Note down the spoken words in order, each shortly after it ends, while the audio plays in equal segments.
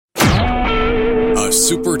a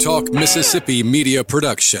Super Talk Mississippi media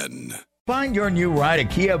production. Find your new ride at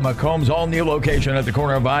Kia Macomb's all-new location at the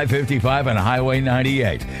corner of I-55 and Highway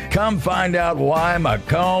 98. Come find out why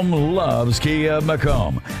Macomb loves Kia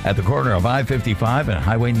Macomb at the corner of I-55 and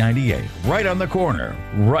Highway 98. Right on the corner,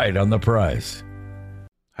 right on the price.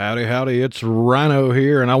 Howdy, howdy, it's Rhino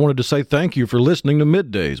here, and I wanted to say thank you for listening to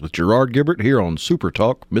Middays with Gerard Gibbert here on Super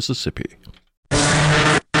Talk Mississippi.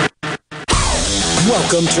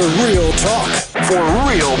 Welcome to Real Talk for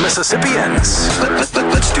real Mississippians. Let's do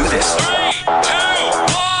this. 3, 2,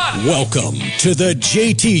 1. Welcome to the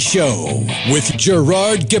JT Show with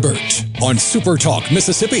Gerard Gibbert on Super Talk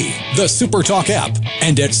Mississippi, the Super Talk app,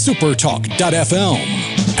 and at supertalk.fm.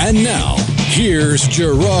 And now, here's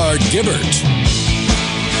Gerard Gibbert.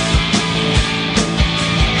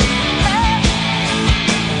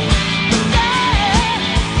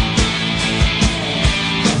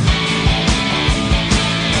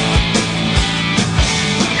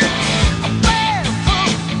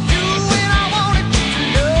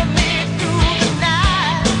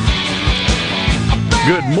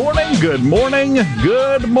 Good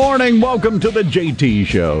morning. Welcome to the JT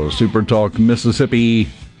Show, Super Talk Mississippi.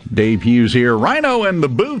 Dave Hughes here. Rhino in the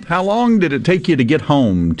booth. How long did it take you to get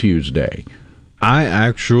home Tuesday? I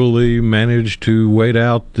actually managed to wait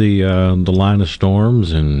out the line of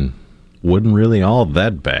storms and wasn't really all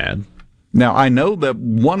that bad. Now, I know that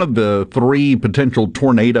one of the 3 potential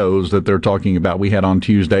tornadoes that they're talking about we had on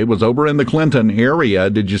Tuesday was over in the Clinton area.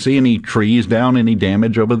 Did you see any trees down, any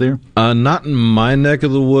damage over there? Not in my neck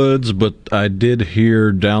of the woods, but I did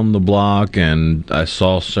hear down the block, and I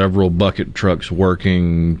saw several bucket trucks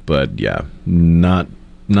working, but yeah, not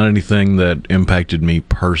anything that impacted me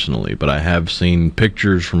personally. But I have seen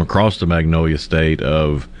pictures from across the Magnolia State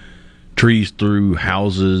of trees through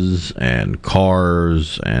houses and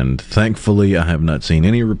cars, and thankfully I have not seen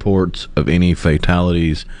any reports of any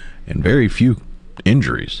fatalities and very few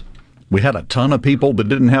injuries. We had a ton of people that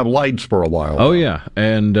didn't have lights for a while. Oh yeah,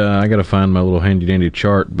 and I got to find my little handy dandy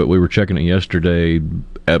chart, but we were checking it yesterday.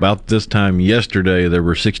 About this time yesterday, there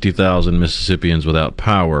were 60,000 Mississippians without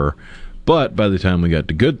power. But by the time we got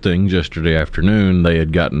to good things yesterday afternoon, they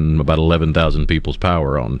had gotten about 11,000 people's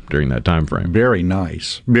power on during that time frame. Very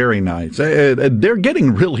nice. Very nice. They're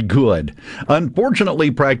getting really good.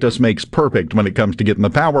 Unfortunately, practice makes perfect when it comes to getting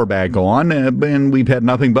the power back on, and we've had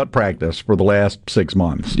nothing but practice for the last 6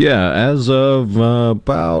 months. Yeah, as of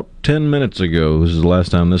about 10 minutes ago, this is the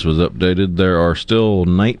last time this was updated, there are still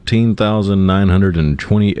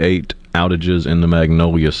 19,928 outages in the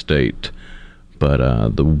Magnolia State. But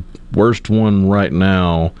the worst one right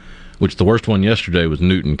now, which the worst one yesterday was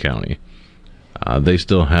Newton County. They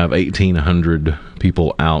still have 1,800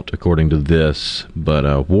 people out, according to this.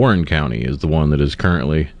 But Warren County is the one that is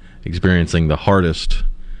currently experiencing the hardest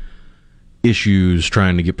issues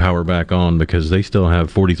trying to get power back on because they still have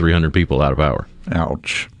 4,300 people out of power.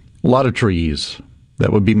 Ouch. A lot of trees.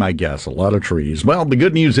 That would be my guess. A lot of trees. Well, the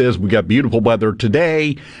good news is we got beautiful weather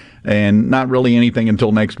today, and not really anything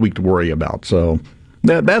until next week to worry about. So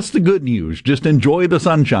that's the good news. Just enjoy the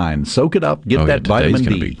sunshine. Soak it up. Get that vitamin D. Today's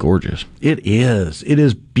going to be gorgeous. It is. It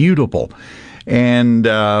is beautiful. And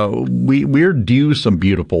we're due some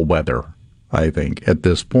beautiful weather, I think, at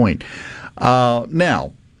this point.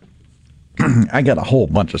 Now, I got a whole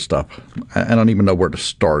bunch of stuff. I don't even know where to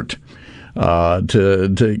start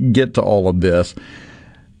to get to all of this.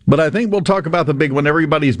 But I think we'll talk about the big one.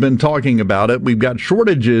 Everybody's been talking about it. We've got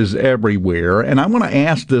shortages everywhere. And I want to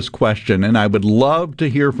ask this question, and I would love to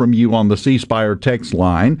hear from you on the C Spire text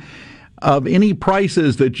line, of any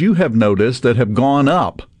prices that you have noticed that have gone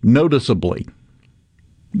up noticeably.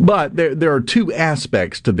 But there are 2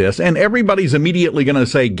 aspects to this, and everybody's immediately going to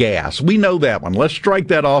say gas. We know that one. Let's strike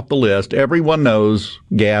that off the list. Everyone knows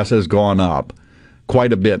gas has gone up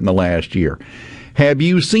quite a bit in the last year. Have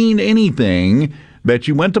you seen anything that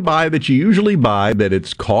you went to buy that you usually buy that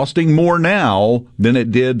it's costing more now than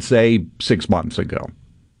it did, say, 6 months ago?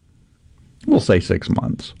 We'll say 6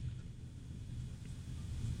 months.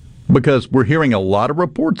 Because we're hearing a lot of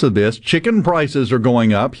reports of this. Chicken prices are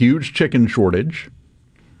going up, huge chicken shortage.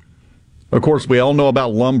 Of course, we all know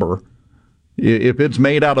about lumber. If it's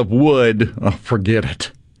made out of wood, forget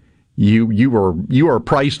it. You are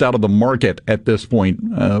priced out of the market at this point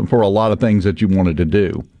for a lot of things that you wanted to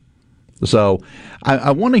do. So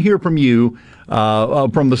I want to hear from you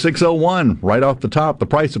from the 601 right off the top, the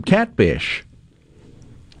price of catfish.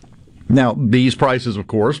 Now, these prices, of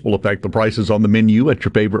course, will affect the prices on the menu at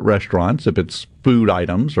your favorite restaurants if it's food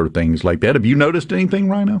items or things like that. Have you noticed anything,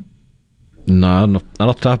 Rhino? No, not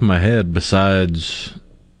off the top of my head, besides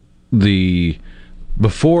the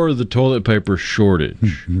before the toilet paper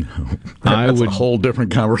shortage, That's a whole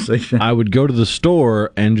different conversation. I would go to the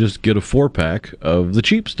store and just get a 4-pack of the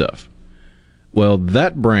cheap stuff. Well,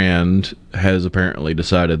 that brand has apparently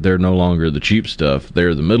decided they're no longer the cheap stuff.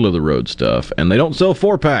 They're the middle-of-the-road stuff, and they don't sell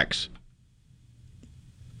 4-packs.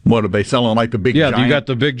 What, are they selling like the big giant? Yeah, you got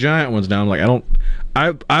the big giant ones now. I'm like,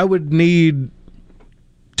 I would need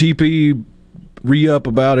TP re-up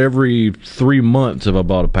about every 3 months if I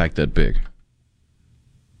bought a pack that big.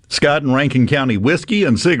 Scott in Rankin County, whiskey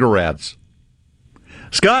and cigarettes.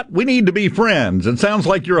 Scott, we need to be friends. It sounds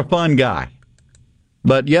like you're a fun guy.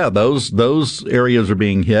 But yeah, those areas are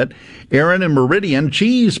being hit. Aaron and Meridian,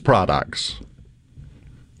 cheese products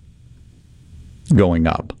going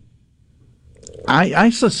up. I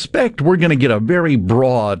suspect we're going to get a very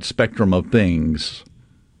broad spectrum of things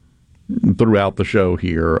throughout the show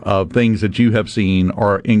here, of things that you have seen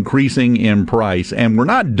are increasing in price. And we're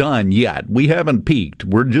not done yet. We haven't peaked.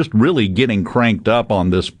 We're just really getting cranked up on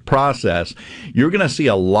this process. You're going to see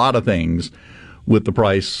a lot of things with the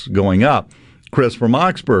price going up. Chris from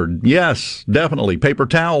Oxford, yes, definitely. Paper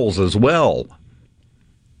towels as well.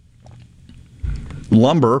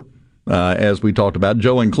 Lumber, as we talked about.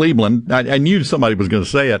 Joe in Cleveland, I knew somebody was going to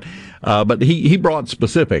say it, but he brought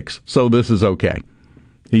specifics, so this is okay.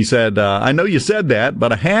 He said, I know you said that,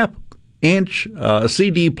 but a half-inch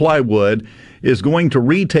CD plywood is going to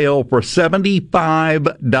retail for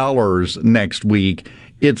 $75 next week.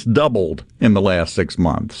 It's doubled in the last 6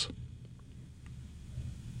 months.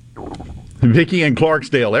 Vicky in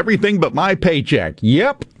Clarksdale, everything but my paycheck.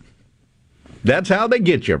 Yep. That's how they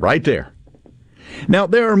get you, right there. Now,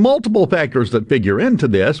 there are multiple factors that figure into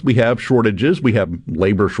this. We have shortages. We have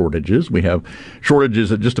labor shortages. We have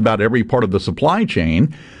shortages at just about every part of the supply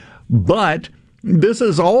chain. But this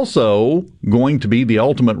is also going to be the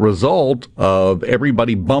ultimate result of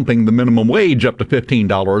everybody bumping the minimum wage up to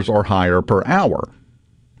 $15 or higher per hour.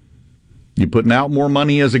 You're putting out more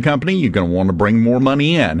money as a company, you're going to want to bring more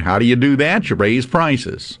money in. How do you do that? You raise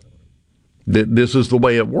prices. This is the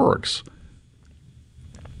way it works.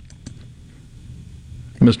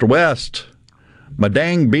 Mr. West, my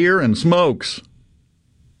dang beer and smokes.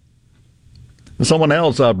 Someone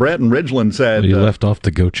else, Brett in Ridgeland said... He left off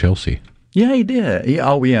to go Chelsea. Yeah, he did. Yeah,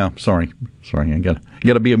 oh, yeah. Sorry. I got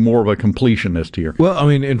to be more of a completionist here. Well, I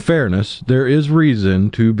mean, in fairness, there is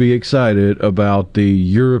reason to be excited about the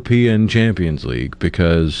European Champions League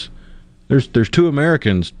because there's two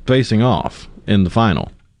Americans facing off in the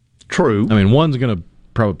final. True. I mean, one's going to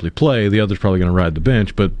probably play, the other's probably going to ride the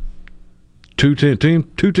bench, but two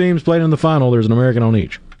teams played in the final. There's an American on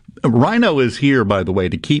each. Rhino is here, by the way,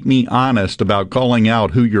 to keep me honest about calling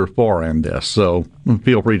out who you're for in this, so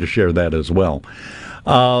feel free to share that as well.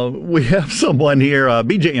 We have someone here,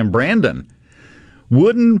 BJ and Brandon.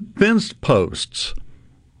 Wooden fence posts.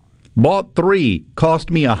 Bought 3,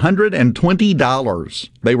 cost me $120.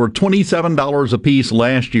 They were $27 a piece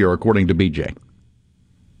last year, according to BJ,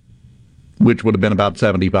 which would have been about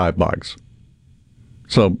 $75.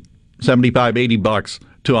 So $75, $80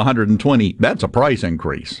 to $120, that's a price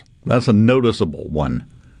increase. That's a noticeable one.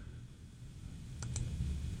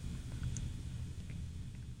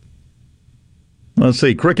 Let's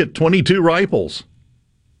see, Cricket 22 rifles.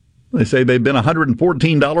 They say they've been $114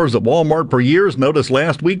 at Walmart for years. Notice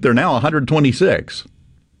last week they're now $126.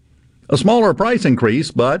 A smaller price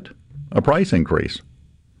increase, but a price increase.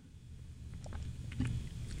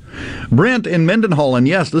 Brent in Mendenhall, and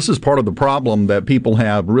yes, this is part of the problem that people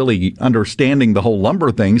have really understanding the whole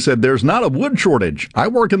lumber thing, said there's not a wood shortage. I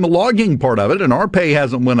work in the logging part of it, and our pay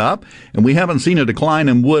hasn't went up, and we haven't seen a decline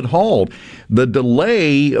in wood hauled. The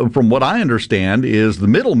delay, from what I understand, is the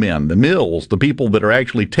middlemen, the mills, the people that are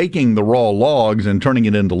actually taking the raw logs and turning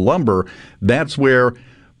it into lumber. That's where,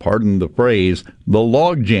 pardon the phrase, the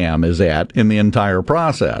log jam is at in the entire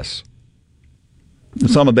process.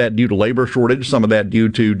 Some of that due to labor shortage, some of that due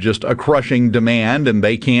to just a crushing demand, and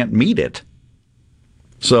they can't meet it.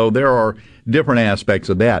 So there are different aspects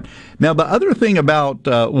of that. Now, the other thing about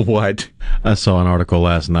what? I saw an article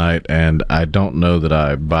last night, and I don't know that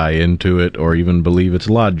I buy into it or even believe its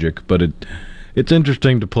logic, but it's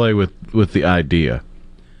interesting to play with the idea.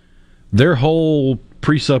 Their whole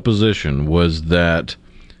presupposition was that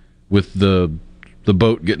with the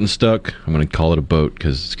boat getting stuck, I'm going to call it a boat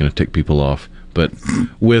because it's going to tick people off, but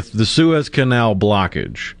with the Suez Canal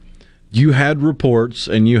blockage, you had reports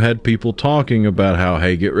and you had people talking about how,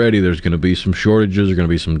 hey, get ready, there's going to be some shortages, there's going to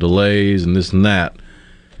be some delays and this and that.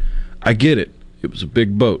 I get it. It was a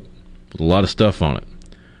big boat with a lot of stuff on it.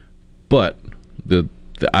 But the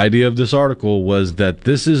idea of this article was that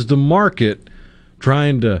this is the market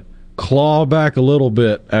trying to claw back a little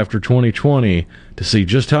bit after 2020 to see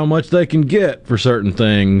just how much they can get for certain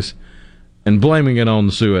things and blaming it on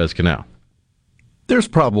the Suez Canal. There's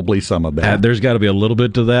probably some of that. There's got to be a little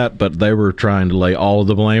bit to that, but they were trying to lay all of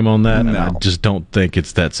the blame on that, and I just don't think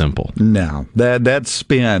it's that simple. No, that's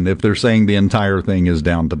spin if they're saying the entire thing is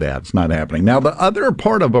down to that. It's not happening. Now, the other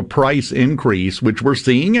part of a price increase, which we're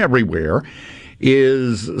seeing everywhere,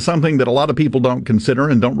 is something that a lot of people don't consider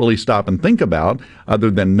and don't really stop and think about, other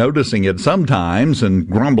than noticing it sometimes and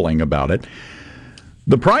grumbling about it.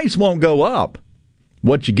 The price won't go up.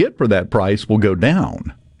 What you get for that price will go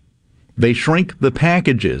down. They shrink the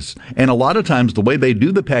packages, and a lot of times the way they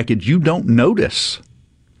do the package, you don't notice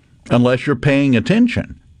unless you're paying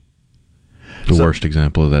attention. The worst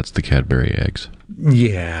example of that's the Cadbury eggs.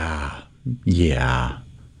 Yeah.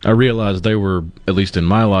 I realized they were, at least in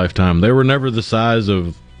my lifetime, they were never the size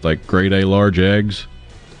of like grade A large eggs,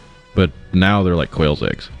 but now they're like quail's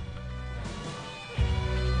eggs.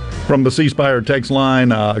 From the C Spire text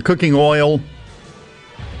line, cooking oil.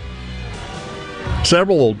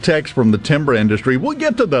 Several texts from the timber industry. We'll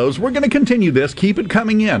get to those. We're going to continue this. Keep it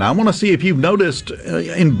coming in. I want to see if you've noticed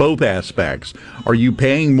in both aspects. Are you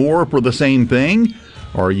paying more for the same thing?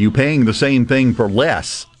 Or are you paying the same thing for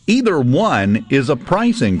less? Either one is a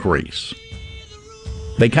price increase.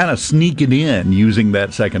 They kind of sneak it in using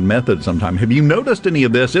that second method sometime. Have you noticed any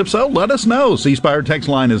of this? If so, let us know. C Spire text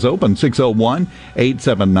line is open,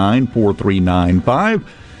 601-879-4395.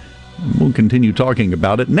 We'll continue talking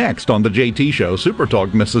about it next on the JT Show, Super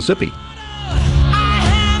Talk Mississippi.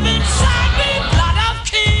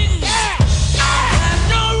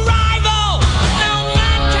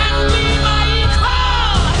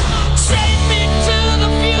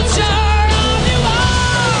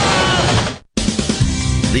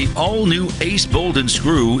 The all-new Ace Bolt and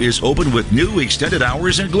Screw is open with new extended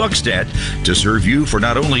hours in Gluckstadt to serve you for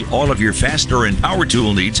not only all of your fastener and power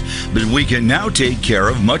tool needs, but we can now take care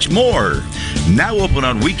of much more. Now open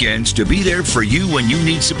on weekends to be there for you when you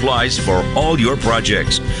need supplies for all your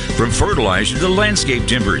projects. From fertilizer to landscape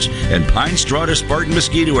timbers and pine straw to Spartan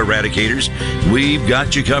mosquito eradicators, we've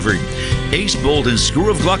got you covered. Ace Bolt and Screw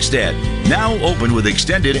of Gluckstadt, now open with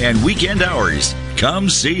extended and weekend hours. Come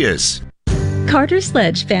see us. Carter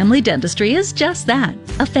Sledge Family Dentistry is just that,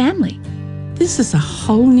 a family. This is a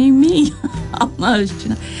whole new me, almost.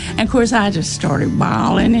 And of course, I just started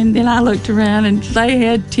bawling, and then I looked around, and they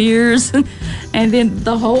had tears, and then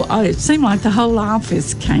it seemed like the whole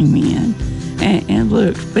office came in and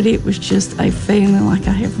looked, but it was just a feeling like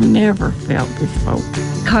I have never felt before.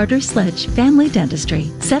 Carter Sledge Family Dentistry,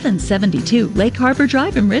 772 Lake Harbor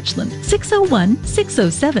Drive in Richland,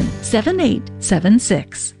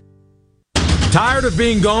 601-607-7876. Tired of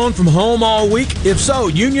being gone from home all week? If so,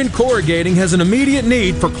 Union Corrugating has an immediate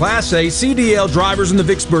need for Class A CDL drivers in the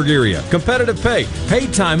Vicksburg area. Competitive pay,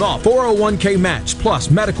 paid time off, 401k match, plus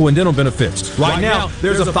medical and dental benefits. Right now,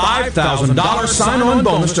 there's a $5,000 sign-on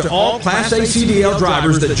bonus to all Class A CDL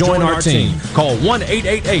drivers that join our team. Call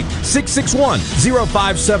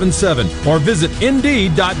 1-888-661-0577 or visit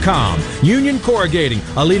Indeed.com. Union Corrugating,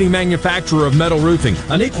 a leading manufacturer of metal roofing,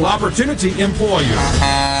 an equal opportunity employer.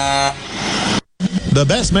 The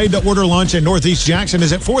best made-to-order lunch in Northeast Jackson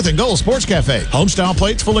is at 4th and Goal Sports Cafe. Homestyle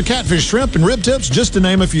plates full of catfish, shrimp, and rib tips, just to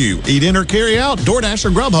name a few. Eat in or carry out, DoorDash or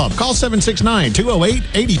Grubhub. Call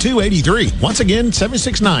 769-208-8283. Once again,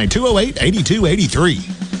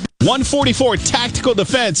 769-208-8283. 144 Tactical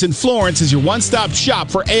Defense in Florence is your one-stop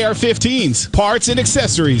shop for AR-15s, parts, and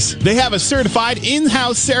accessories. They have a certified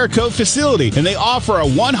in-house Cerakote facility, and they offer a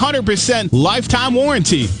 100% lifetime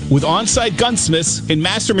warranty with on-site gunsmiths and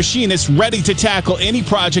master machinists ready to tackle any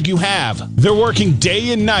project you have. They're working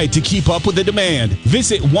day and night to keep up with the demand.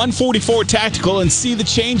 Visit 144 Tactical and see the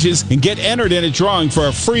changes and get entered in a drawing for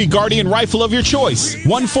a free Guardian rifle of your choice.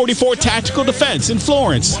 144 Tactical Defense in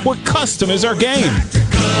Florence, where custom is our game.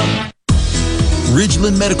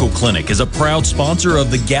 Ridgeland Medical Clinic is a proud sponsor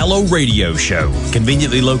of the Gallo Radio Show,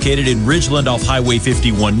 conveniently located in Ridgeland off Highway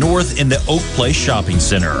 51 North in the Oak Place Shopping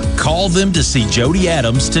Center. Call them to see Jody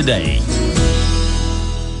Adams today.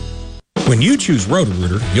 When you choose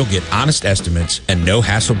Roto-Rooter, you'll get honest estimates and no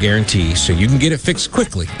hassle guarantee, so you can get it fixed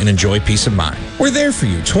quickly and enjoy peace of mind. We're there for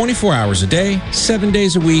you 24 hours a day, 7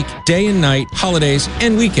 days a week, day and night, holidays,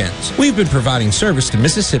 and weekends. We've been providing service to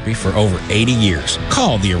Mississippi for over 80 years.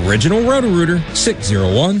 Call the original Roto-Rooter,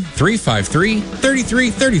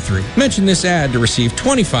 601-353-3333. Mention this ad to receive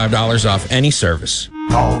 $25 off any service.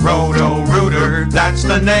 Call Roto-Rooter, that's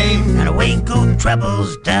the name. And away go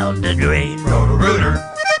troubles down the drain. Roto-Rooter.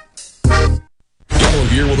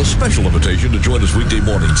 here with a special invitation to join us weekday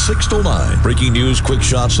morning, 6 to 9. Breaking news, quick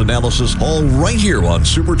shots, analysis, all right here on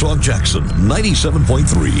Super Talk Jackson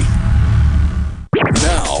 97.3.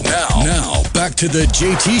 Now, back to the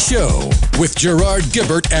JT Show with Gerard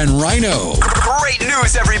Gibbert and Rhino. Great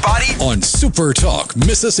news, everybody! On Super Talk,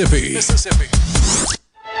 Mississippi.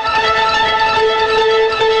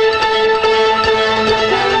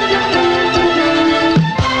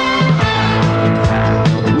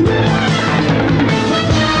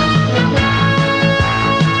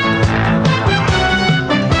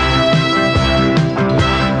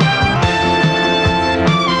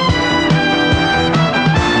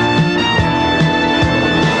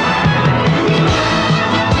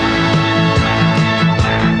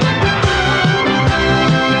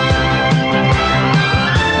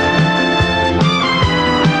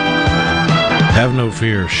 Have no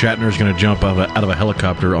fear. Shatner's going to jump out of a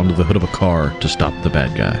helicopter onto the hood of a car to stop the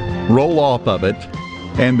bad guy. Roll off of it,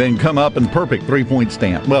 and then come up and perfect three-point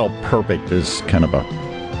stance. Well, perfect is kind of a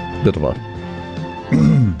bit of a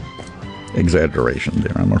exaggeration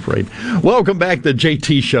there, I'm afraid. Welcome back to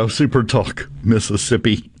JT Show, Super Talk,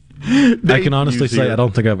 Mississippi. I can honestly say I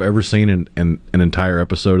don't think I've ever seen an entire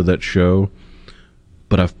episode of that show,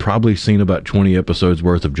 but I've probably seen about 20 episodes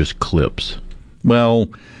worth of just clips. Well,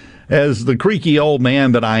 as the creaky old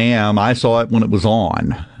man that I am, I saw it when it was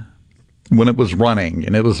on, when it was running,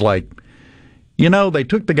 and it was like, they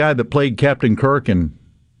took the guy that played Captain Kirk and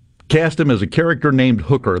cast him as a character named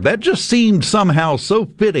Hooker. That just seemed somehow so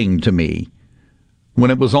fitting to me when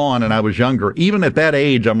it was on and I was younger. Even at that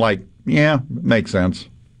age, I'm like, yeah, makes sense.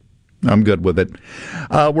 I'm good with it.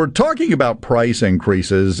 We're talking about price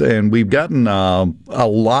increases, and we've gotten a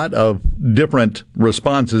lot of different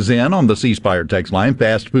responses in on the C Spire text line.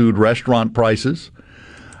 Fast food restaurant prices,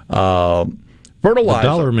 fertilizer. The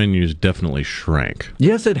dollar menu's definitely shrank.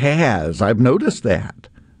 Yes, it has. I've noticed that.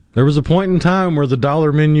 There was a point in time where the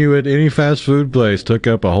dollar menu at any fast food place took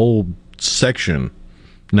up a whole section.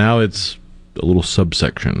 Now it's a little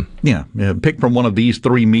subsection. Yeah, pick from one of these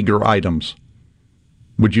three meager items.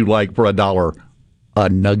 Would you like for $1 a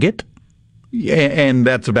nugget? And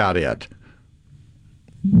that's about it.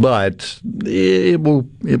 But it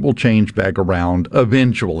will change back around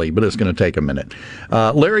eventually, but it's going to take a minute.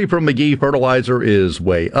 Larry from McGee, fertilizer is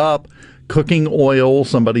way up. Cooking oil,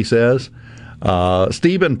 somebody says.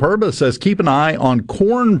 Stephen Purvis says, keep an eye on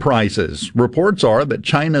corn prices. Reports are that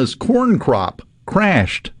China's corn crop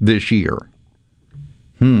crashed this year.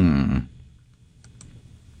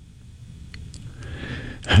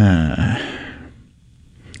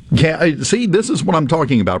 Yeah, see, this is what I'm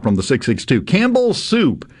talking about from the 662. Campbell's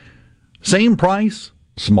soup, same price,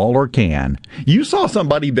 smaller can. You saw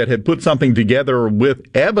somebody that had put something together with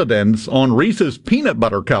evidence on Reese's peanut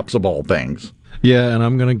butter cups, of all things. Yeah, and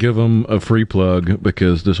I'm going to give them a free plug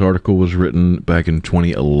because this article was written back in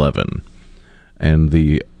 2011. And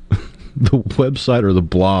the website or the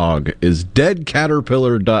blog is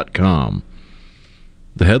deadcaterpillar.com.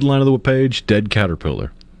 The headline of the page, Dead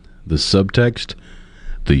Caterpillar. The subtext,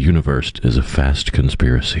 the universe is a fast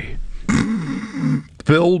conspiracy.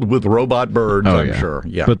 Filled with robot birds, I'm sure.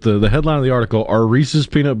 Yeah. But the headline of the article, are Reese's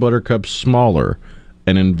Peanut Butter Cups smaller?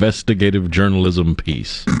 An investigative journalism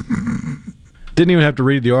piece. Didn't even have to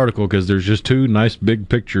read the article because there's just two nice big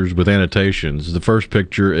pictures with annotations. The first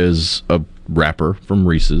picture is a wrapper from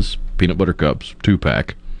Reese's Peanut Butter Cups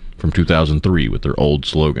 2-pack from 2003 with their old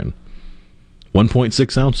slogan.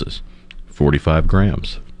 1.6 ounces, 45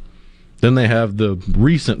 grams. Then they have the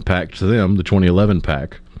recent pack to them, the 2011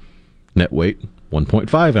 pack. Net weight,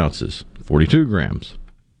 1.5 ounces, 42 grams.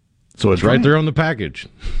 So it's right there on the package.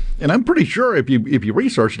 And I'm pretty sure if you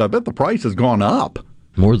research it, I bet the price has gone up.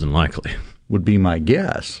 More than likely. Would be my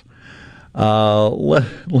guess.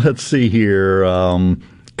 Let's see here.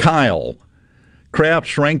 Kyle. Kraft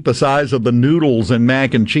shrank the size of the noodles in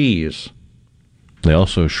mac and cheese. They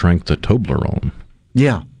also shrank the Toblerone.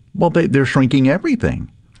 Yeah. Well, they're shrinking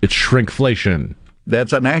everything. It's shrinkflation.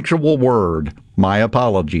 That's an actual word. My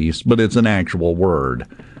apologies, but it's an actual word.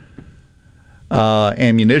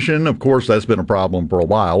 Ammunition, of course, that's been a problem for a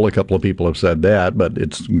while. A couple of people have said that, but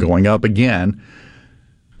it's going up again.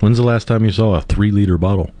 When's the last time you saw a 3-liter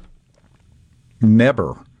bottle?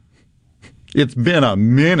 Never. It's been a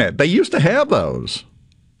minute. They used to have those.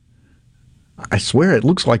 I swear it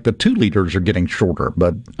looks like the 2 liters are getting shorter,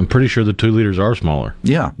 but I'm pretty sure the 2 liters are smaller.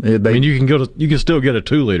 Yeah, I mean you can still get a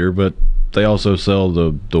 2 liter, but they also sell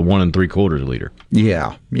the 1 3/4 liter.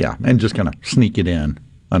 Yeah, and just kind of sneak it in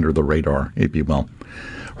under the radar, if you will.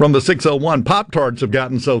 From the 601, Pop-Tarts have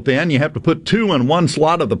gotten so thin you have to put 2 in one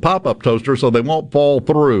slot of the pop-up toaster so they won't fall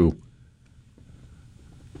through.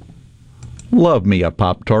 Love me a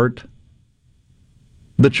Pop-Tart.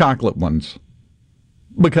 The chocolate ones.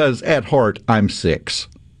 Because at heart, I'm 6.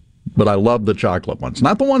 But I love the chocolate ones.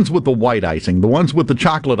 Not the ones with the white icing. The ones with the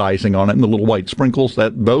chocolate icing on it and the little white sprinkles.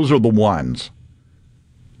 Those are the ones.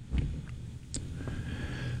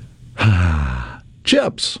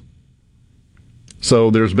 Chips.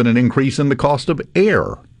 So there's been an increase in the cost of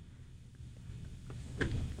air.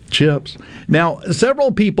 Chips. Now,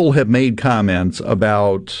 several people have made comments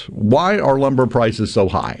about why are lumber prices so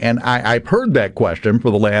high? And I've heard that question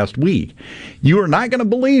for the last week. You are not going to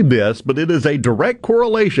believe this, but it is a direct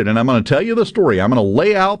correlation, and I'm going to tell you the story. I'm going to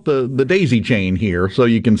lay out the daisy chain here so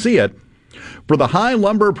you can see it. For the high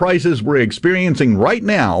lumber prices we're experiencing right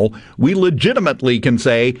now, we legitimately can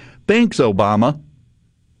say, thanks, Obama.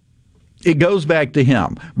 It goes back to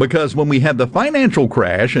him, because when we had the financial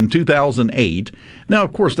crash in 2008, now,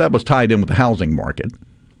 of course, that was tied in with the housing market,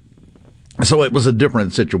 so it was a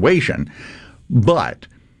different situation, but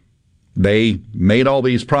they made all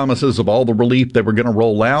these promises of all the relief they were going to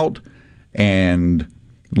roll out, and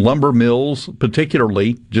lumber mills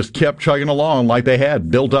particularly just kept chugging along like they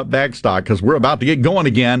had built up backstock because we're about to get going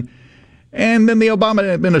again, and then the Obama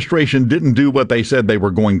administration didn't do what they said they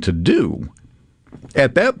were going to do.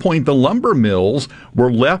 At that point, the lumber mills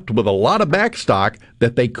were left with a lot of backstock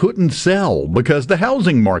that they couldn't sell because the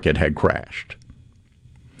housing market had crashed.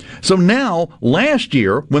 So now, last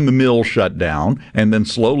year, when the mills shut down and then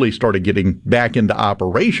slowly started getting back into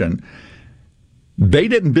operation, they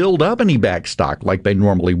didn't build up any backstock like they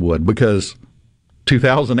normally would because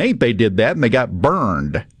 2008 they did that and they got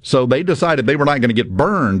burned. So they decided they were not going to get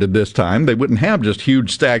burned this time. They wouldn't have just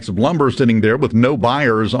huge stacks of lumber sitting there with no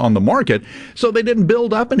buyers on the market. So they didn't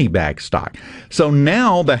build up any backstock. So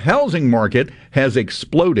now the housing market has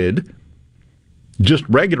exploded, just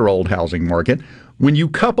regular old housing market. When you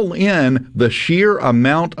couple in the sheer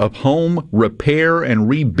amount of home repair and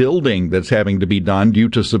rebuilding that's having to be done due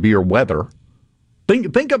to severe weather,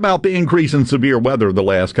 Think about the increase in severe weather the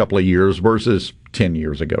last couple of years versus 10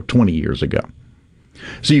 years ago, 20 years ago.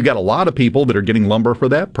 So you've got a lot of people that are getting lumber for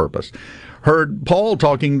that purpose. Heard Paul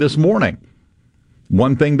talking this morning.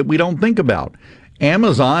 One thing that we don't think about,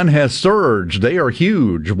 Amazon has surged. They are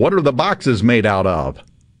huge. What are the boxes made out of?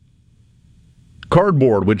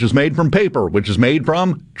 Cardboard, which is made from paper, which is made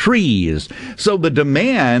from trees. So the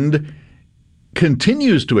demand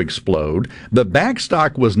continues to explode. The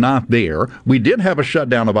backstock was not there. We did have a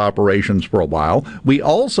shutdown of operations for a while. We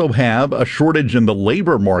also have a shortage in the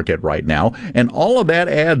labor market right now, and all of that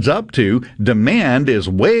adds up to demand is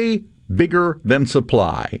way bigger than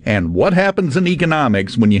supply. And what happens in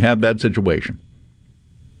economics when you have that situation?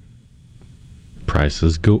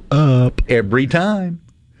 Prices go up every time.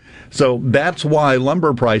 So that's why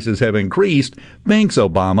lumber prices have increased. Thanks,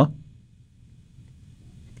 Obama.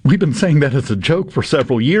 We've been saying that as a joke for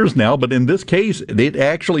several years now, but in this case, it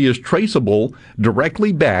actually is traceable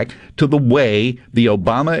directly back to the way the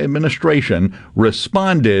Obama administration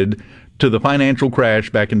responded to the financial crash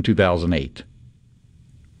back in 2008.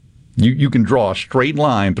 You can draw a straight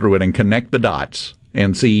line through it and connect the dots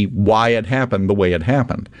and see why it happened the way it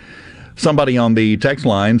happened. Somebody on the text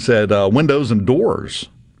line said windows and doors.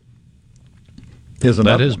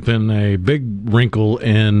 That has been a big wrinkle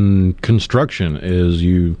in construction, is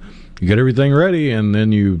you get everything ready and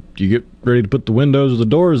then you get ready to put the windows or the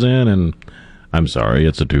doors in, and I'm sorry,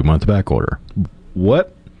 it's a 2-month back order.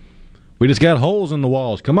 What? We just got holes in the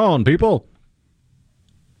walls. Come on, people.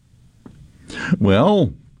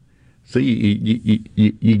 Well, see,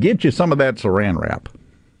 you get you some of that saran wrap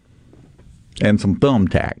and some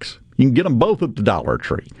thumbtacks. You can get them both at the Dollar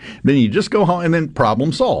Tree. Then you just go home and then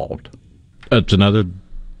problem solved. That's another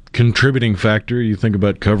contributing factor. You think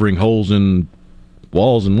about covering holes in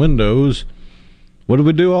walls and windows. What did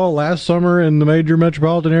we do all last summer in the major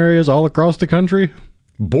metropolitan areas all across the country?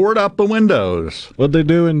 Board up the windows. What'd they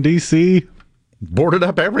do in D.C.? Boarded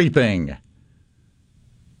up everything.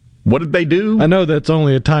 What did they do? I know that's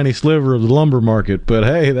only a tiny sliver of the lumber market, but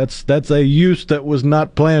hey, that's a use that was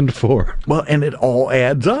not planned for. Well, and it all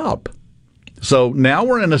adds up. So now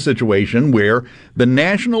we're in a situation where the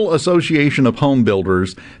National Association of Home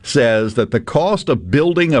Builders says that the cost of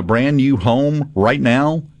building a brand new home right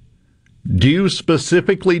now, due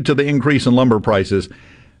specifically to the increase in lumber prices,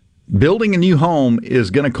 building a new home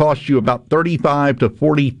is going to cost you about $35,000 to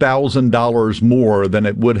 $40,000 more than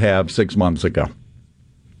it would have 6 months ago.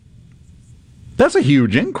 That's a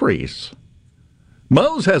huge increase.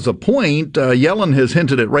 Mose has a point. Yellen has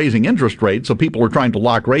hinted at raising interest rates, so people are trying to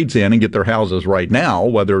lock rates in and get their houses right now,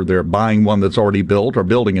 whether they're buying one that's already built or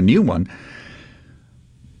building a new one.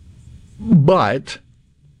 But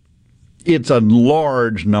It's a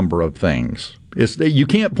large number of things. You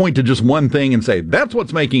can't point to just one thing and say, that's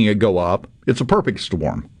what's making it go up. It's a perfect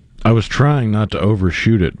storm. I was trying not to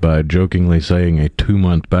overshoot it by jokingly saying a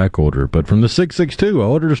 2-month back order, but from the 662, I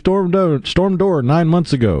ordered a storm door 9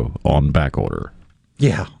 months ago on back order.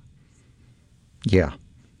 Yeah.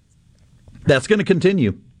 That's going to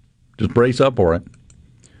continue. Just brace up for it.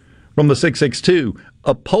 From the 662,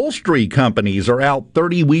 upholstery companies are out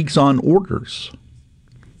 30 weeks on orders.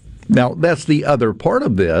 Now, that's the other part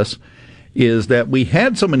of this, is that we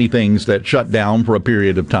had so many things that shut down for a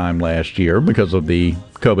period of time last year because of the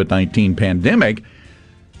COVID-19 pandemic.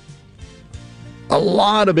 A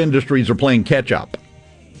lot of industries are playing catch up.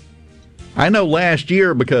 I know last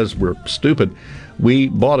year, because we're stupid, we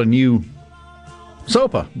bought a new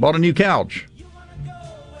sofa, bought a new couch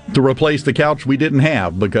to replace the couch we didn't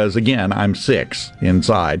have because, again, I'm 6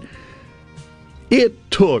 inside.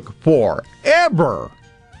 It took forever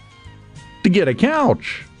to get a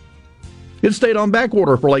couch. It stayed on back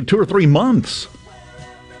order for like 2 or 3 months.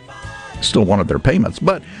 Still wanted their payments,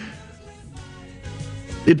 but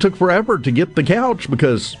it took forever to get the couch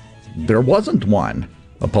because there wasn't one.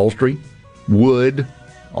 Upholstery, wood,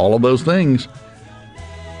 all of those things.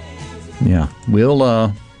 Yeah,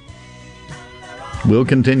 we'll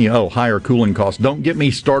continue. Oh, higher cooling costs. Don't get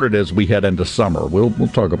me started as we head into summer. We'll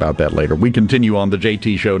talk about that later. We continue on the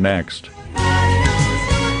JT Show next.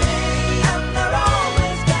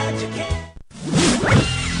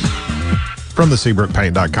 From the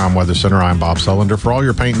SeabrookPaint.com Weather Center, I'm Bob Sullender. For all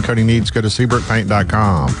your paint and coating needs, go to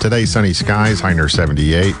SeabrookPaint.com. Today, sunny skies, high near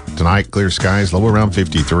 78. Tonight, clear skies, low around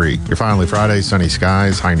 53. Your finally Friday, sunny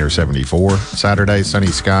skies, high near 74. Saturday, sunny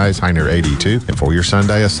skies, high near 82. And for your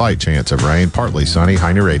Sunday, a slight chance of rain, partly sunny,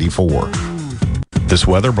 high near 84. This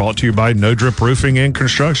weather brought to you by No Drip Roofing and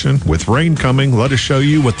Construction. With rain coming, let us show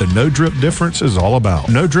you what the No Drip difference is all about.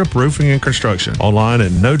 No Drip Roofing and Construction. Online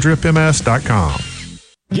at NoDripMS.com.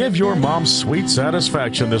 Give your mom sweet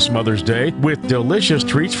satisfaction this Mother's Day with delicious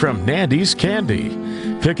treats from Nandy's Candy.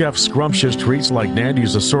 Pick up scrumptious treats like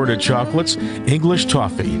Nandy's assorted chocolates, English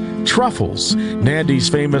toffee, truffles, Nandy's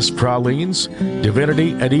famous pralines,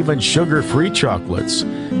 divinity, and even sugar-free chocolates.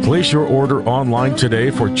 Place your order online today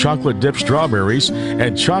for chocolate dip strawberries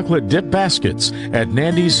and chocolate dip baskets at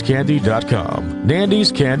nandyscandy.com.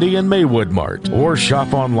 Nandy's Candy in Maywood Mart, or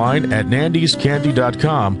shop online at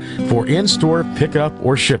nandyscandy.com for in-store pickup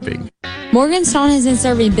or shipping. Morganstone has been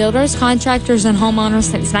serving builders, contractors, and homeowners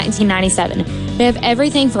since 1997. We have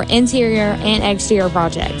everything for interior and exterior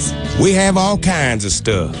projects. We have all kinds of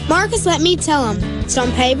stuff. Marcus, let me tell them.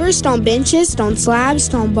 Stone pavers, stone benches, stone slabs,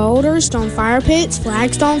 stone boulders, stone fire pits,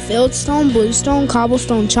 flagstone, fieldstone, bluestone,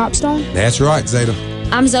 cobblestone, chopstone. That's right, Zeta.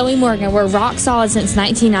 I'm Zoe Morgan. We're rock solid since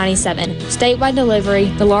 1997. Statewide delivery,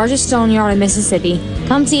 the largest stone yard in Mississippi.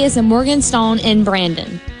 Come see us at Morganstone in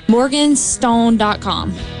Brandon.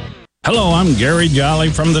 Morganstone.com. Hello, I'm Gary Jolly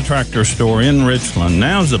from the Tractor Store in Richland.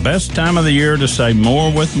 Now's the best time of the year to save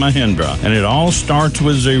more with Mahindra, and it all starts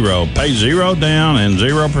with zero. Pay zero down and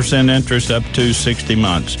 0% interest up to 60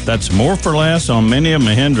 months. That's more for less on many of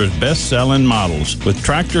Mahindra's best-selling models, with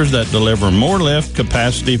tractors that deliver more lift,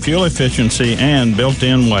 capacity, fuel efficiency, and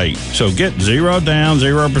built-in weight. So get zero down,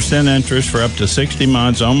 0% interest for up to 60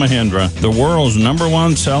 months on Mahindra, the world's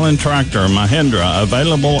 #1 selling tractor, Mahindra,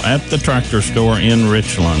 available at the Tractor Store in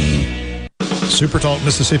Richland. SuperTalk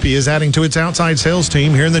Mississippi is adding to its outside sales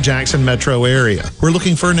team here in the Jackson metro area. We're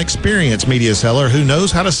looking for an experienced media seller who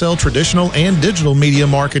knows how to sell traditional and digital media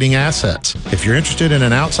marketing assets. If you're interested in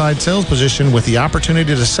an outside sales position with the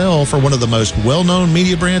opportunity to sell for one of the most well-known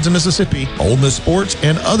media brands in Mississippi, Ole Miss Sports,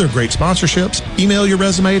 and other great sponsorships, email your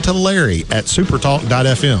resume to Larry at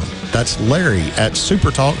supertalk.fm. That's Larry at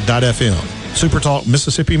supertalk.fm. SuperTalk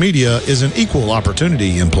Mississippi Media is an equal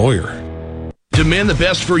opportunity employer. Demand the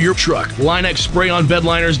best for your truck. Line-X spray-on bed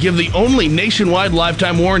liners give the only nationwide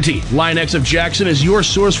lifetime warranty. Line-X of Jackson is your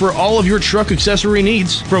source for all of your truck accessory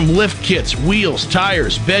needs. From lift kits, wheels,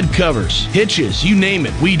 tires, bed covers, hitches, you name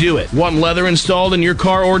it, we do it. Want leather installed in your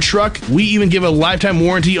car or truck? We even give a lifetime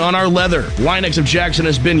warranty on our leather. Line-X of Jackson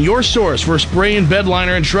has been your source for spray and bed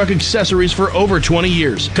liner and truck accessories for over 20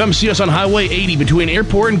 years. Come see us on Highway 80 between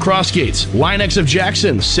Airport and Crossgates. Line-X of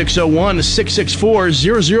Jackson,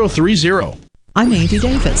 601-664-0030. I'm Andy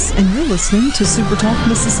Davis, and you're listening to SuperTalk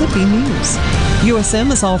Mississippi News. USM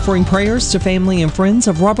is offering prayers to family and friends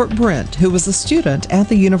of Robert Brent, who was a student at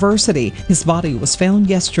the university. His body was found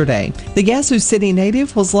yesterday. The Yazoo City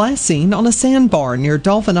native was last seen on a sandbar near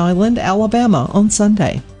Dolphin Island, Alabama, on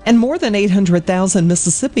Sunday. And more than 800,000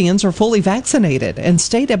 Mississippians are fully vaccinated. And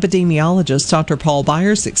state epidemiologist Dr. Paul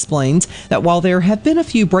Byers explains that while there have been a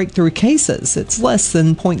few breakthrough cases, it's less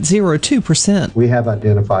than 0.02%. We have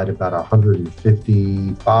identified about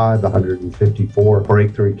 155, 154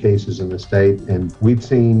 breakthrough cases in the state, and we've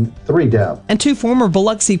seen 3 deaths. And 2 former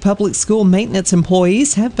Biloxi Public School maintenance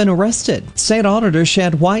employees have been arrested. State Auditor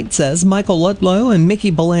Shad White says Michael Ludlow and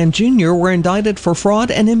Mickey Beland Jr. were indicted for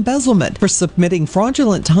fraud and embezzlement for submitting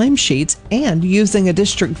fraudulent timesheets and using a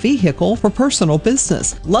district vehicle for personal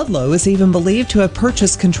business. Ludlow is even believed to have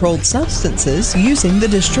purchased controlled substances using the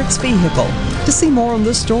district's vehicle. To see more on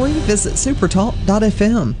this story, visit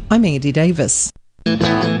supertalk.fm. I'm Andy Davis.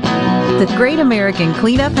 The Great American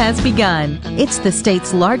Cleanup has begun. It's the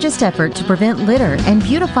state's largest effort to prevent litter and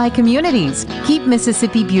beautify communities. Keep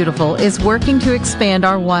Mississippi Beautiful is working to expand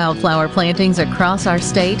our wildflower plantings across our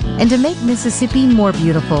state and to make Mississippi more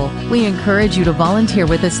beautiful. We encourage you to volunteer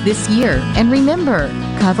with us this year. And remember,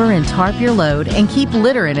 cover and tarp your load and keep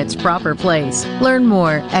litter in its proper place. Learn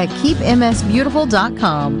more at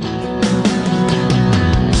keepmsbeautiful.com.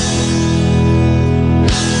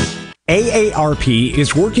 AARP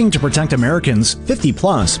is working to protect Americans 50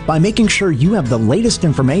 plus by making sure you have the latest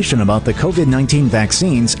information about the COVID-19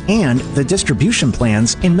 vaccines and the distribution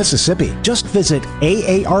plans in Mississippi. Just visit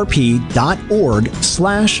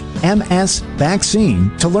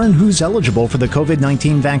aarp.org/MSvaccine to learn who's eligible for the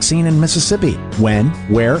COVID-19 vaccine in Mississippi, when,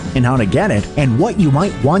 where, and how to get it, and what you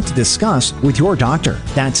might want to discuss with your doctor.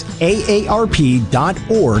 That's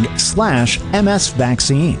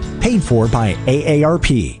aarp.org/MSvaccine. Paid for by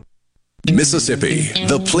AARP. Mississippi,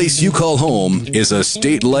 the place you call home, is a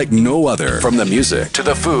state like no other. From the music to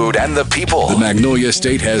the food and the people, the Magnolia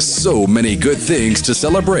State has so many good things to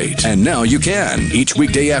celebrate. And now you can, each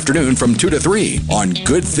weekday afternoon from 2 to 3 on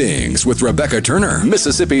Good Things with Rebecca Turner,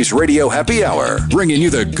 Mississippi's Radio Happy Hour, bringing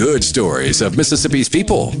you the good stories of Mississippi's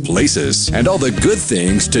people, places, and all the good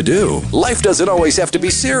things to do. Life doesn't always have to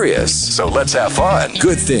be serious, so let's have fun.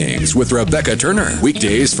 Good Things with Rebecca Turner,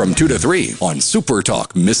 weekdays from 2 to 3 on Super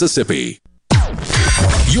Talk Mississippi.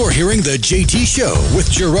 You're hearing The JT Show with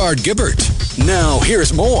Gerard Gibbert. Now,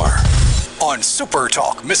 here's more on Super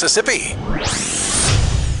Talk Mississippi.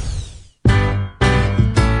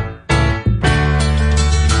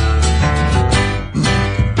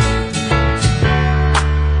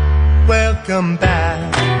 Welcome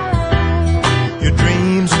back. Your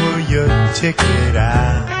dreams were your ticket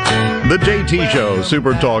out. The JT Show,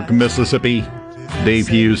 Super Talk Mississippi. Dave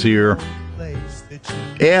Hughes here.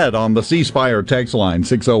 Ed on the C Spire text line,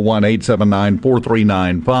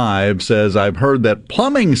 601-879-4395, says, I've heard that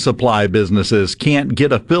plumbing supply businesses can't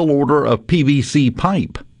get a fill order of PVC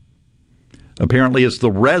pipe. Apparently it's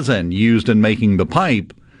the resin used in making the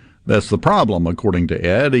pipe that's the problem, according to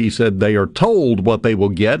Ed. He said they are told what they will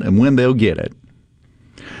get and when they'll get it.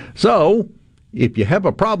 So, if you have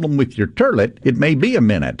a problem with your toilet, it may be a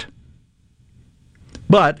minute.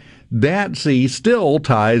 But that, still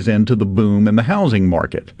ties into the boom in the housing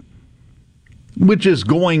market, which is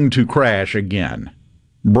going to crash again.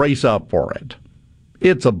 Brace up for it.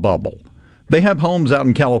 It's a bubble. They have homes out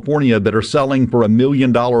in California that are selling for $1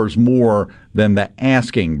 million more than the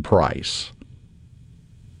asking price.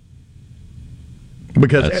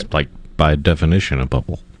 Because that's like by definition a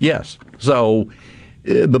bubble. Yes. So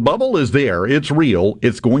the bubble is there. It's real.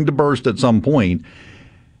 It's going to burst at some point.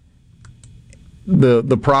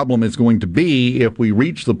 The problem is going to be if we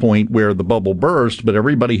reach the point where the bubble bursts, but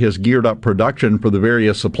everybody has geared up production for the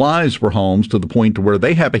various supplies for homes to the point to where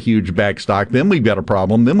they have a huge backstock, then we've got a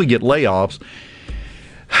problem, then we get layoffs.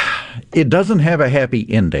 It doesn't have a happy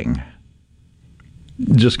ending.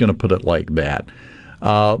 Just going to put it like that.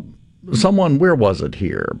 Someone, where was it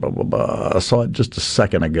here? I saw it just a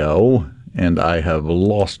second ago, and I have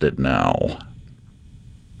lost it now.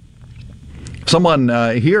 Someone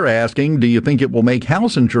here asking, do you think it will make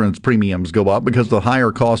house insurance premiums go up because of the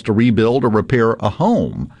higher cost to rebuild or repair a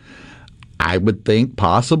home? I would think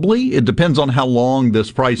possibly. It depends on how long this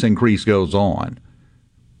price increase goes on.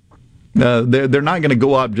 They're not going to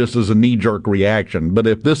go up just as a knee-jerk reaction, but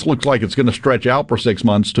if this looks like it's going to stretch out for 6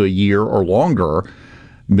 months to a year or longer,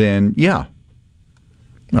 then yeah,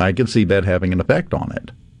 I could see that having an effect on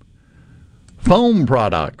it. Foam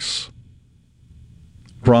products.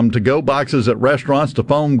 From to-go boxes at restaurants to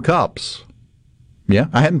foam cups. Yeah,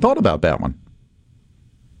 I hadn't thought about that one.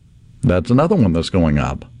 That's another one that's going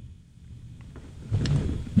up.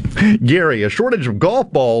 Gary, a shortage of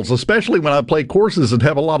golf balls, especially when I play courses that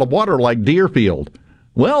have a lot of water like Deerfield.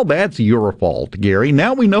 Well, that's your fault, Gary.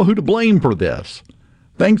 Now we know who to blame for this.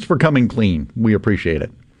 Thanks for coming clean. We appreciate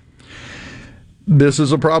it. This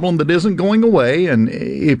is a problem that isn't going away, and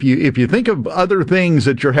if you think of other things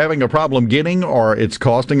that you're having a problem getting or it's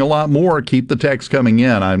costing a lot more, keep the text coming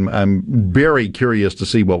in. I'm very curious to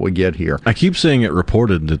see what we get here. I keep seeing it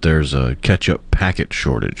reported that there's a ketchup packet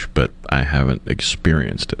shortage, but I haven't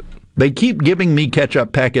experienced it. They keep giving me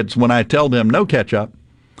ketchup packets when I tell them no ketchup.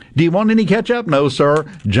 Do you want any ketchup? No, sir.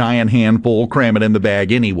 Giant handful, cram it in the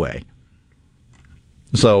bag anyway.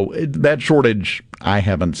 So that shortage, I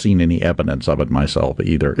haven't seen any evidence of it myself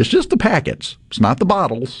either. It's just the packets. It's not the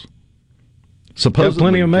bottles. Supposedly,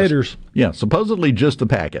 plenty of maters. Supposedly just the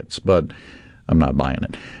packets, but I'm not buying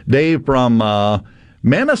it. Dave from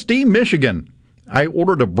Manistee, Michigan. I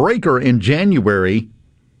ordered a breaker in January,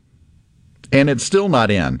 and it's still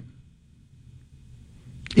not in.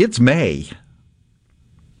 It's May.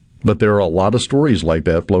 But there are a lot of stories like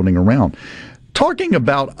that floating around. Talking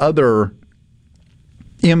about other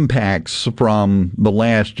impacts from the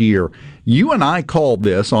last year, you and I called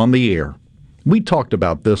this on the air. We talked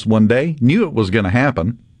about this one day, knew it was going to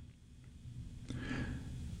happen.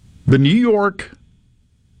 The New York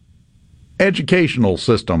educational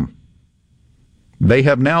system, they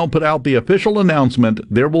have now put out the official announcement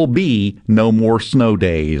there will be no more snow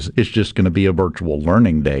days. It's just going to be a virtual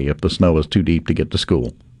learning day if the snow is too deep to get to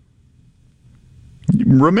school.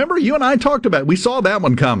 Remember, you and I talked about it. We saw that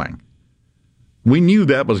one coming. We knew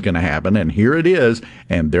that was going to happen, and here it is,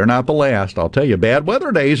 and they're not the last. I'll tell you, bad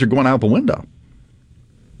weather days are going out the window.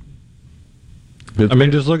 I mean,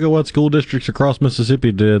 just look at what school districts across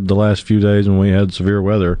Mississippi did the last few days when we had severe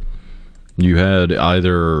weather. You had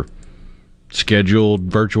either scheduled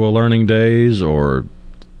virtual learning days, or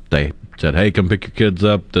they said, hey, come pick your kids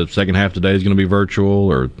up. The second half of the day is going to be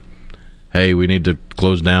virtual, or hey, we need to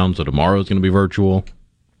close down, so tomorrow's going to be virtual.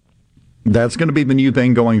 That's going to be the new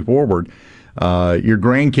thing going forward. Your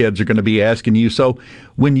grandkids are going to be asking you, so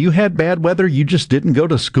when you had bad weather, you just didn't go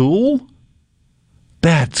to school?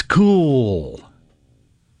 That's cool.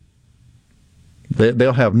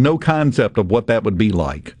 They'll have no concept of what that would be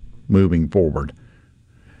like moving forward.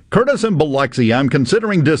 Curtis in Biloxi, I'm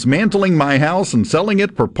considering dismantling my house and selling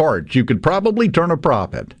it for parts. You could probably turn a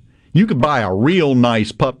profit. You could buy a real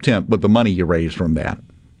nice pup tent with the money you raise from that.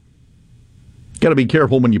 Got to be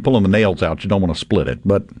careful when you're pulling the nails out. You don't want to split it,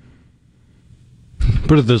 but...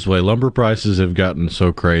 Put it this way, lumber prices have gotten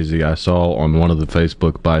so crazy. I saw on one of the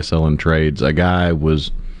Facebook buy-selling trades, a guy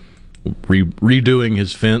was redoing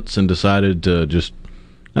his fence and decided to just,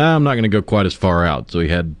 I'm not going to go quite as far out. So he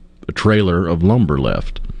had a trailer of lumber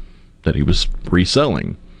left that he was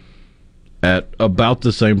reselling at about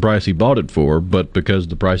the same price he bought it for, but because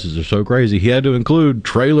the prices are so crazy, he had to include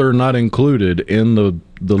trailer not included in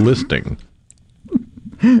the listing.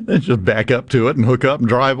 Let's just back up to it and hook up and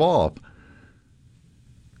drive off.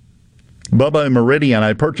 Bubba in Meridian,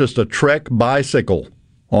 I purchased a Trek bicycle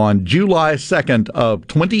on July 2nd of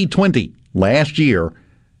 2020, last year,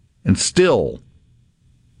 and still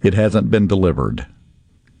it hasn't been delivered,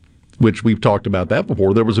 which we've talked about that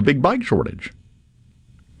before. There was a big bike shortage.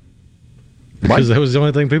 Because that was the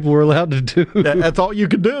only thing people were allowed to do. That's all you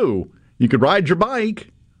could do. You could ride your bike.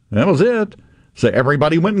 That was it. So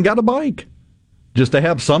everybody went and got a bike just to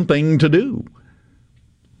have something to do.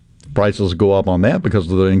 Prices go up on that because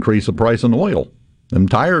of the increase of price in oil. Them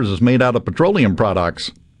tires is made out of petroleum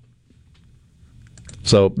products.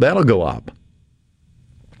 So that'll go up.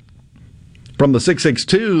 From the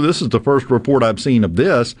 662, this is the first report I've seen of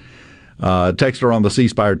this. Texter on the C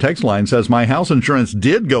Spire text line says, my house insurance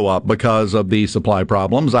did go up because of the supply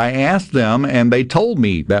problems. I asked them, and they told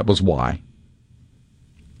me that was why.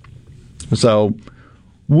 So,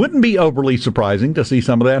 wouldn't be overly surprising to see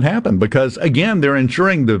some of that happen because, again, they're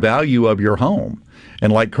insuring the value of your home.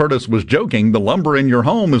 And like Curtis was joking, the lumber in your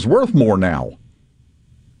home is worth more now.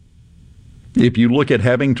 If you look at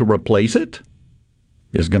having to replace it,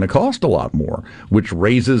 it's going to cost a lot more, which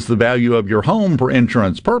raises the value of your home for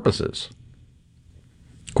insurance purposes.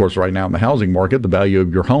 Of course, right now in the housing market, the value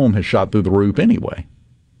of your home has shot through the roof anyway.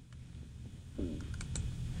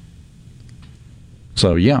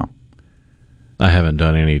 So, yeah. I haven't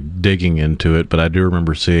done any digging into it, but I do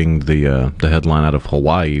remember seeing the headline out of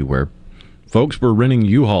Hawaii where folks were renting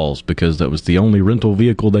U-Hauls because that was the only rental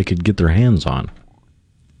vehicle they could get their hands on.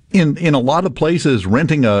 In a lot of places,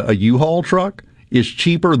 renting a U-Haul truck is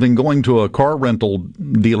cheaper than going to a car rental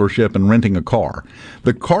dealership and renting a car.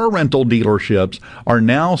 The car rental dealerships are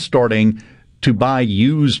now starting to buy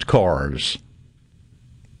used cars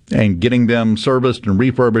and getting them serviced and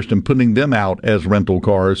refurbished and putting them out as rental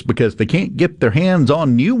cars because they can't get their hands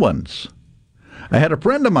on new ones. I had a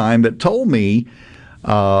friend of mine that told me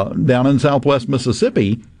down in southwest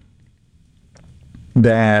Mississippi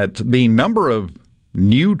that the number of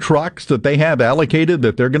new trucks that they have allocated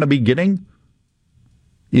that they're going to be getting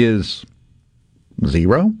is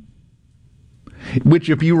 0. Which,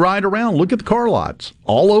 if you ride around, look at the car lots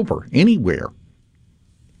all over, anywhere,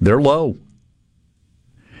 they're low.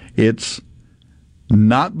 It's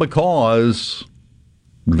not because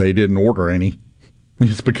they didn't order any.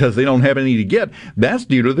 It's because they don't have any to get. That's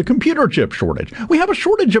due to the computer chip shortage. We have a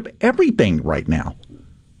shortage of everything right now.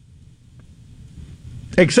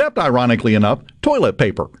 Except, ironically enough, toilet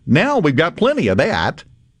paper. Now we've got plenty of that.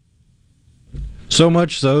 So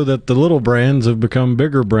much so that the little brands have become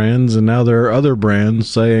bigger brands, and now there are other brands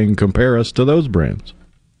saying, compare us to those brands.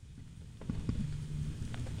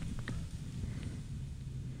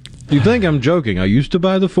 You think I'm joking. I used to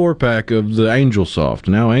buy the 4-pack of the Angel Soft.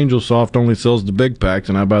 Now Angel Soft only sells the big packs,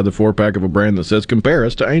 and I buy the 4-pack of a brand that says, compare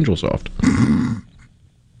us to Angel Soft.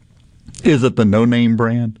 Is it the no-name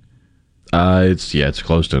brand? It's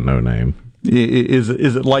close to no name. Is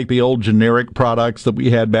it like the old generic products that we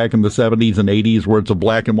had back in the 70s and 80s where it's a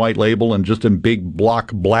black and white label and just in big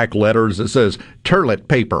block black letters it says toilet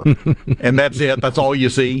paper and that's it? That's all you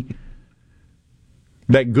see?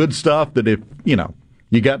 That good stuff that if,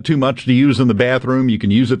 you got too much to use in the bathroom, you can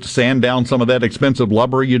use it to sand down some of that expensive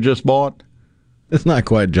lumber you just bought? It's not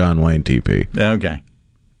quite John Wayne TP. Okay.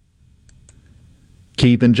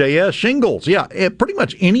 Keith and JS, shingles. Yeah, pretty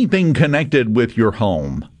much anything connected with your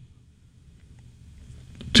home.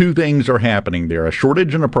 2 things are happening there, a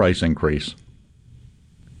shortage and a price increase.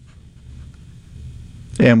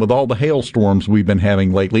 And with all the hailstorms we've been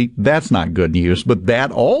having lately, that's not good news. But that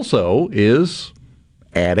also is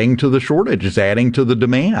adding to the shortage. It's adding to the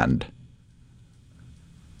demand.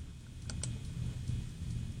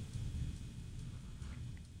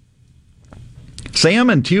 Sam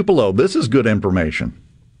in Tupelo, this is good information.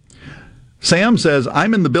 Sam says,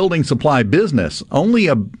 I'm in the building supply business. Only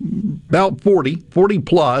about 40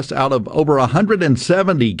 plus out of over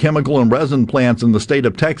 170 chemical and resin plants in the state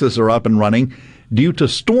of Texas are up and running due to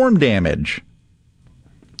storm damage.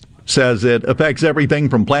 Says it affects everything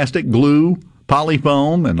from plastic, glue,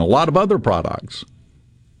 polyfoam, and a lot of other products.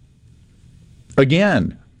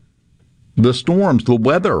 Again, the storms, the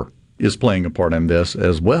weather is playing a part in this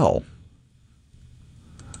as well.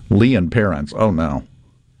 Lee and parents, oh no.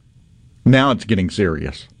 Now it's getting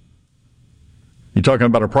serious. You talking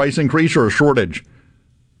about a price increase or a shortage?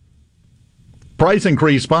 Price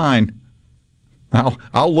increase, fine.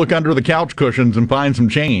 I'll look under the couch cushions and find some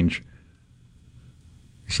change.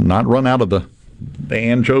 It's not run out of the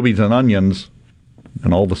anchovies and onions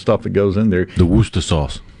and all the stuff that goes in there. The Worcester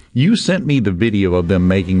sauce. You sent me the video of them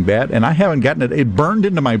making that, and I haven't gotten it. It burned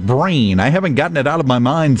into my brain. I haven't gotten it out of my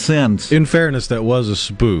mind since. In fairness, that was a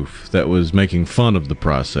spoof that was making fun of the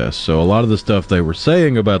process. So a lot of the stuff they were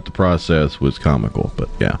saying about the process was comical. But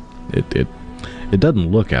yeah, it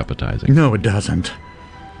doesn't look appetizing. No, it doesn't.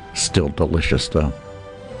 Still delicious, though.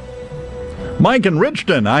 Mike in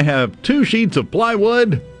Richton, I have 2 sheets of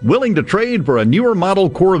plywood, willing to trade for a newer model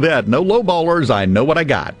Corvette. No lowballers, I know what I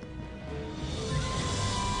got.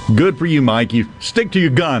 Good for you, Mike. You stick to your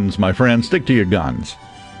guns, my friend. Stick to your guns.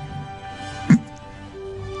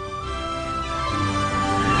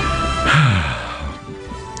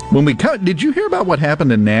 Did you hear about what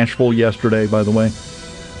happened in Nashville yesterday, by the way,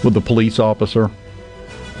 with the police officer?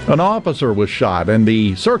 An officer was shot, and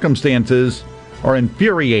the circumstances are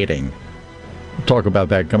infuriating. We'll talk about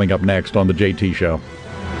that coming up next on the JT Show.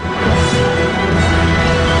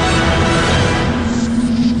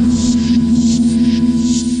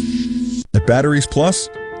 At Batteries Plus,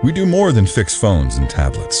 we do more than fix phones and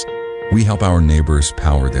tablets. We help our neighbors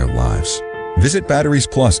power their lives. Visit Batteries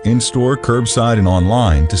Plus in-store, curbside, and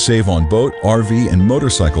online to save on boat, RV, and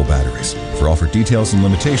motorcycle batteries. For offer details and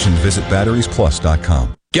limitations, visit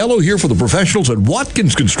batteriesplus.com. Gallo here for the professionals at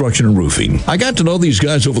Watkins Construction and Roofing. I got to know these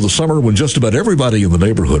guys over the summer when just about everybody in the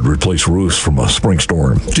neighborhood replaced roofs from a spring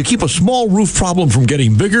storm. To keep a small roof problem from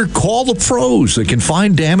getting bigger, call the pros. They can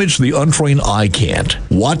find damage the untrained eye can't.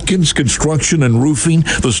 Watkins Construction and Roofing,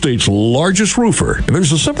 the state's largest roofer. And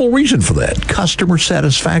there's a simple reason for that: customer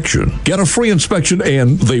satisfaction. Get a free inspection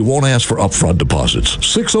and they won't ask for upfront deposits.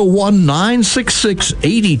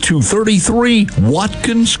 601-966-8233,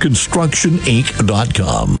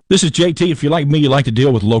 WatkinsConstructionInc.com. Majesticmetals.com. This is JT. If you're like me, you like to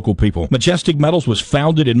deal with local people. Majestic Metals was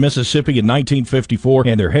founded in Mississippi in 1954,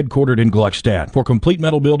 and they're headquartered in Gluckstadt. For complete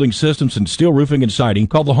metal building systems and steel roofing and siding,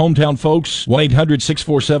 call the hometown folks,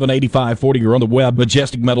 1-800-647-8540, or on the web,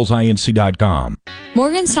 majesticmetalsinc.com.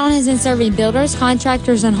 Morganstone has been serving builders,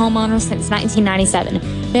 contractors, and homeowners since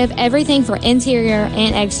 1997. They have everything for interior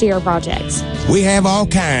and exterior projects. We have all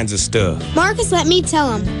kinds of stuff. Marcus, let me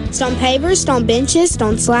tell them. Stone pavers, stone benches,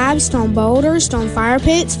 stone slabs, stone boulders, stone fire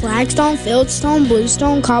pits, flagstone, fieldstone,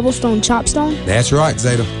 bluestone, cobblestone, chopstone. That's right,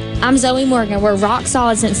 Zeta. I'm Zoe Morgan. We're rock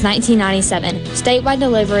solid since 1997. Statewide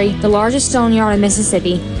delivery, the largest stone yard in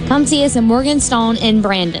Mississippi. Come see us at Morganstone in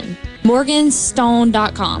Brandon.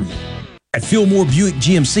 Morganstone.com. At Fillmore Buick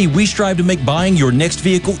GMC, we strive to make buying your next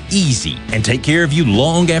vehicle easy and take care of you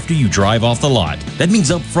long after you drive off the lot. That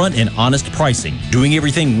means upfront and honest pricing, doing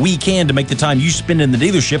everything we can to make the time you spend in the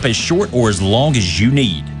dealership as short or as long as you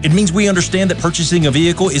need. It means we understand that purchasing a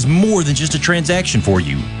vehicle is more than just a transaction for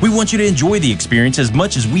you. We want you to enjoy the experience as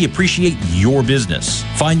much as we appreciate your business.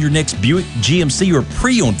 Find your next Buick, GMC, or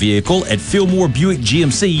pre-owned vehicle at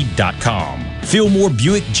FillmoreBuickGMC.com. Fillmore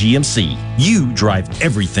Buick GMC. You drive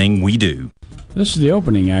everything we do. This is the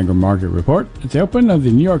opening agri-market report. At the open of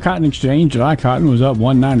the New York Cotton Exchange, July cotton was up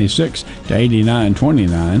 196 to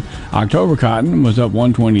 89.29. October cotton was up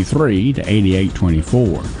 123 to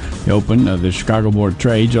 88.24. The open of the Chicago Board of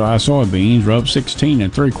Trade, July soybeans were up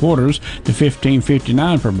 16 3/4 to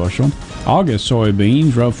 15.59 per bushel. August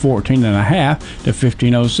soybeans were up 14.5 to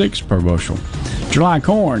 15.06 per bushel. July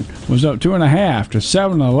corn was up 2.5 to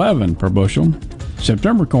 7.11 per bushel.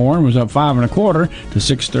 September corn was up 5 1/4 to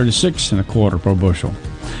 6.36 1/4 per bushel.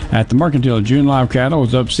 At the mercantile, June live cattle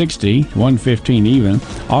was up 60 to 115 even.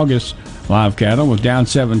 August live cattle was down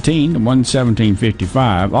 17 to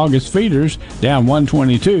 117.55. August feeders down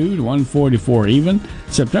 122 to 144 even.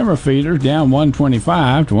 September feeders down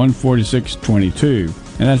 125 to 146.22.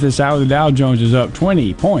 And at this hour, the Dow Jones is up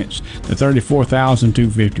 20 points to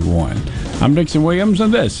 34,251. I'm Dixon Williams,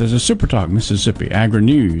 and this is a Super Talk Mississippi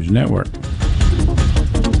Agri-News Network.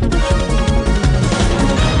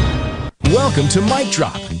 Welcome to Mike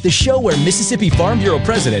Drop, the show where Mississippi Farm Bureau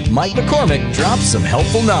President Mike McCormick drops some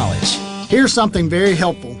helpful knowledge. Here's something very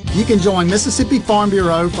helpful. You can join Mississippi Farm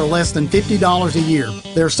Bureau for less than $50 a year.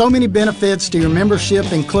 There are so many benefits to your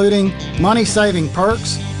membership, including money-saving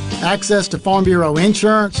perks, access to Farm Bureau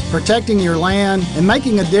insurance, protecting your land, and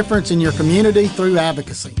making a difference in your community through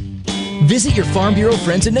advocacy. Visit your Farm Bureau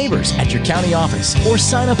friends and neighbors at your county office or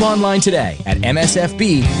sign up online today at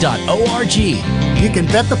msfb.org. You can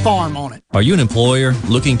bet the farm on it. Are you an employer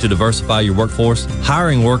looking to diversify your workforce?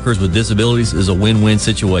 Hiring workers with disabilities is a win-win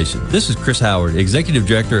situation. This is Chris Howard, Executive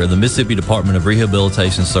Director of the Mississippi Department of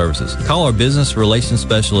Rehabilitation Services. Call our Business Relations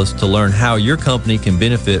Specialist to learn how your company can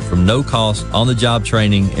benefit from no-cost, on-the-job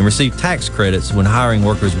training and receive tax credits when hiring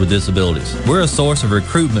workers with disabilities. We're a source of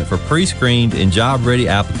recruitment for pre-screened and job-ready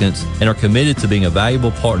applicants and are committed to being a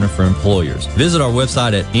valuable partner for employers. Visit our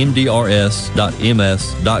website at mdrs.ms.gov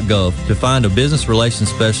to find a business relations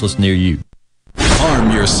specialist near you.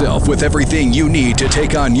 Arm yourself with everything you need to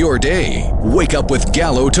take on your day. Wake up with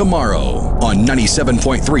Gallo tomorrow on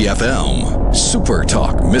 97.3 FM. Super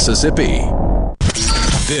Talk, Mississippi.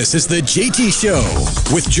 This is the JT Show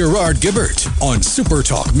with Gerard Gibbert on Super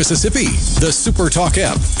Talk, Mississippi, the Super Talk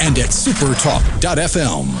app, and at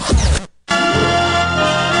supertalk.fm.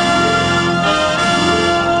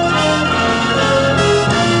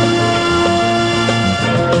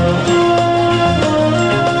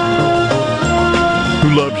 Who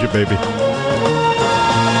loves you, baby?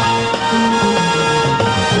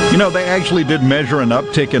 You know, they actually did measure an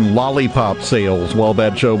uptick in lollipop sales while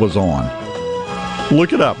that show was on.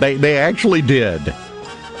 Look it up. They actually did.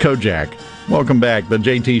 Kojak. Welcome back. The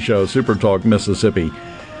JT Show, Super Talk, Mississippi.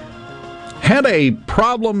 Had a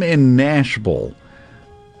problem in Nashville.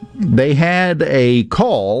 They had a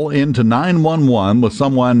call into 911 with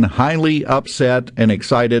someone highly upset and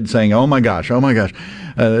excited saying, oh my gosh,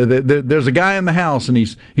 there's a guy in the house and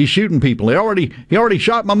he's shooting people. He already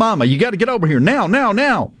shot my mama. You got to get over here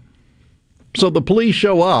now. So the police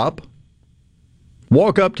show up,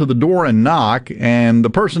 walk up to the door and knock, and the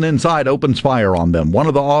person inside opens fire on them. One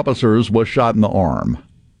of the officers was shot in the arm.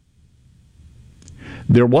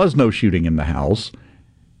 There was no shooting in the house.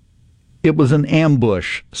 It was an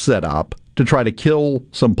ambush set up to try to kill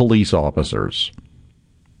some police officers.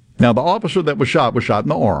 Now, the officer that was shot in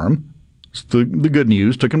the arm. The good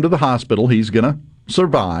news, took him to the hospital. He's going to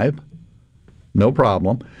survive. No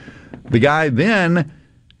problem. The guy then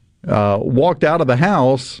walked out of the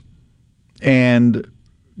house and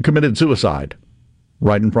committed suicide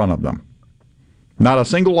right in front of them. Not a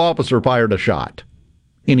single officer fired a shot.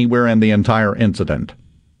 anywhere in the entire incident.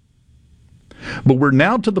 But we're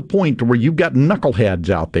now to the point where you've got knuckleheads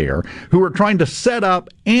out there who are trying to set up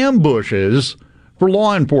ambushes for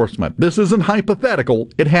law enforcement. This isn't hypothetical.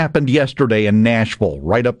 It happened yesterday in Nashville,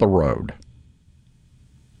 right up the road.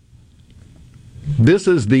 This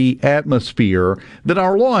is the atmosphere that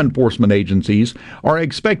our law enforcement agencies are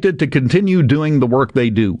expected to continue doing the work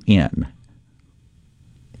they do in.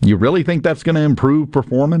 You really think that's going to improve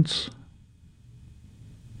performance?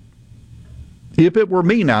 If it were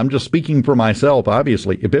me, now I'm just speaking for myself,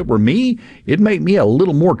 obviously, if it were me, it'd make me a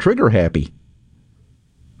little more trigger happy.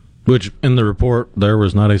 Which, in the report, there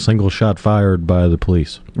was not a single shot fired by the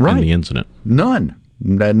police in the incident. None.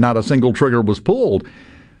 Not a single trigger was pulled.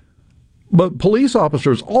 But police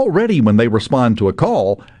officers already, when they respond to a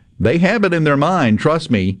call, they have it in their mind, trust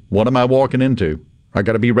me, what am I walking into? I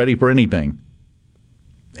got to be ready for anything.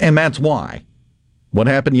 And that's why. What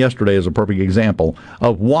happened yesterday is a perfect example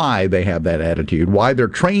of why they have that attitude, why they're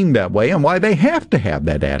trained that way, and why they have to have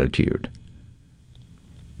that attitude.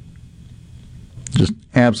 Just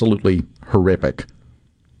absolutely horrific.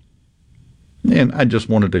 And I just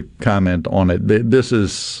wanted to comment on it. This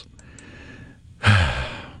is...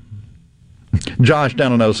 Josh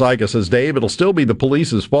down in Osaka says, Dave, it'll still be the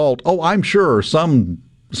police's fault. Oh, I'm sure some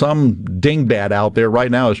dingbat out there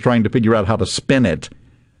right now is trying to figure out how to spin it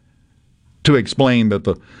to explain that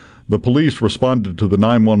the police responded to the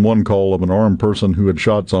 911 call of an armed person who had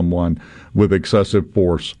shot someone with excessive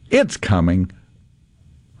force. It's coming.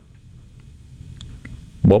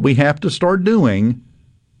 What we have to start doing,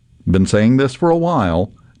 been saying this for a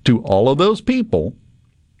while, to all of those people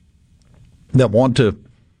that want to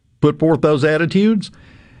put forth those attitudes,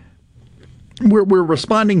 we're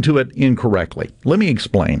responding to it incorrectly. Let me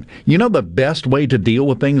explain. You know the best way to deal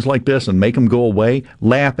with things like this and make them go away?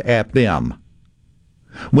 Laugh at them.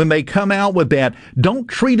 When they come out with that, don't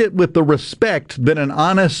treat it with the respect that an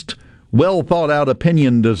honest, well-thought-out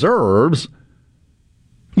opinion deserves.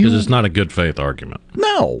 Because it's not a good faith argument.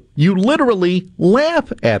 No, you literally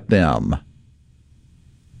laugh at them.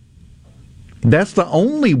 That's the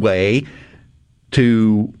only way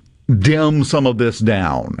to dim some of this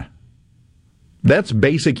down. That's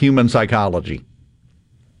basic human psychology.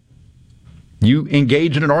 You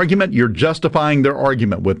engage in an argument, you're justifying their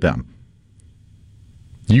argument with them.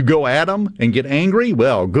 You go at them and get angry?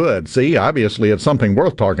 Well, good. See, obviously it's something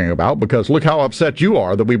worth talking about because look how upset you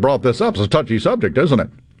are that we brought this up. It's a touchy subject, isn't it?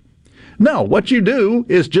 No, what you do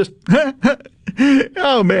is just,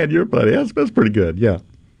 oh man, you're funny. That's pretty good, yeah.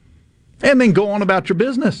 And then go on about your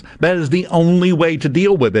business. That is the only way to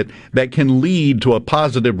deal with it that can lead to a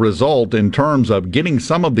positive result in terms of getting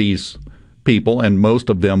some of these people, and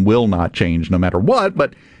most of them will not change no matter what,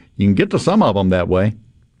 but you can get to some of them that way.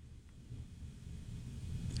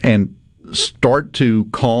 And start to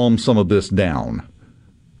calm some of this down.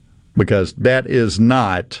 Because that is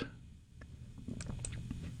not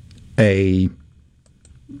a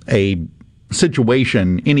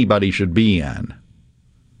situation anybody should be in.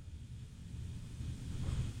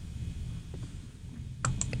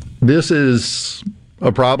 This is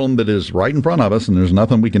a problem that is right in front of us, and there's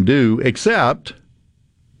nothing we can do except,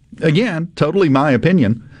 again, totally my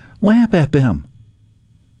opinion, laugh at them.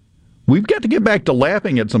 We've got to get back to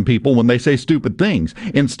laughing at some people when they say stupid things,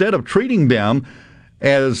 instead of treating them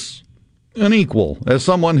as an equal, as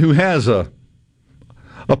someone who has a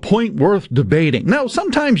point worth debating. No,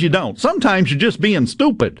 sometimes you don't. Sometimes you're just being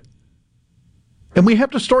stupid. And we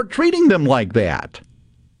have to start treating them like that,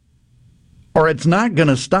 or it's not going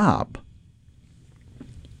to stop.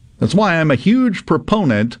 That's why I'm a huge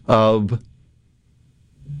proponent of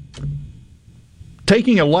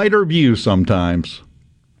taking a lighter view sometimes.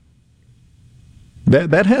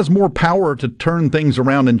 That has more power to turn things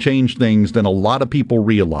around and change things than a lot of people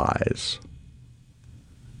realize.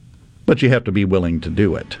 But you have to be willing to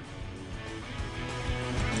do it.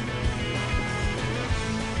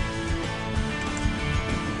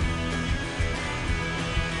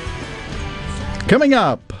 Coming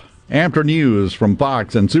up after news from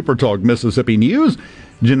Fox and SuperTalk Mississippi News,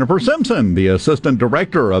 Jennifer Simpson, the Assistant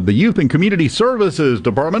Director of the Youth and Community Services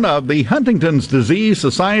Department of the Huntington's Disease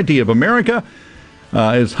Society of America,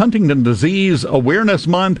 is Huntington Disease Awareness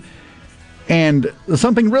Month, and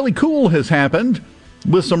something really cool has happened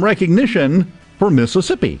with some recognition for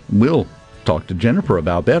Mississippi. We'll talk to Jennifer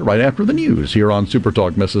about that right after the news here on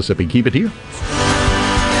SuperTalk Mississippi. Keep it here.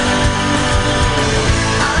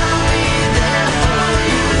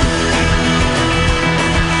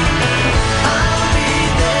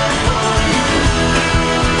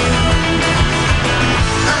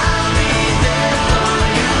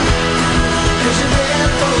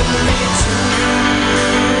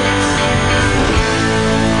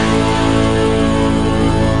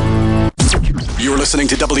 listening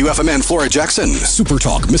to WFMN Flora Jackson, Super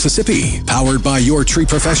Talk Mississippi, powered by your tree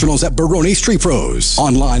professionals at Barone's Tree Pros.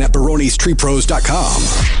 Online at baronestreepros.com.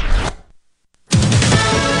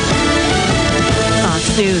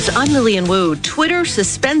 Fox News, I'm Lillian Wu. Twitter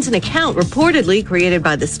suspends an account reportedly created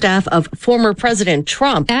by the staff of former President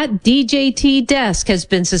Trump. At DJT Desk has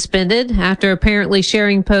been suspended after apparently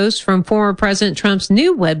sharing posts from former President Trump's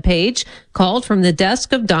new webpage called From the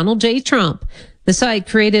Desk of Donald J. Trump. The site,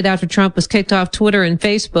 created after Trump was kicked off Twitter and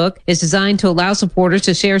Facebook, is designed to allow supporters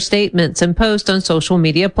to share statements and post on social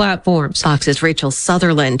media platforms. Fox's Rachel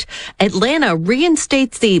Sutherland. Atlanta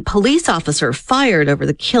reinstates the police officer fired over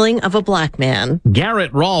the killing of a black man.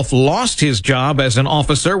 Garrett Rolfe lost his job as an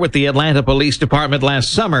officer with the Atlanta Police Department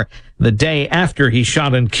last summer. The day after he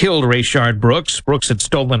shot and killed Rayshard Brooks, Brooks had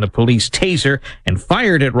stolen a police taser and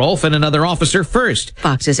fired at Rolfe and another officer first.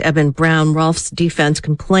 Fox's Eben Brown. Rolfe's defense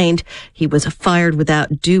complained he was fired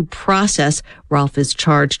without due process. Rolfe is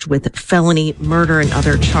charged with felony murder and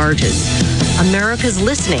other charges. America's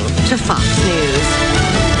listening to Fox News.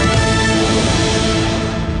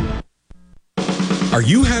 Are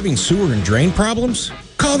you having sewer and drain problems?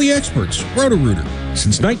 Call the experts, Roto-Rooter.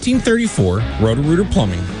 Since 1934, Roto-Rooter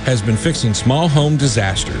Plumbing has been fixing small home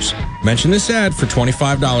disasters. Mention this ad for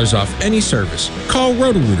 $25 off any service. Call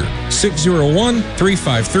Roto-Rooter,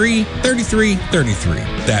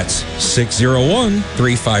 601-353-3333. That's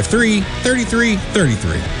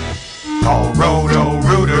 601-353-3333. Call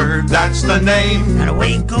Roto-Rooter, that's the name. And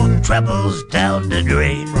away go troubles down the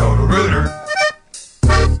drain. Roto-Rooter.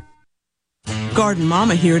 Garden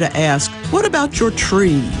Mama here to ask, what about your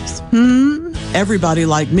trees? Everybody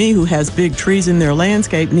like me who has big trees in their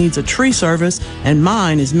landscape needs a tree service, and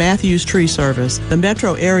mine is Matthews Tree Service, the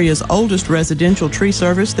metro area's oldest residential tree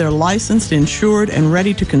service. They're licensed, insured, and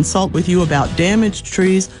ready to consult with you about damaged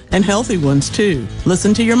trees and healthy ones too.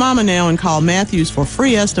 Listen to your mama now and call Matthews for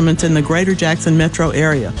free estimates in the greater Jackson metro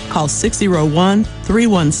area. Call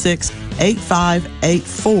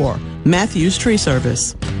 601-316-8584. Matthews Tree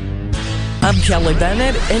Service. I'm Kelly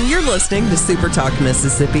Bennett, and you're listening to Super Talk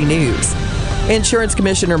Mississippi News. Insurance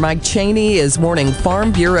Commissioner Mike Chaney is warning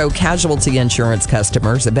Farm Bureau casualty insurance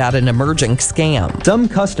customers about an emerging scam. Some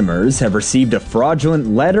customers have received a fraudulent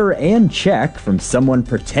letter and check from someone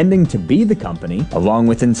pretending to be the company, along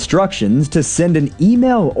with instructions to send an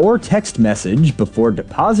email or text message before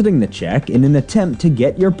depositing the check in an attempt to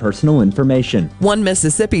get your personal information. One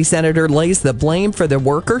Mississippi senator lays the blame for the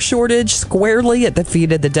worker shortage squarely at the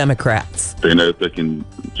feet of the Democrats. They know if they can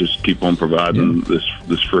just keep on providing this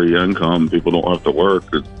free income, people don't have to work.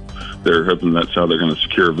 They're hoping that's how they're going to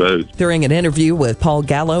secure votes. During an interview with Paul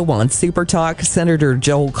Gallo on Super Talk, Senator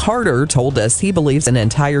Joel Carter told us he believes an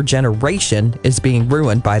entire generation is being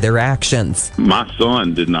ruined by their actions. My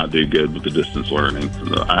son did not do good with the distance learning.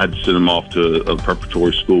 I had to send him off to a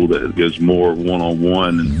preparatory school that gives more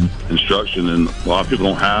one-on-one instruction, and a lot of people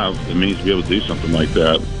don't have the means to be able to do something like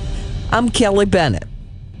that. I'm Kelly Bennett.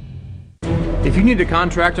 If you need a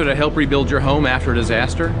contractor to help rebuild your home after a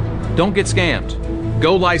disaster, don't get scammed.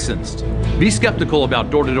 Go licensed. Be skeptical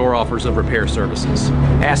about door-to-door offers of repair services.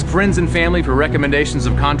 Ask friends and family for recommendations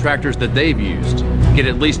of contractors that they've used. Get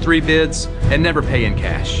at least 3 bids and never pay in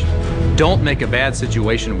cash. Don't make a bad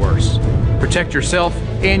situation worse. Protect yourself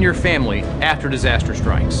and your family after disaster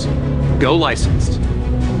strikes. Go licensed.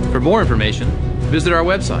 For more information, visit our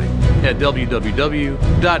website at www.msboc.us.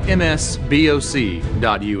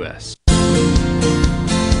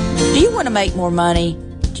 Do you want to make more money?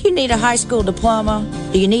 Do you need a high school diploma?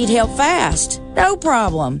 Do you need help fast? No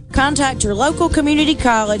problem. Contact your local community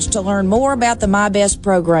college to learn more about the My Best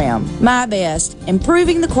program. My Best,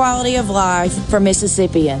 improving the quality of life for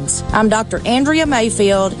Mississippians. I'm Dr. Andrea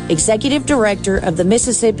Mayfield, Executive Director of the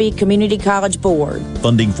Mississippi Community College Board.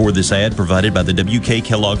 Funding for this ad provided by the W.K.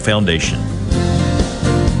 Kellogg Foundation.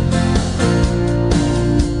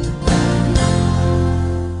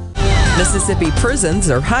 Mississippi prisons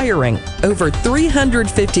are hiring. Over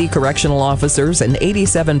 350 correctional officers and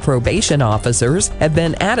 87 probation officers have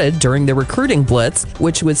been added during the recruiting blitz,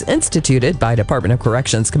 which was instituted by Department of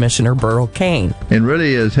Corrections Commissioner Burl Cain. And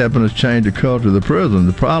really is helping us change the culture of the prison.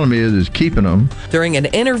 The problem is keeping them. During an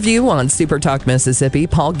interview on Super Talk Mississippi,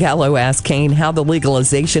 Paul Gallo asked Cain how the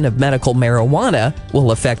legalization of medical marijuana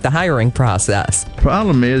will affect the hiring process. The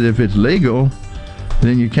problem is if it's legal,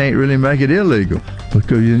 then you can't really make it illegal,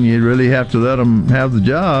 because then you really have to let them have the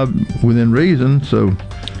job within reason. So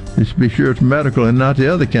Just be sure it's medical and not the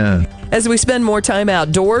other kind. As we spend more time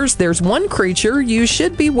outdoors, there's one creature you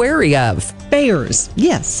should be wary of. Bears.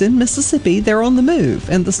 Yes, in Mississippi, they're on the move,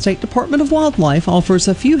 and the State Department of Wildlife offers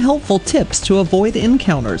a few helpful tips to avoid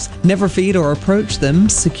encounters. Never feed or approach them,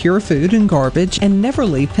 secure food and garbage, and never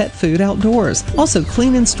leave pet food outdoors. Also,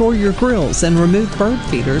 clean and store your grills and remove bird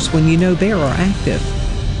feeders when you know bear are active.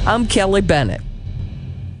 I'm Kelly Bennett.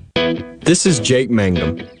 This is Jake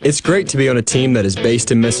Mangum. It's great to be on a team that is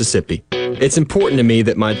based in Mississippi. It's important to me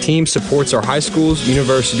that my team supports our high schools,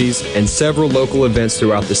 universities, and several local events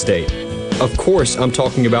throughout the state. Of course, I'm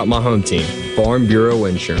talking about my home team, Farm Bureau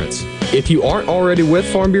Insurance. If you aren't already with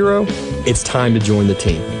Farm Bureau, it's time to join the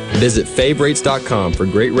team. Visit favrates.com for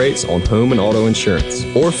great rates on home and auto insurance,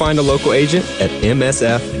 or find a local agent at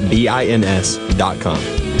msfbins.com.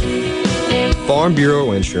 Farm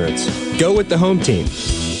Bureau Insurance. Go with the home team.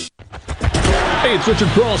 Hey, it's Richard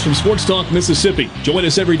Cross from Sports Talk Mississippi. Join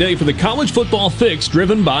us every day for the College Football Fix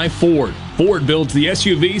driven by Ford. Ford builds the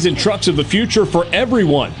SUVs and trucks of the future for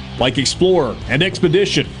everyone, like Explorer and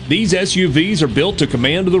Expedition. These SUVs are built to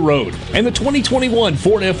command the road. And the 2021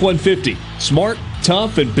 Ford F-150, smart,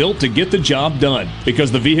 tough, and built to get the job done.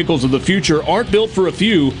 Because the vehicles of the future aren't built for a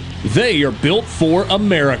few, they are built for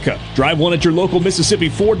America. Drive one at your local Mississippi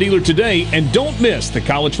Ford dealer today, and don't miss the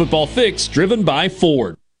College Football Fix driven by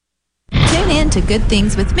Ford. Tune in to Good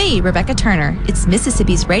Things with me, Rebecca Turner. It's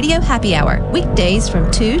Mississippi's Radio Happy Hour, weekdays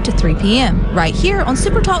from 2 to 3 p.m., right here on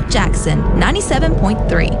Super Talk Jackson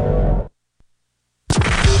 97.3. And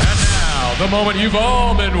now, the moment you've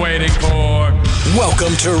all been waiting for.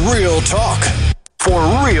 Welcome to Real Talk for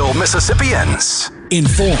real Mississippians.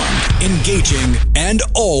 Informed, engaging, and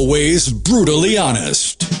always brutally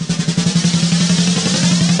honest.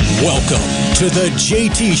 Welcome to the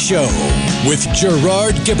JT Show with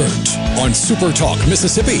Gerard Gibbert on Super Talk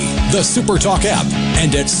Mississippi, the Super Talk app,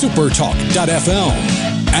 and at supertalk.fm.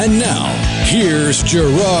 And now, here's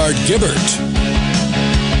Gerard Gibbert.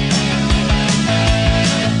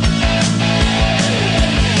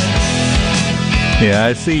 Yeah,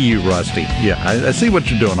 I see you, Rusty. Yeah, I see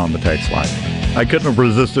what you're doing on the text line. I couldn't have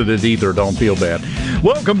resisted it either. Don't feel bad.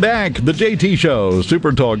 Welcome back. The JT Show,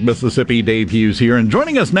 Super Talk Mississippi. Dave Hughes here. And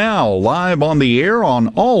joining us now live on the air on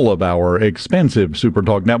all of our expensive Super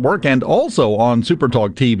Talk network and also on Super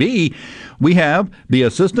Talk TV, we have the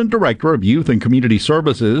Assistant Director of Youth and Community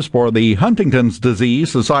Services for the Huntington's Disease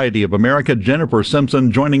Society of America, Jennifer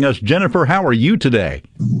Simpson, joining us. Jennifer, how are you today?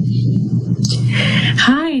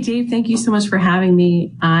 Hi, Dave. Thank you so much for having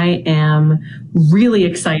me. I am really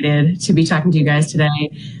excited to be talking to you guys today.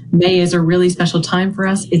 May is a really special time for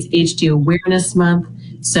us. It's HD Awareness Month.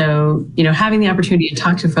 So, having the opportunity to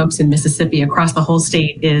talk to folks in Mississippi across the whole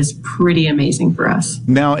state is pretty amazing for us.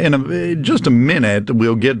 Now, in just a minute,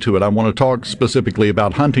 we'll get to it. I want to talk specifically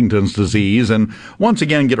about Huntington's disease and once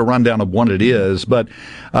again get a rundown of what it is. But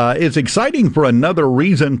it's exciting for another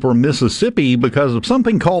reason for Mississippi because of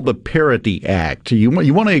something called the Parity Act. You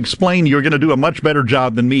want to explain, you're going to do a much better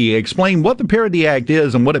job than me. Explain what the Parity Act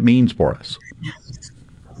is and what it means for us.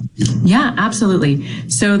 Yeah, absolutely.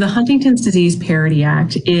 So the Huntington's Disease Parity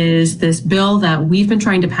Act is this bill that we've been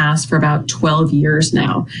trying to pass for about 12 years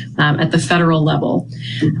now at the federal level.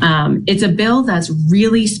 It's a bill that's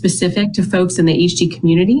really specific to folks in the HD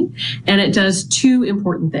community, and it does two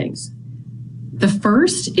important things. The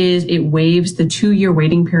first is it waives the 2-year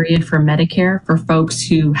waiting period for Medicare for folks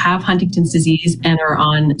who have Huntington's disease and are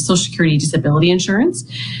on Social Security disability insurance.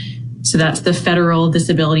 So that's the federal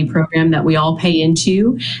disability program that we all pay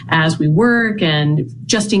into as we work and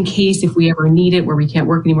just in case if we ever need it where we can't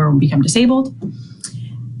work anymore when we become disabled.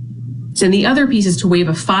 So the other piece is to waive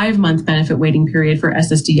a 5-month benefit waiting period for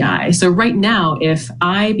SSDI. So right now, if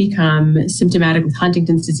I become symptomatic with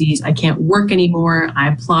Huntington's disease, I can't work anymore,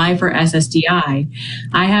 I apply for SSDI,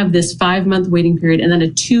 I have this 5-month waiting period and then a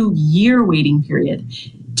 2-year waiting period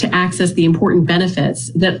to access the important benefits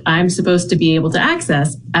that I'm supposed to be able to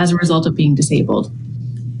access as a result of being disabled.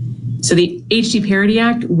 So the HD Parity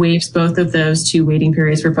Act waives both of those 2 waiting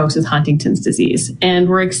periods for folks with Huntington's disease. And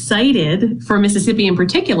we're excited for Mississippi in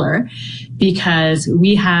particular because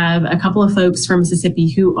we have a couple of folks from Mississippi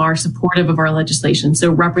who are supportive of our legislation.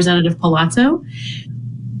 So Representative Palazzo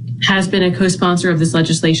has been a co-sponsor of this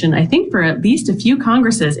legislation, I think, for at least a few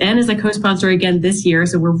Congresses, and is a co-sponsor again this year.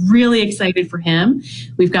 So we're really excited for him.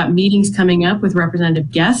 We've got meetings coming up with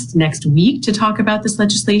representative guests next week to talk about this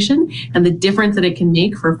legislation and the difference that it can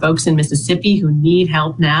make for folks in Mississippi who need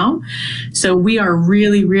help now. So we are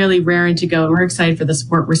really, really raring to go, and we're excited for the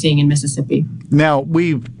support we're seeing in Mississippi. Now,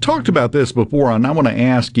 we've talked about this before, and I want to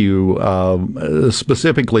ask you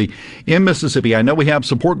specifically in Mississippi. I know we have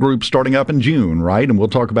support groups starting up in June, right? And we'll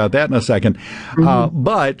talk about that in a second.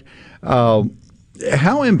 But how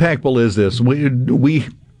impactful is this? We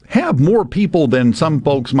have more people than some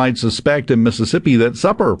folks might suspect in Mississippi that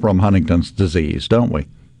suffer from Huntington's disease, don't we?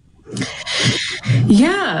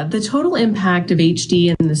 Yeah, the total impact of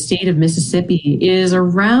HD in the state of Mississippi is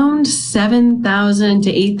around 7,000 to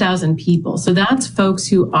 8,000 people. So that's folks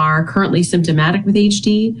who are currently symptomatic with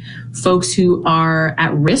HD, folks who are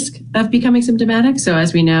at risk of becoming symptomatic. So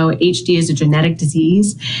as we know, HD is a genetic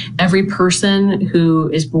disease. Every person who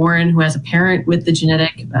is born who has a parent with the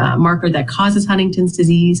genetic marker that causes Huntington's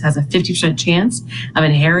disease has a 50% chance of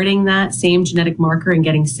inheriting that same genetic marker and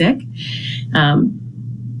getting sick.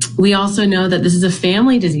 We also know that this is a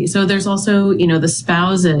family disease. So there's also, the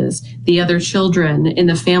spouses, the other children in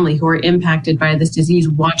the family who are impacted by this disease,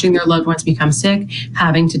 watching their loved ones become sick,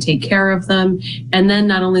 having to take care of them. And then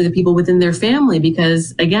not only the people within their family,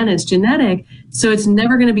 because again, it's genetic. So it's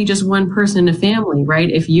never going to be just one person in a family, right?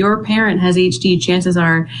 If your parent has HD, chances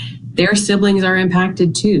are their siblings are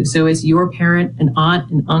impacted too. So it's your parent, an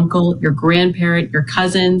aunt, an uncle, your grandparent, your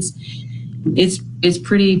cousins. It's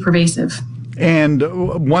pretty pervasive. And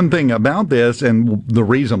one thing about this, and the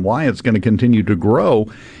reason why it's going to continue to grow,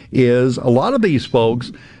 is a lot of these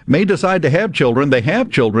folks may decide to have children. They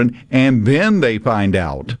have children, and then they find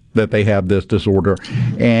out that they have this disorder.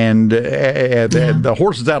 And the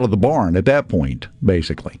horse is out of the barn at that point,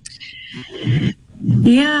 basically.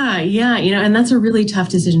 Yeah, and that's a really tough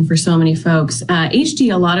decision for so many folks.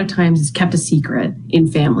 HD a lot of times is kept a secret in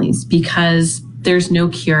families because there's no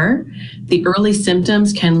cure. The early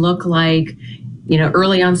symptoms can look like,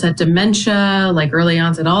 early onset dementia, like early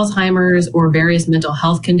onset Alzheimer's, or various mental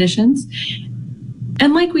health conditions.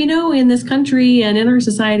 And like we know in this country and in our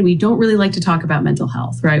society, we don't really like to talk about mental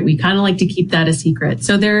health, right? We kind of like to keep that a secret.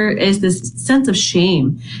 So there is this sense of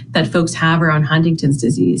shame that folks have around Huntington's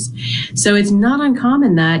disease. So it's not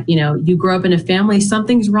uncommon that, you grow up in a family,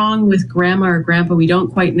 something's wrong with grandma or grandpa. We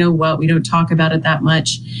don't quite know what, we don't talk about it that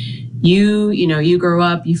much. You grow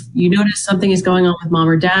up, you notice something is going on with mom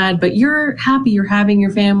or dad, but you're happy, you're having your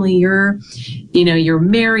family, you're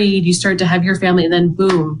married, you start to have your family, and then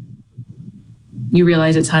boom, you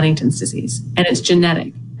realize it's Huntington's disease and it's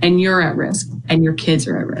genetic and you're at risk and your kids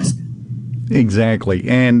are at risk. Exactly.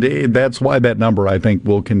 And that's why that number, I think,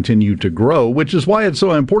 will continue to grow, which is why it's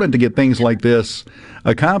so important to get things like this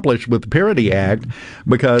accomplished with the Parity Act,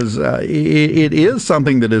 because it is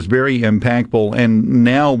something that is very impactful. And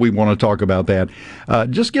now we want to talk about that.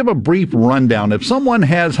 Just give a brief rundown. If someone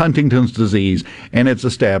has Huntington's disease and it's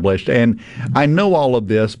established, and I know all of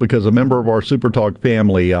this because a member of our Super Talk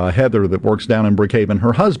family, Heather, that works down in Brookhaven,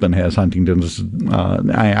 her husband has Huntington's.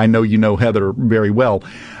 I know you know Heather very well.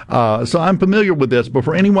 So I'm familiar with this, but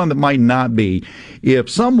for anyone that might not be, if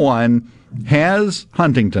someone has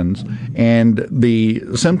Huntington's and the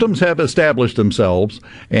symptoms have established themselves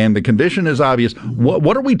and the condition is obvious,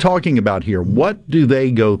 what are we talking about here? What do they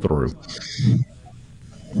go through?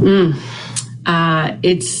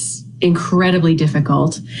 It's incredibly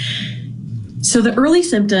difficult. So the early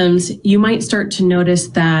symptoms, you might start to notice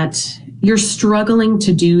that you're struggling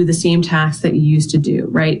to do the same tasks that you used to do,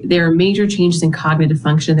 right? There are major changes in cognitive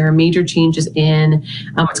function. There are major changes in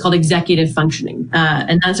what's called executive functioning.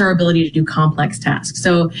 And that's our ability to do complex tasks.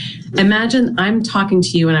 So imagine I'm talking to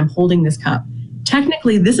you and I'm holding this cup.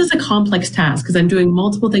 Technically, this is a complex task because I'm doing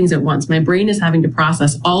multiple things at once. My brain is having to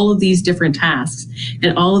process all of these different tasks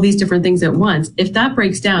and all of these different things at once. If that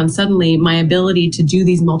breaks down, suddenly my ability to do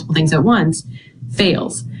these multiple things at once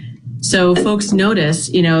fails. So folks notice,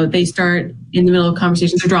 they start in the middle of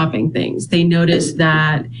conversations, they're dropping things. They notice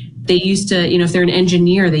that they used to, if they're an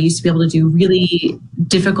engineer, they used to be able to do really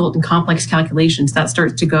difficult and complex calculations. That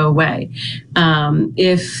starts to go away.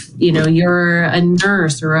 If, you're a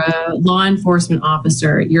nurse or a law enforcement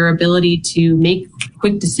officer, your ability to make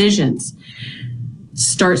quick decisions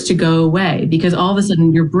starts to go away because all of a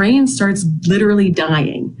sudden your brain starts literally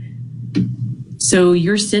dying. So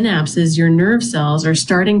your synapses, your nerve cells are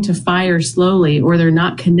starting to fire slowly or they're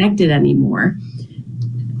not connected anymore.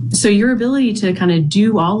 So your ability to kind of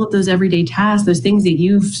do all of those everyday tasks, those things that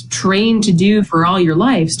you've trained to do for all your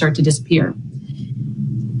life start to disappear.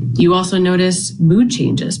 You also notice mood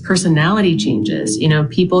changes, personality changes.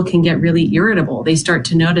 People can get really irritable. They start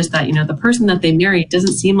to notice that, the person that they married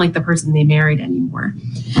doesn't seem like the person they married anymore.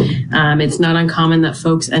 It's not uncommon that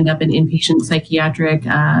folks end up in inpatient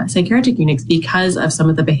psychiatric units because of some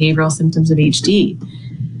of the behavioral symptoms of HD.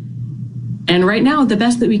 And right now, the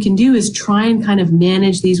best that we can do is try and kind of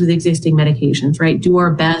manage these with existing medications, right? Do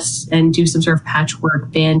our best and do some sort of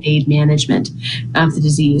patchwork Band-Aid management of the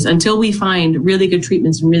disease until we find really good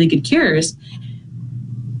treatments and really good cures.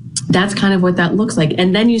 That's kind of what that looks like.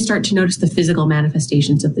 And then you start to notice the physical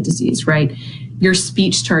manifestations of the disease, right? Your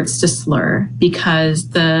speech starts to slur because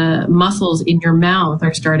the muscles in your mouth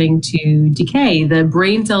are starting to decay. The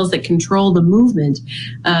brain cells that control the movement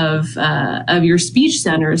of your speech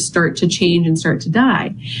centers start to change and start to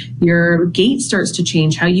die. Your gait starts to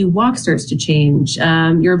change. How you walk starts to change.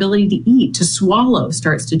 Your ability to eat, to swallow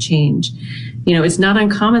starts to change. It's not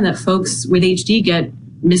uncommon that folks with HD get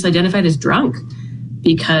misidentified as drunk,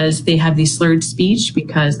 because they have these slurred speech,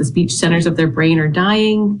 because the speech centers of their brain are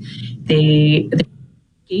dying. The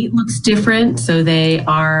gait looks different, so they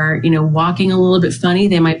are, walking a little bit funny.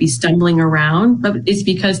 They might be stumbling around, but it's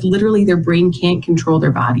because literally their brain can't control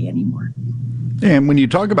their body anymore. And when you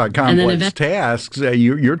talk about complex tasks,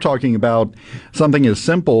 you're talking about something as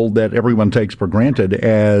simple that everyone takes for granted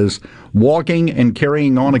as walking and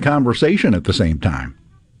carrying on a conversation at the same time.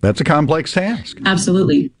 That's a complex task.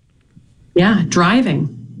 Absolutely. Yeah,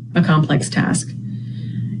 driving, a complex task.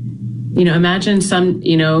 Imagine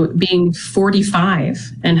being 45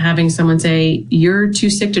 and having someone say, you're too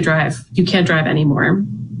sick to drive. You can't drive anymore.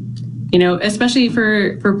 Especially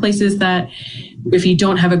for places that if you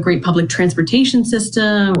don't have a great public transportation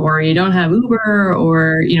system or you don't have Uber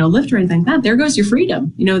or, Lyft or anything like that, there goes your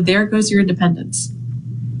freedom. There goes your independence.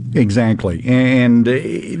 Exactly. And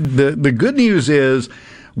the good news is,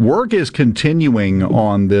 work is continuing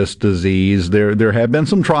on this disease. There have been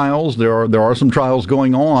some trials. There are some trials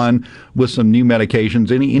going on with some new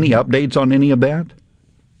medications. Any updates on any of that?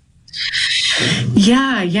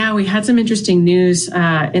 Yeah. We had some interesting news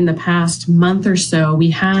in the past month or so.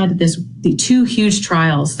 We had the two huge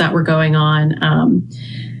trials that were going on.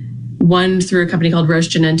 One through a company called Roche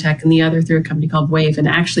Genentech and the other through a company called Wave, and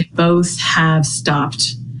actually both have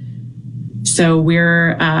stopped. So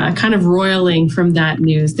we're kind of roiling from that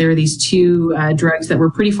news. There are these two drugs that were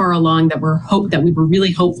pretty far along that we were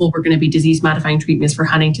really hopeful were going to be disease-modifying treatments for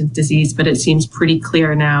Huntington's disease, but it seems pretty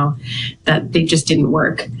clear now that they just didn't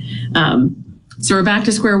work. So we're back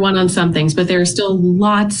to square one on some things, but there are still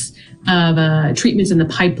lots of treatments in the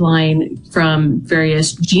pipeline, from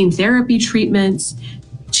various gene therapy treatments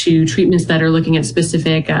to treatments that are looking at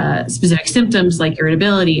specific symptoms like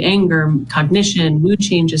irritability, anger, cognition, mood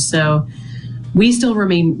changes. So we still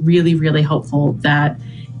remain really, really hopeful that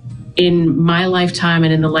in my lifetime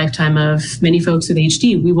and in the lifetime of many folks with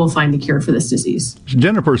HD, we will find a cure for this disease.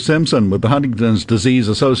 Jennifer Simpson with the Huntington's Disease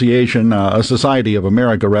Association, Society of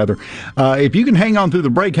America, rather. If you can hang on through the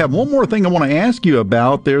break, have one more thing I want to ask you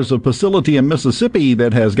about. There's a facility in Mississippi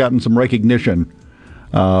that has gotten some recognition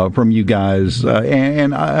from you guys,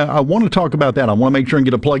 and I want to talk about that. I want to make sure and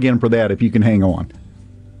get a plug in for that if you can hang on.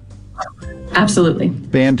 Absolutely.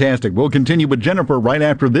 Fantastic. We'll continue with Jennifer right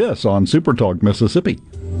after this on Super Talk Mississippi.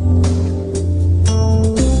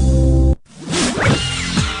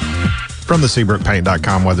 From the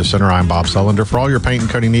SeabrookPaint.com Weather Center, I'm Bob Sullender. For all your paint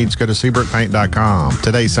and coating needs, go to SeabrookPaint.com.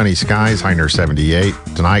 Today, sunny skies, high near 78.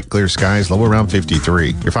 Tonight, clear skies, low around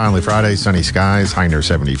 53. Your finally Friday, sunny skies, high near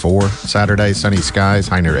 74. Saturday, sunny skies,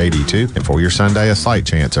 high near 82. And for your Sunday, a slight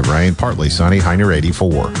chance of rain, partly sunny, high near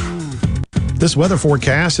 84. This weather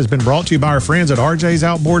forecast has been brought to you by our friends at RJ's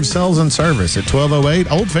Outboard Sales and Service at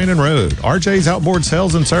 1208 Old Fannin Road. RJ's Outboard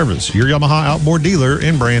Sales and Service, your Yamaha outboard dealer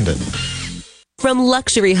in Brandon. From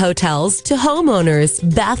luxury hotels to homeowners,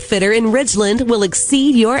 Bath Fitter in Ridgeland will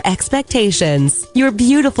exceed your expectations. Your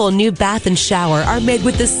beautiful new bath and shower are made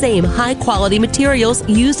with the same high-quality materials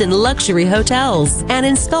used in luxury hotels and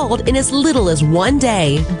installed in as little as 1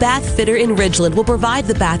 day. Bath Fitter in Ridgeland will provide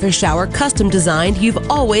the bath or shower custom designed you've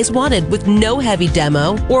always wanted with no heavy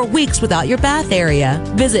demo or weeks without your bath area.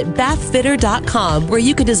 Visit bathfitter.com where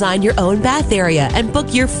you can design your own bath area and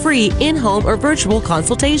book your free in-home or virtual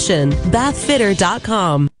consultation. Bathfitter.com.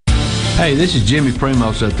 Hey, this is Jimmy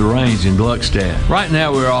Primos at The Range in Gluckstadt. Right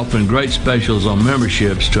now we're offering great specials on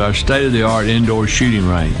memberships to our state-of-the-art indoor shooting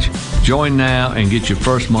range. Join now and get your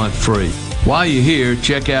first month free. While you're here,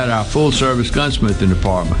 check out our full-service gunsmithing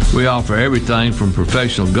department. We offer everything from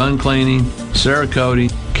professional gun cleaning, Cerakoting,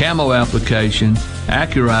 camo application,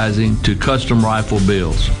 accurizing, to custom rifle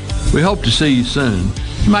builds. We hope to see you soon.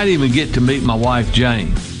 You might even get to meet my wife,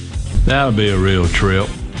 Jane. That'll be a real trip.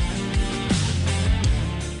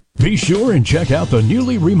 Be sure and check out the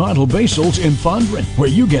newly remodeled Basil's in Fondren, where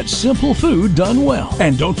you get simple food done well.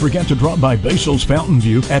 And don't forget to drop by Basil's Fountain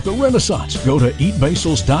View at the Renaissance. Go to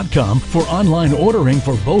eatbasils.com for online ordering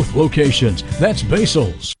for both locations. That's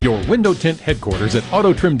Basil's. Your window tint headquarters at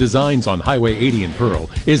Auto Trim Designs on Highway 80 in Pearl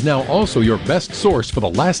is now also your best source for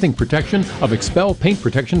the lasting protection of Expel paint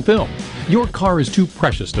protection film. Your car is too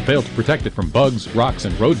precious to fail to protect it from bugs, rocks,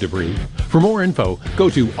 and road debris. For more info,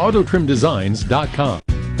 go to autotrimdesigns.com.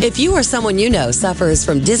 If you or someone you know suffers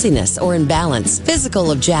from dizziness or imbalance, Physical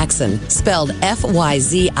of Jackson, spelled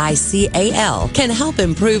F-Y-Z-I-C-A-L, can help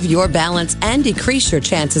improve your balance and decrease your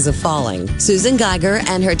chances of falling. Susan Geiger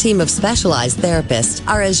and her team of specialized therapists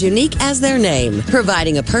are as unique as their name,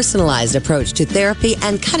 providing a personalized approach to therapy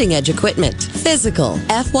and cutting-edge equipment. Physical,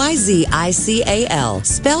 F-Y-Z-I-C-A-L,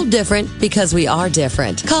 spelled different because we are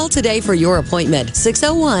different. Call today for your appointment,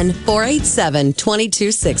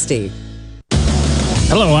 601-487-2260.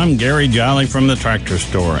 Hello, I'm Gary Jolly from the Tractor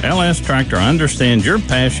Store. LS Tractor understands your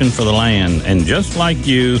passion for the land, and just like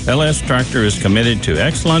you, LS Tractor is committed to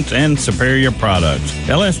excellence and superior products.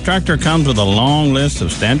 LS Tractor comes with a long list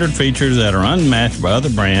of standard features that are unmatched by other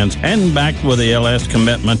brands and backed with the LS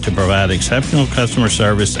commitment to provide exceptional customer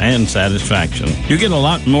service and satisfaction. You get a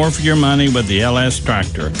lot more for your money with the LS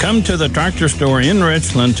Tractor. Come to the Tractor Store in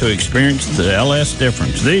Richland to experience the LS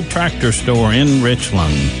difference. The Tractor Store in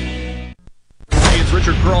Richland.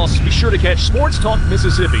 Richard Cross. Be sure to catch Sports Talk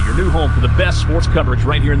Mississippi, your new home for the best sports coverage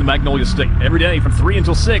right here in the Magnolia State. Every day from 3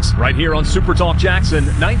 until 6, right here on Super Talk Jackson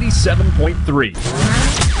 97.3.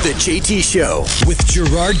 The JT Show with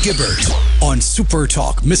Gerard Gibbert on Super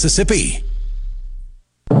Talk Mississippi.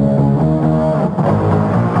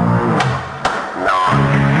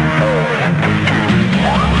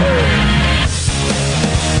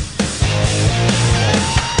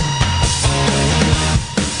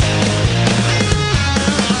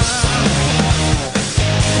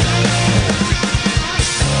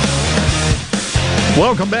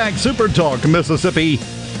 Welcome back, Super Talk Mississippi,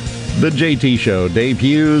 the JT Show. Dave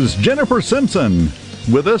Hughes, Jennifer Simpson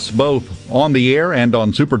with us both on the air and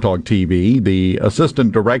on Super Talk TV, the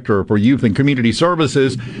Assistant Director for Youth and Community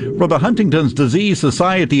Services for the Huntington's Disease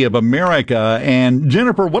Society of America. And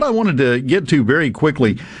Jennifer, what I wanted to get to very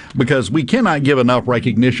quickly, because we cannot give enough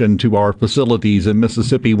recognition to our facilities in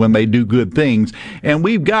Mississippi when they do good things, and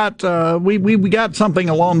we've got we got something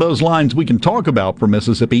along those lines we can talk about for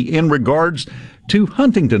Mississippi in regards to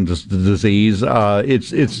Huntington's disease.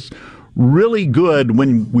 It's really good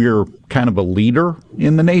when we're kind of a leader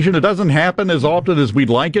in the nation. It doesn't happen as often as we'd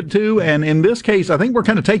like it to, and in this case, I think we're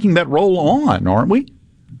kind of taking that role on, aren't we?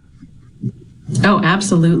 Oh,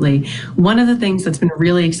 absolutely. One of the things that's been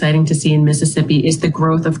really exciting to see in Mississippi is the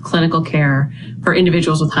growth of clinical care for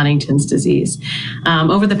individuals with Huntington's disease.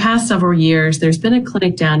 Over the past several years, there's been a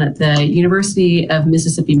clinic down at the University of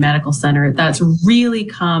Mississippi Medical Center that's really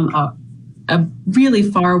come a really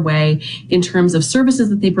far way in terms of services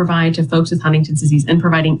that they provide to folks with Huntington's disease and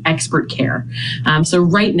providing expert care. So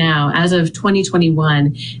right now, as of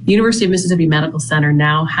 2021, the University of Mississippi Medical Center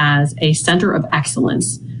now has a center of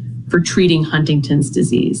excellence for treating Huntington's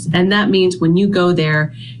disease. And that means when you go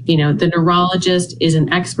there, you know, the neurologist is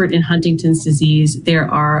an expert in Huntington's disease.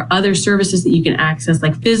 There are other services that you can access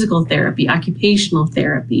like physical therapy, occupational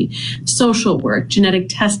therapy, social work, genetic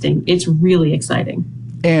testing. It's really exciting.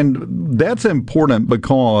 And that's important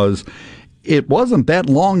because it wasn't that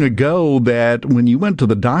long ago that when you went to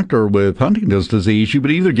the doctor with Huntington's disease, you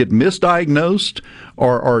would either get misdiagnosed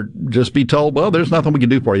or just be told, well, there's nothing we can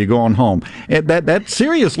do for you, go on home. And that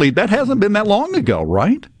seriously, that hasn't been that long ago,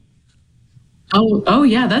 right? Oh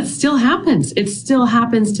yeah, that still happens. It still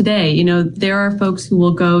happens today. You know, there are folks who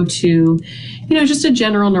will go to, you know, just a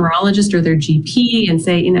general neurologist or their GP and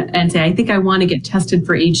say, I think I want to get tested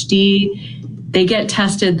for HD. They get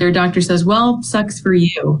tested. Their doctor says, well, sucks for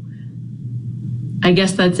you. I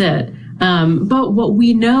guess that's it. But what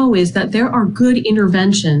we know is that there are good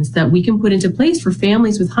interventions that we can put into place for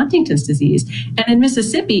families with Huntington's disease. And in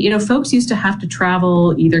Mississippi, you know, folks used to have to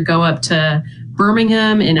travel, either go up to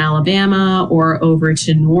Birmingham in Alabama or over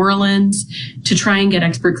to New Orleans to try and get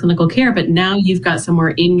expert clinical care. But now you've got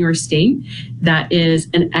somewhere in your state that is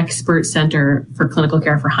an expert center for clinical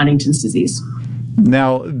care for Huntington's disease.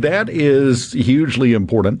 Now, that is hugely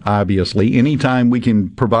important, obviously. Anytime we can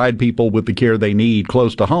provide people with the care they need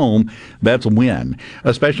close to home, that's a win,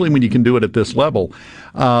 especially when you can do it at this level.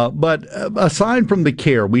 But aside from the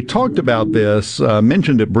care, we talked about this,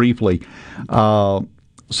 mentioned it briefly.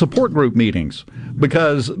 support group meetings,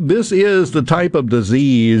 because this is the type of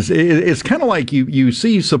disease. It's kind of like you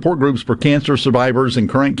see support groups for cancer survivors and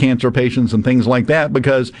current cancer patients and things like that,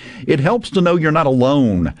 because it helps to know you're not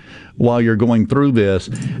alone while you're going through this.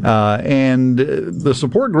 And the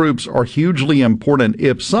support groups are hugely important.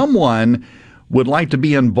 If someone would like to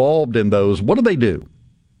be involved in those, what do they do?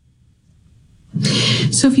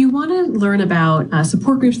 So if you want to learn about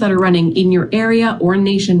support groups that are running in your area or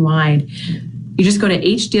nationwide, you just go to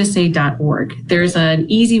hdsa.org. There's an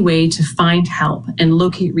easy way to find help and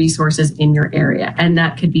locate resources in your area. And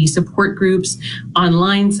that could be support groups,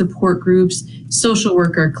 online support groups, social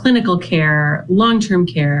worker, clinical care, long-term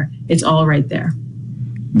care. It's all right there.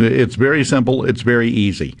 It's very simple. It's very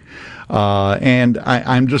easy. And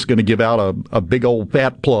I'm just going to give out a big old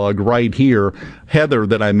fat plug right here. Heather,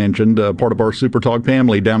 that I mentioned, part of our Super Talk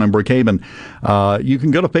family down in Brookhaven, you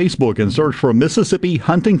can go to Facebook and search for Mississippi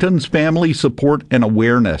Huntington's Family Support and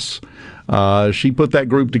Awareness. She put that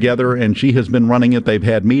group together, and she has been running it. They've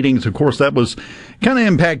had meetings. Of course, that was kind of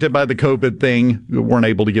impacted by the COVID thing. We weren't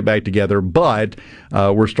able to get back together, but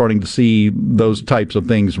we're starting to see those types of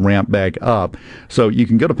things ramp back up. So you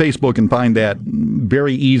can go to Facebook and find that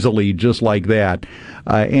very easily, just like that.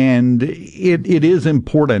 And it is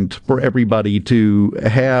important for everybody to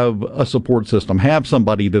have a support system, have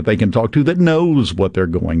somebody that they can talk to that knows what they're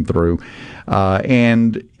going through.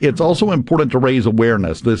 And it's also important to raise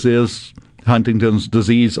awareness. This is Huntington's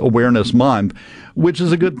Disease Awareness Month, which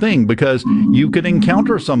is a good thing, because you could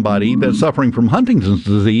encounter somebody that's suffering from Huntington's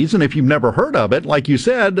disease, and if you've never heard of it, like you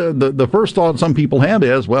said, the first thought some people have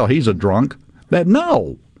is, well, he's a drunk.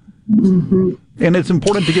 No. Mm-hmm. And it's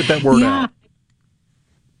important to get that word out.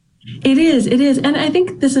 It is. And I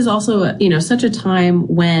think this is also, such a time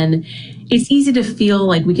when it's easy to feel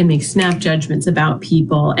like we can make snap judgments about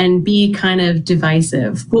people and be kind of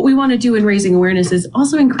divisive. What we want to do in raising awareness is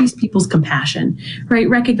also increase people's compassion, right?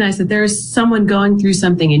 Recognize that there's someone going through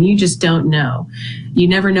something and you just don't know. You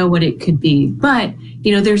never know what it could be. But,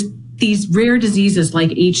 there's these rare diseases like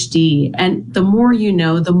HD, and the more you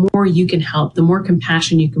know, the more you can help, the more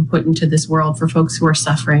compassion you can put into this world for folks who are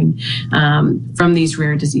suffering from these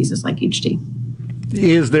rare diseases like HD.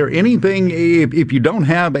 Is there anything, if you don't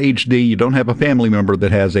have HD, you don't have a family member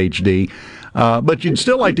that has HD, but you'd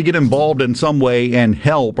still like to get involved in some way and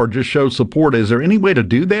help or just show support, is there any way to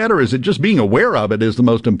do that, or is it just being aware of it is the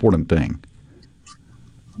most important thing?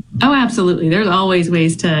 Oh, absolutely. There's always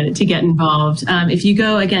ways to get involved. If you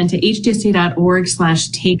go, again, to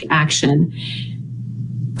hdsa.org/takeaction,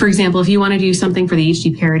 for example, if you want to do something for the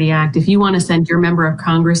HD Parity Act, if you want to send your member of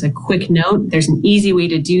Congress a quick note, there's an easy way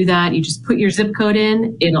to do that. You just put your zip code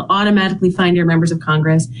in, it'll automatically find your members of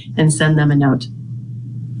Congress and send them a note.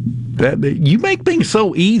 You make things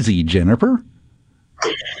so easy, Jennifer.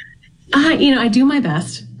 I do my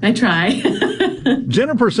best. I try.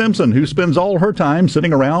 Jennifer Simpson, who spends all her time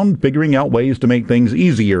sitting around figuring out ways to make things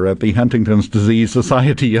easier at the Huntington's Disease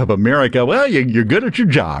Society of America. Well, you're good at your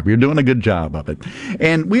job. You're doing a good job of it.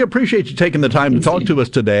 And we appreciate you taking the time to talk to us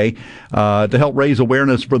today to help raise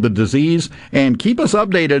awareness for the disease and keep us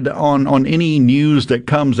updated on any news that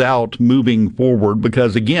comes out moving forward,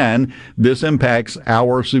 because, again, this impacts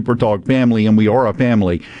our Super Talk family, and we are a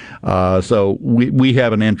family. So we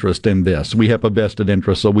have an interest in this. We have a vested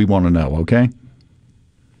interest, so we want to know, okay?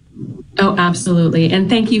 Oh, absolutely. And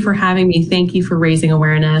thank you for having me. Thank you for raising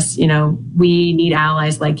awareness. We need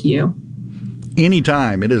allies like you.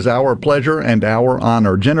 Anytime. It is our pleasure and our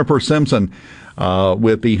honor. Jennifer Simpson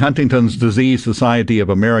with the Huntington's Disease Society of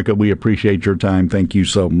America, we appreciate your time. Thank you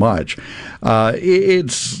so much.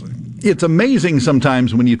 It's amazing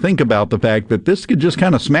sometimes when you think about the fact that this could just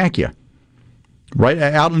kind of smack you right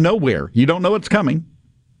out of nowhere. You don't know it's coming,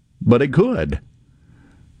 but it could.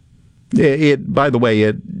 By the way,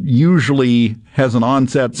 it usually has an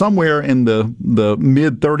onset somewhere in the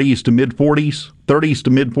mid-30s to mid-40s. 30s to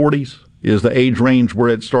mid-40s is the age range where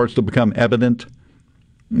it starts to become evident,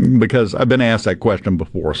 because I've been asked that question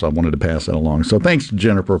before, so I wanted to pass that along. So thanks to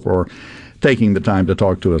Jennifer for taking the time to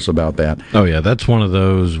talk to us about that. Oh, yeah, that's one of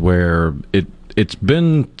those where it's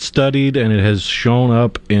been studied and it has shown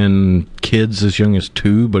up in kids as young as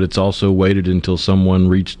 2, but it's also waited until someone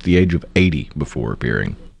reached the age of 80 before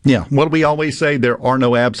appearing. Yeah, what do we always say? There are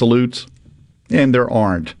no absolutes, and there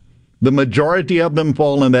aren't. The majority of them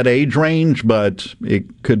fall in that age range, but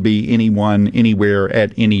it could be anyone, anywhere,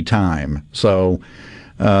 at any time. So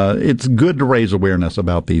it's good to raise awareness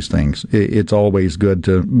about these things. It's always good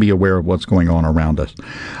to be aware of what's going on around us.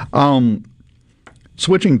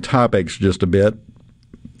 Switching topics just a bit.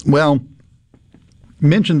 Well,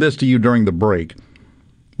 mentioned this to you during the break.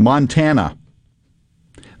 Montana.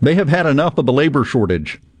 They have had enough of the labor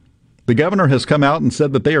shortage. The governor has come out and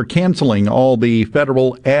said that they are canceling all the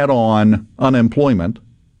federal add-on unemployment.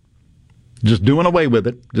 Just doing away with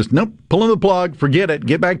it. Just, nope, pulling the plug, forget it,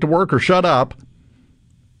 get back to work or shut up,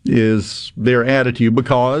 is their attitude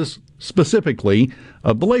because, specifically,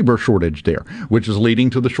 of the labor shortage there, which is leading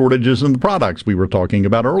to the shortages in the products we were talking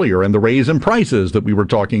about earlier and the raise in prices that we were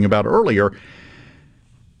talking about earlier.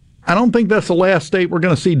 I don't think that's the last state we're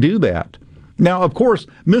going to see do that. Now, of course,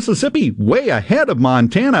 Mississippi way ahead of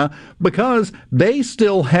Montana because they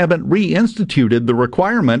still haven't reinstituted the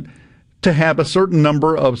requirement to have a certain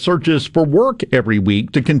number of searches for work every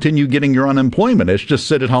week to continue getting your unemployment. It's just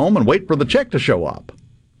sit at home and wait for the check to show up.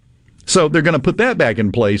 So they're going to put that back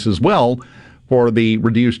in place as well for the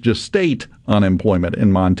reduced just state unemployment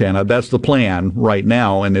in Montana. That's the plan right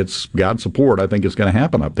now, and it's got support. I think it's going to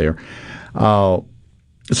happen up there.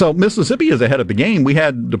 So Mississippi is ahead of the game. We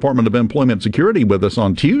had Department of Employment Security with us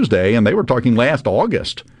on Tuesday, and they were talking last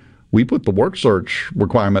August. We put the work search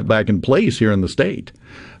requirement back in place here in the state.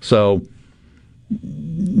 So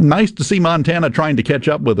nice to see Montana trying to catch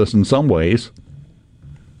up with us in some ways.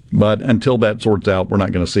 But until that sorts out, we're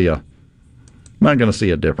not going to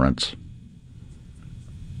see a difference.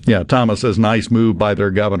 Yeah, Thomas says nice move by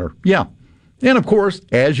their governor. Yeah. And of course,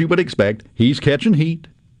 as you would expect, he's catching heat.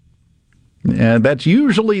 And that's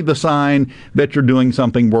usually the sign that you're doing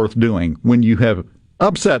something worth doing, when you have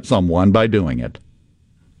upset someone by doing it.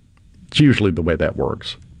 It's usually the way that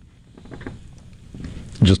works.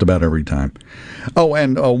 Just about every time. Oh,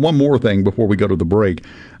 and one more thing before we go to the break.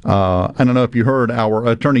 I don't know if you heard, our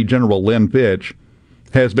Attorney General Lynn Fitch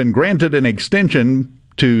has been granted an extension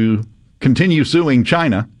to continue suing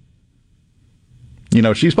China. You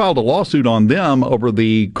know, she's filed a lawsuit on them over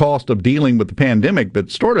the cost of dealing with the pandemic that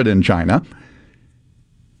started in China.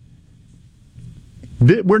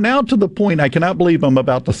 We're now to the point, I cannot believe I'm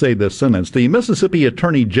about to say this sentence. The Mississippi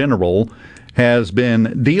Attorney General has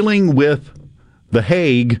been dealing with The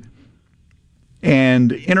Hague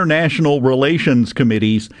and international relations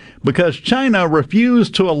committees because China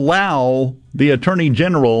refused to allow the Attorney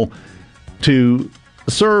General to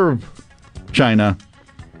serve China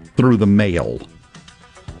through the mail.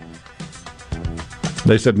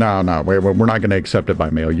 They said, no, we're not going to accept it by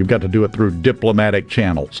mail. You've got to do it through diplomatic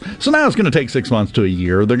channels. So now it's going to take 6 months to a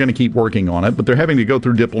year. They're going to keep working on it, but they're having to go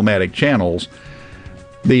through diplomatic channels.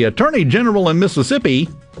 The Attorney General in Mississippi,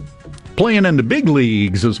 playing in the big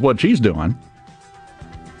leagues, is what she's doing.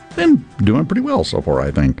 And doing pretty well so far, I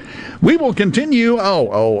think. We will continue.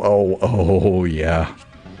 Oh, yeah.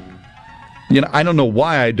 You know, I don't know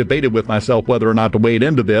why I debated with myself whether or not to wade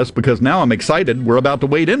into this, because now I'm excited. We're about to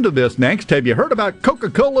wade into this next. Have you heard about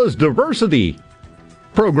Coca-Cola's diversity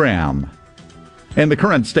program and the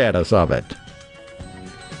current status of it?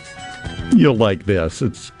 You'll like this.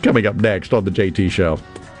 It's coming up next on the JT Show.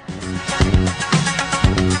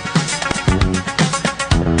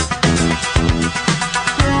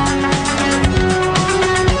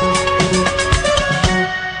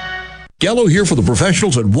 Gallo here for the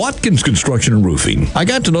professionals at Watkins Construction and Roofing. I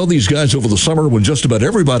got to know these guys over the summer when just about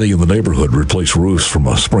everybody in the neighborhood replaced roofs from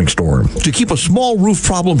a spring storm. To keep a small roof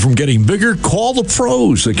problem from getting bigger, call the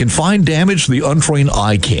pros. They can find damage the untrained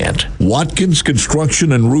eye can't. Watkins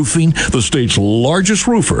Construction and Roofing, the state's largest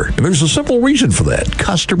roofer. And there's a simple reason for that: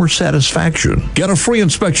 customer satisfaction. Get a free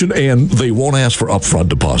inspection and they won't ask for upfront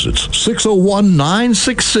deposits.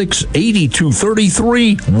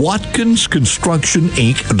 601-966-8233,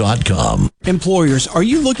 WatkinsConstructionInc.com. Employers, are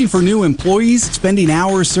you looking for new employees, spending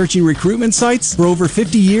hours searching recruitment sites? For over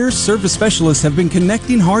 50 years, service specialists have been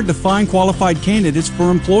connecting hard to find qualified candidates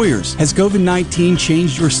for employers. Has COVID-19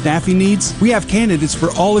 changed your staffing needs? We have candidates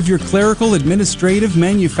for all of your clerical, administrative,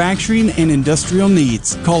 manufacturing, and industrial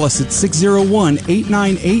needs. Call us at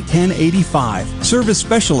 601-898-1085. Service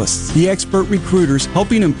Specialists, the expert recruiters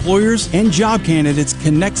helping employers and job candidates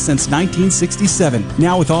connect since 1967.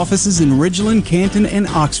 Now with offices in Ridgeland, Canton, and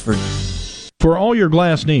Oxford. For all your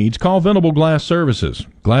glass needs, call Venable Glass Services.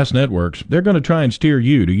 Glass Networks, they're going to try and steer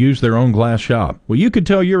you to use their own glass shop. Well, you could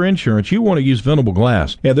tell your insurance you want to use Venable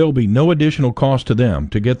Glass, and there will be no additional cost to them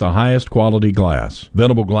to get the highest quality glass.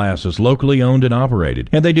 Venable Glass is locally owned and operated,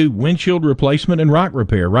 and they do windshield replacement and rock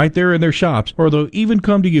repair right there in their shops, or they'll even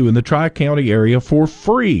come to you in the Tri-County area for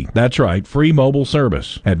free. That's right, free mobile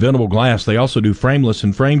service. At Venable Glass, they also do frameless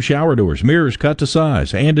and frame shower doors, mirrors cut to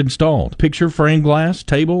size and installed, picture frame glass,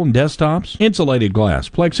 table and desktops, insulated glass,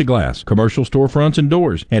 plexiglass, commercial storefronts and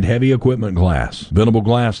doors, and heavy equipment glass. Venable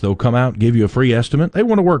Glass, they'll come out and give you a free estimate. They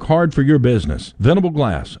want to work hard for your business. Venable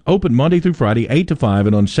Glass, open Monday through Friday, 8 to 5,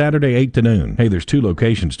 and on Saturday, 8 to noon. Hey, there's 2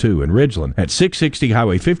 locations, too, in Ridgeland at 660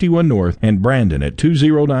 Highway 51 North and Brandon at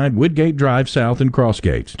 209 Woodgate Drive South in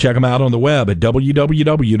Crossgates. Check them out on the web at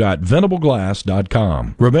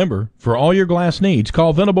www.venableglass.com. Remember, for all your glass needs,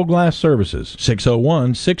 call Venable Glass Services,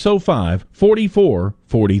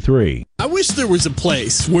 601-605-4443. I wish there was a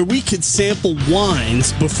place where we could sample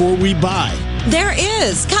wines before we buy. There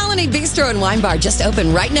is. Colony Bistro and Wine Bar just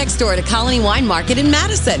opened right next door to Colony Wine Market in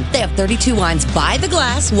Madison. They have 32 wines by the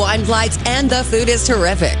glass, wine flights, and the food is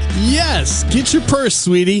terrific. Yes, get your purse,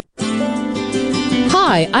 sweetie.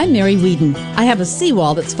 Hi, I'm Mary Whedon. I have a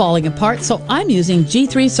seawall that's falling apart, so I'm using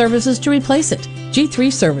G3 Services to replace it.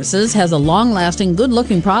 G3 Services has a long-lasting,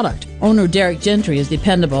 good-looking product. Owner Derek Gentry is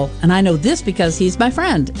dependable, and I know this because he's my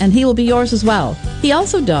friend, and he will be yours as well. He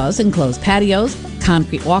also does enclosed patios,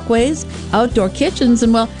 concrete walkways, outdoor kitchens,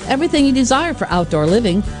 and, well, everything you desire for outdoor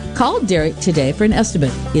living. Call Derek today for an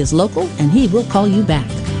estimate. He is local, and he will call you back.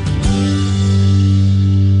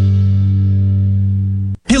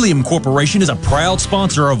 Pilium Corporation is a proud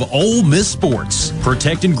sponsor of Ole Miss Sports.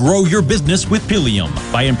 Protect and grow your business with Pilium.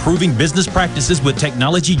 By improving business practices with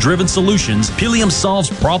technology-driven solutions, Pilium solves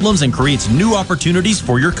problems and creates new opportunities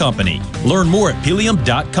for your company. Learn more at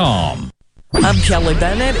Pilium.com. I'm Kelly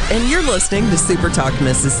Bennett, and you're listening to Super Talk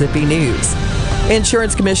Mississippi News.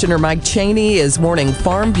 Insurance Commissioner Mike Chaney is warning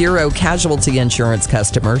Farm Bureau casualty insurance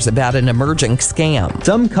customers about an emerging scam.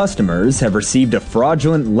 Some customers have received a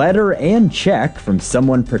fraudulent letter and check from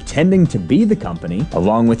someone pretending to be the company,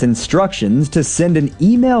 along with instructions to send an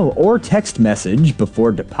email or text message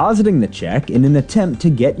before depositing the check in an attempt to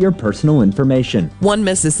get your personal information. One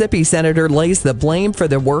Mississippi senator lays the blame for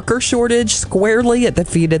the worker shortage squarely at the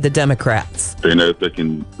feet of the Democrats. They know if they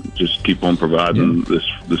can just keep on providing this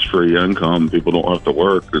free income, people don't have to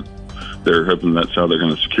work. They're hoping that's how they're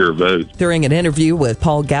going to secure votes. During an interview with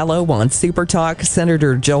Paul Gallo on Super Talk,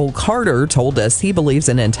 Senator Joel Carter told us he believes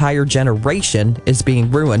an entire generation is being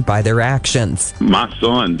ruined by their actions. My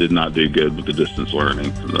son did not do good with the distance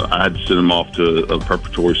learning. I had to send him off to a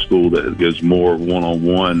preparatory school that gives more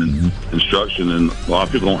one-on-one instruction, and a lot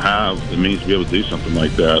of people don't have the means to be able to do something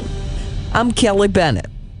like that. I'm Kelly Bennett.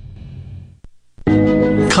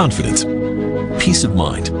 Confidence, peace of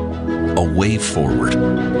mind, a way forward.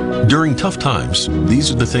 During tough times, these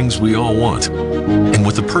are the things we all want. And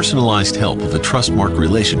with the personalized help of a Trustmark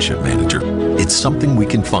relationship manager, it's something we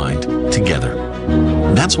can find together.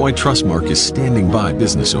 That's why Trustmark is standing by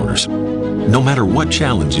business owners. No matter what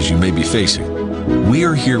challenges you may be facing, we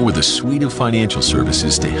are here with a suite of financial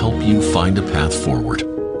services to help you find a path forward.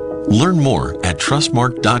 Learn more at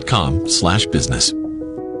trustmark.com/business.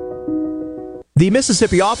 The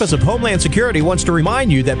Mississippi Office of Homeland Security wants to remind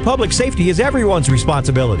you that public safety is everyone's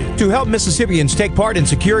responsibility. To help Mississippians take part in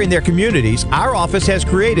securing their communities, our office has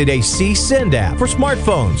created a CSend app for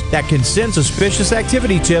smartphones that can send suspicious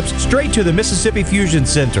activity tips straight to the Mississippi Fusion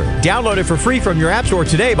Center. Download it for free from your app store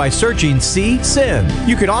today by searching CSend.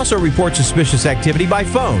 You can also report suspicious activity by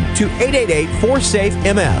phone to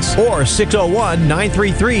 888-4SAFE-MS or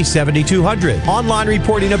 601-933-7200. Online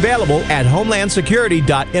reporting available at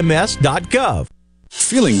homelandsecurity.ms.gov.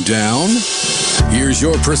 Feeling down? Here's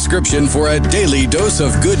your prescription for a daily dose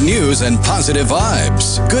of good news and positive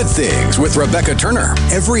vibes. Good Things with Rebecca Turner.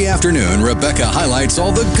 Every afternoon, Rebecca highlights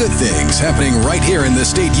all the good things happening right here in the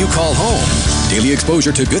state you call home. Daily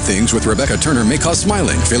exposure to Good Things with Rebecca Turner may cause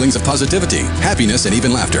smiling, feelings of positivity, happiness, and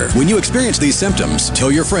even laughter. When you experience these symptoms, tell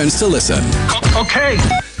your friends to listen. Okay.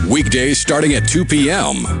 Weekdays starting at 2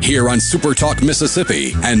 p.m. here on Super Talk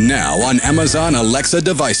Mississippi and now on Amazon Alexa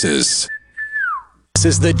devices. This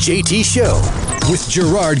is the JT Show with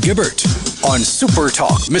Gerard Gibbert on Super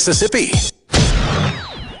Talk Mississippi.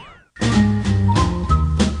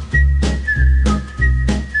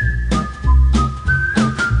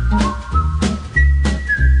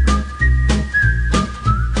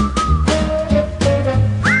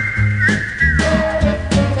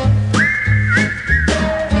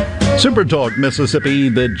 Super Talk Mississippi,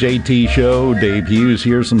 the JT Show. Dave Hughes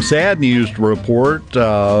here. Some sad news to report.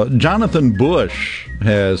 Jonathan Bush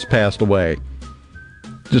has passed away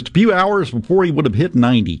just a few hours before he would have hit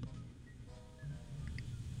 90.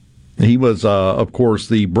 He was, of course,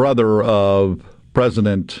 the brother of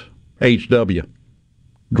President H.W.,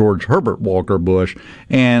 George Herbert Walker Bush,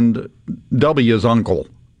 and W's uncle.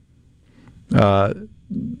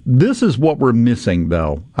 This is what we're missing,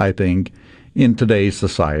 though, I think, in today's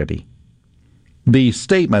society. The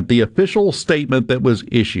statement, the official statement that was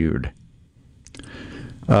issued.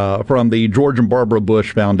 from the George and Barbara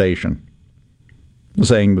Bush Foundation,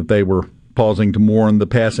 saying that they were pausing to mourn the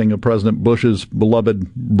passing of President Bush's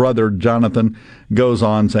beloved brother, Jonathan. Goes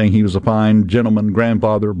on saying he was a fine gentleman,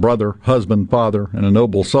 grandfather, brother, husband, father, and a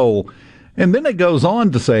noble soul. And then it goes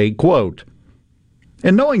on to say, quote,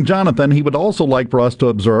 "In knowing Jonathan, he would also like for us to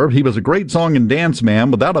observe he was a great song and dance man,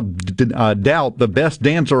 without a doubt the best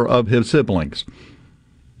dancer of his siblings."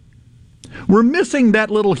 We're missing that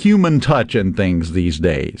little human touch in things these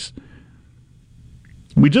days.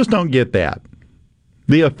 We just don't get that.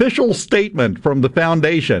 The official statement from the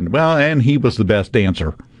foundation, well, and he was the best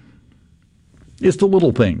dancer. It's the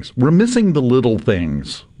little things. We're missing the little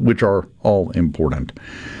things, which are all important.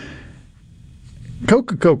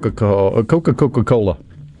 Coca-Cola.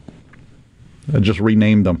 I just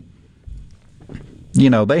renamed them. You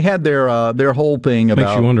know, they had their whole thing about...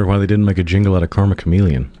 Makes you wonder why they didn't make a jingle out of Karma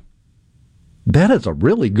Chameleon. That is a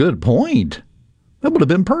really good point. That would have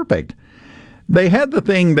been perfect. They had the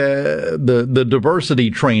thing, the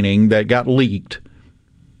diversity training that got leaked,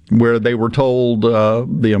 where they were told,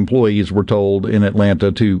 the employees were told in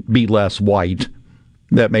Atlanta to be less white.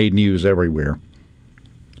 That made news everywhere.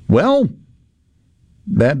 Well,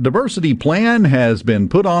 that diversity plan has been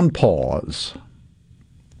put on pause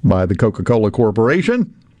by the Coca-Cola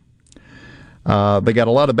Corporation. They got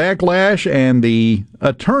a lot of backlash, and the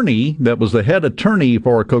attorney that was the head attorney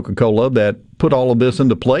for Coca-Cola that put all of this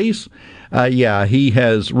into place, he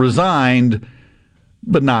has resigned,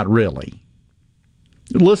 but not really.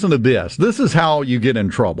 Listen to this. This is how you get in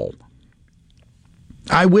trouble.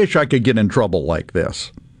 I wish I could get in trouble like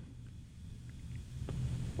this.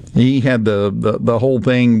 He had the whole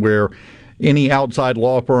thing where any outside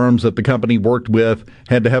law firms that the company worked with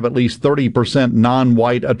had to have at least 30%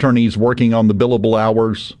 non-white attorneys working on the billable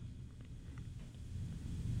hours.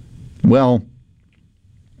 Well,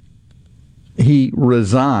 he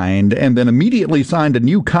resigned and then immediately signed a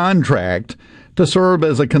new contract to serve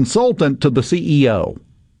as a consultant to the CEO.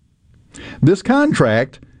 This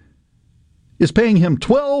contract is paying him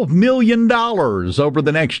 $12 million over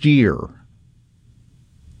the next year.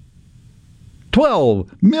 $12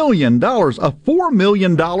 million, a $4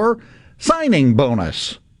 million signing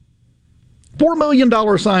bonus, $4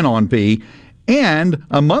 million sign-on fee, and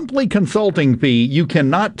a monthly consulting fee. You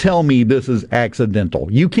cannot tell me this is accidental.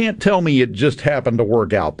 You can't tell me it just happened to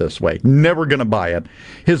work out this way. Never going to buy it.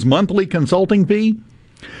 His monthly consulting fee,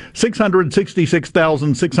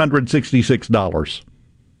 $666,666.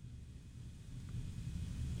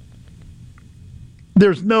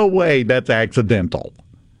 There's no way that's accidental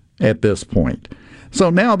at this point.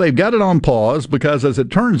 So now they've got it on pause because, as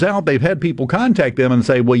it turns out, they've had people contact them and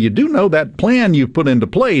say, well, you do know that plan you've put into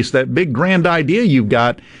place, that big grand idea you've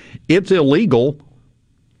got, it's illegal.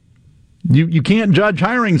 You can't judge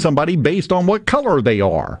hiring somebody based on what color they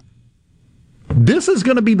are. This is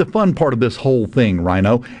going to be the fun part of this whole thing,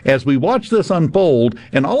 Rhino, as we watch this unfold,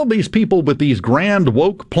 and all of these people with these grand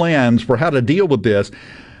woke plans for how to deal with this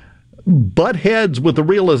butt heads with the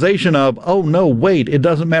realization of, oh, no, wait, it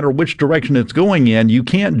doesn't matter which direction it's going in. You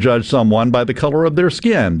can't judge someone by the color of their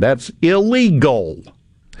skin. That's illegal.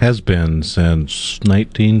 Has been since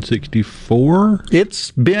 1964? It's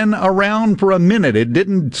been around for a minute. It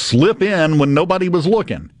didn't slip in when nobody was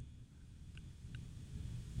looking.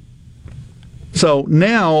 So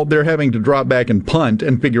now they're having to drop back and punt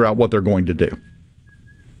and figure out what they're going to do.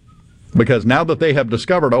 Because now that they have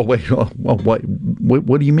discovered, oh, wait,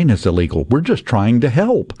 what do you mean it's illegal? We're just trying to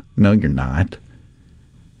help. No, you're not.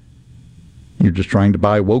 You're just trying to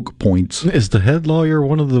buy woke points. Is the head lawyer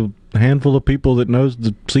one of the handful of people that knows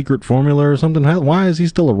the secret formula or something? Why is he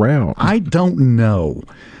still around? I don't know.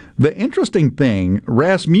 The interesting thing,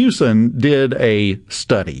 Rasmussen did a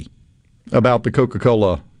study about the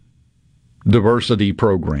Coca-Cola diversity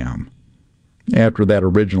program after that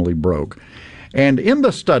originally broke. And in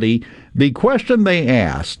the study, the question they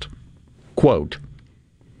asked, quote,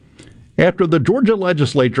 after the Georgia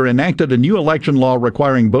legislature enacted a new election law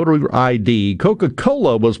requiring voter ID,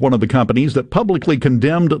 Coca-Cola was one of the companies that publicly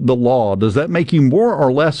condemned the law. Does that make you more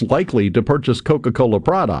or less likely to purchase Coca-Cola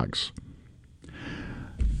products?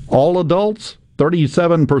 All adults,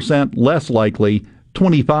 37% less likely,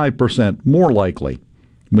 25% more likely.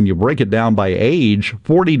 When you break it down by age,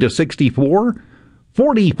 40 to 64,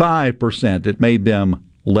 45%, it made them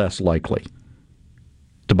less likely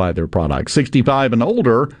to buy their products. 65 and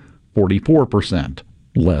older, 44%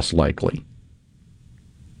 less likely.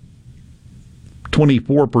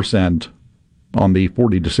 24% on the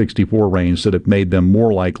 40 to 64 range said it made them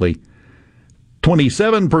more likely.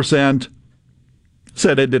 27%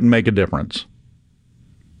 said it didn't make a difference.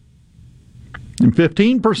 And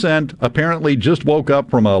 15% apparently just woke up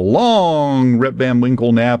from a long Rip Van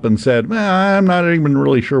Winkle nap and said, I'm not even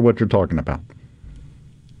really sure what you're talking about.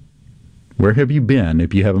 Where have you been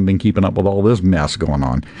if you haven't been keeping up with all this mess going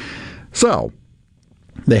on? So,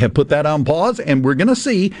 they have put that on pause, and we're going to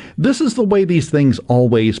see. This is the way these things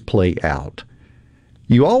always play out.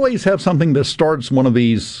 You always have something that starts one of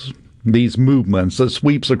these movements that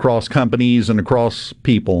sweeps across companies and across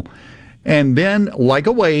people. And then, like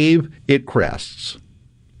a wave, it crests.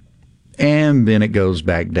 And then it goes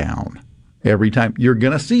back down. Every time you're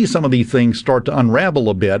going to see some of these things start to unravel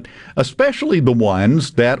a bit, especially the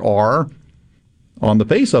ones that are, on the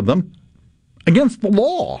face of them, against the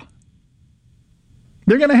law.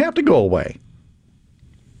 They're going to have to go away.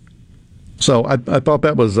 So I thought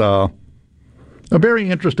that was a very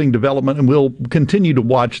interesting development, and we'll continue to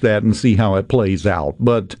watch that and see how it plays out.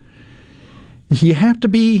 But you have to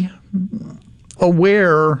be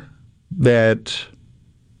aware that,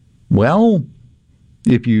 well,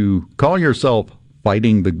 if you call yourself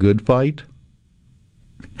fighting the good fight,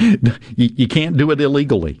 you can't do it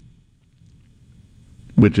illegally,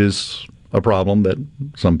 which is a problem that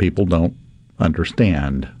some people don't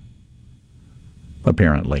understand,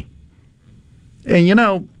 apparently. And, you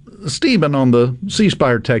know, Stephen on the C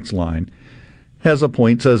Spire text line has a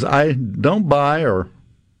point, says, I don't buy or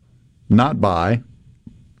not buy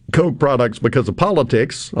Coke products because of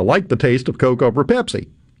politics. I like the taste of Coke over Pepsi.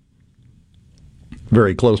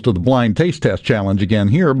 Very close to the blind taste test challenge again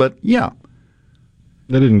here, but yeah.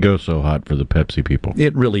 That didn't go so hot for the Pepsi people.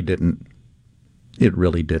 It really didn't. It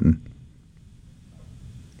really didn't.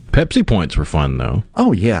 Pepsi points were fun, though.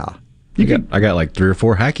 Oh, yeah. I got like 3 or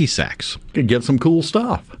 4 hacky sacks. Could get some cool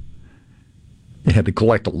stuff. You had to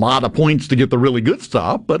collect a lot of points to get the really good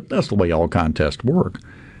stuff, but that's the way all contests work.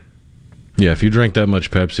 Yeah, if you drank that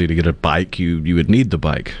much Pepsi to get a bike, you would need the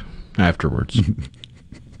bike afterwards.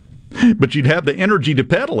 But you'd have the energy to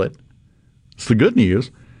pedal it. It's the good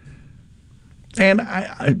news. And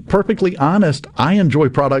I perfectly honest, I enjoy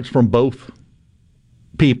products from both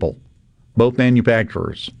people, both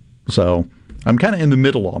manufacturers. So I'm kind of in the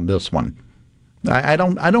middle on this one. I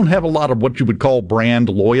don't have a lot of what you would call brand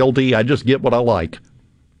loyalty. I just get what I like.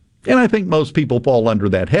 And I think most people fall under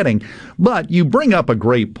that heading. But you bring up a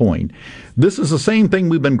great point. This is the same thing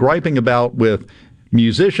we've been griping about with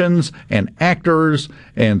musicians and actors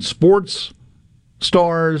and sports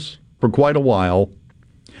stars for quite a while.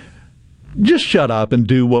 Just shut up and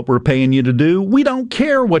do what we're paying you to do. We don't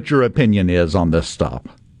care what your opinion is on this stuff.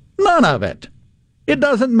 None of it. It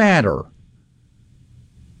doesn't matter.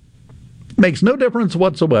 Makes no difference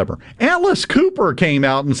whatsoever. Alice Cooper came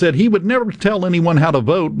out and said he would never tell anyone how to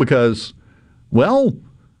vote because, well,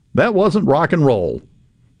 that wasn't rock and roll.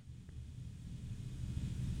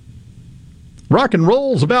 Rock and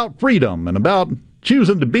roll's about freedom and about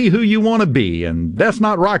choosing to be who you want to be, and that's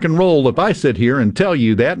not rock and roll if I sit here and tell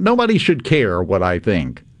you that. Nobody should care what I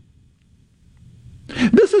think.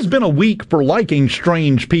 This has been a week for liking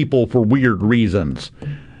strange people for weird reasons.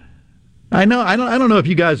 I don't know if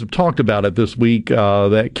you guys have talked about it this week,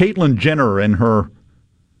 that Caitlyn Jenner in her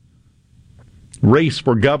race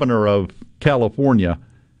for governor of California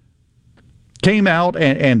came out,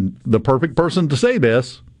 and the perfect person to say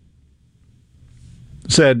this,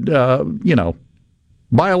 said,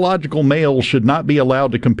 biological males should not be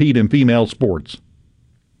allowed to compete in female sports.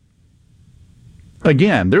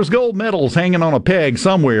 Again, there's gold medals hanging on a peg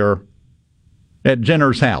somewhere at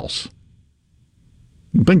Jenner's house.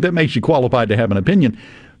 I think that makes you qualified to have an opinion.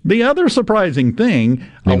 The other surprising thing...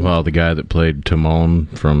 Meanwhile, the guy that played Timon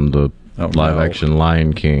from the live-action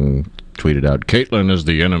Lion King tweeted out, Caitlyn is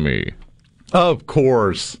the enemy. Of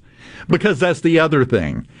course. Because that's the other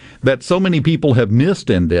thing that so many people have missed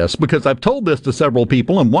in this, because I've told this to several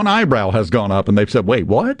people, and one eyebrow has gone up, and they've said, wait,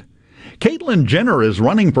 what? Caitlyn Jenner is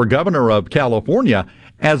running for governor of California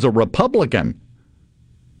as a Republican.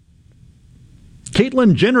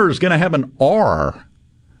 Caitlyn Jenner is going to have an R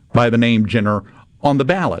by the name Jenner on the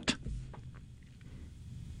ballot.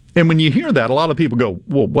 And when you hear that, a lot of people go,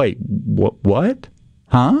 well, wait, what?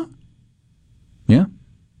 Huh? Yeah.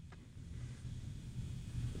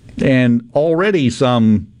 And already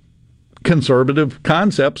some conservative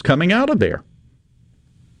concepts coming out of there.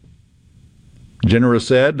 Jenner has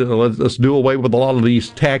said, let's do away with a lot of these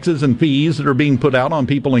taxes and fees that are being put out on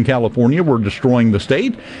people in California. We're destroying the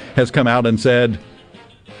state. Has come out and said,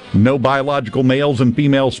 no biological males in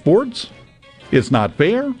female sports. It's not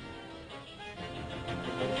fair.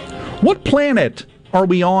 What planet are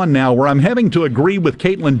we on now where I'm having to agree with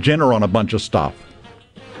Caitlyn Jenner on a bunch of stuff?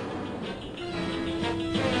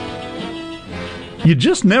 You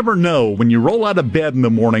just never know when you roll out of bed in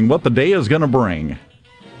the morning what the day is going to bring.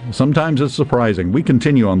 Sometimes it's surprising. We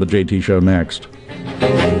continue on the JT Show next.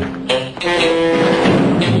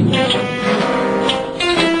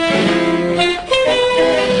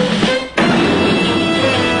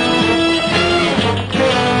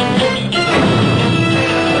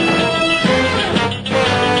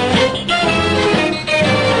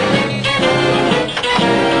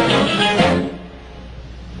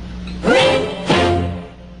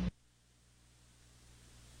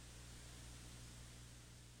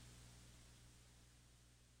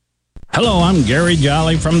 Hello, I'm Gary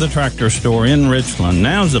Jolly from the Tractor Store in Richland.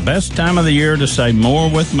 Now's the best time of the year to save more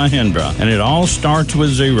with Mahindra, and it all starts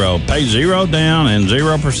with zero. Pay zero down and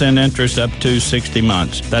 0% interest up to 60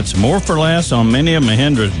 months. That's more for less on many of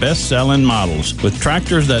Mahindra's best-selling models, with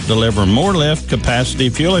tractors that deliver more lift, capacity,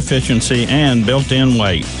 fuel efficiency, and built-in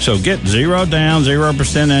weight. So get zero down,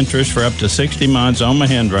 0% interest for up to 60 months on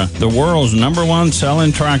Mahindra, the world's #1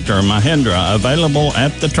 selling tractor, Mahindra, available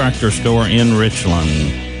at the Tractor Store in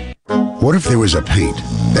Richland. What if there was a paint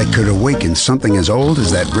that could awaken something as old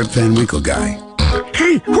as that Rip Van Winkle guy?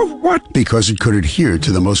 Hey, what? Because it could adhere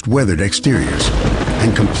to the most weathered exteriors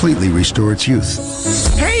and completely restore its youth.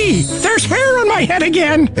 Hey, there's hair on my head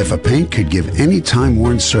again! If a paint could give any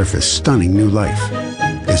time-worn surface stunning new life,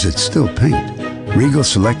 is it still paint? Regal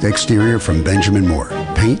Select Exterior from Benjamin Moore.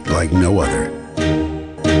 Paint like no other.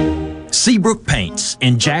 Seabrook Paints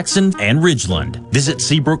in Jackson and Ridgeland. Visit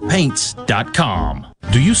SeabrookPaints.com.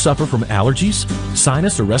 Do you suffer from allergies,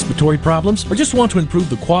 sinus, or respiratory problems, or just want to improve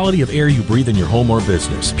the quality of air you breathe in your home or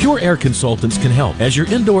business? Pure Air Consultants can help. As your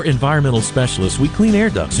indoor environmental specialists, we clean air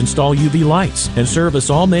ducts, install UV lights, and service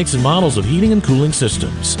all makes and models of heating and cooling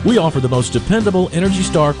systems. We offer the most dependable Energy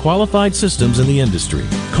Star qualified systems in the industry.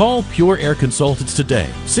 Call Pure Air Consultants today,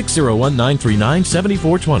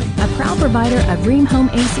 601-939-7420. A proud provider of Ream Home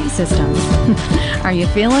AC systems. Are you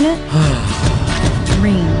feeling it?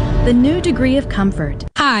 Ream, the new degree of comfort.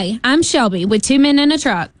 Hi, I'm Shelby with 2 Men in a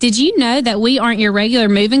Truck. Did you know that we aren't your regular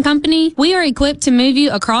moving company? We are equipped to move you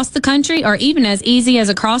across the country or even as easy as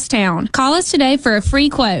across town. Call us today for a free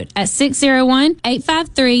quote at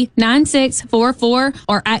 601-853-9644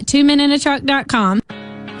 or at 2meninatruck.com.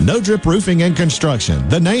 No Drip Roofing and Construction.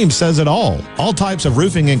 The name says it all. All types of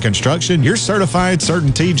roofing and construction. Your certified,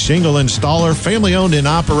 certainteed shingle installer, family owned and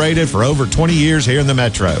operated for over 20 years here in the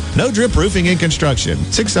Metro. No Drip Roofing and Construction.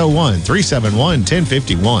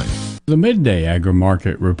 601-371-1051. The Midday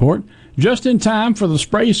Agri-Market Report. Just in time for the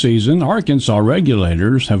spray season, Arkansas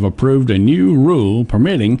regulators have approved a new rule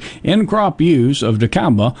permitting in-crop use of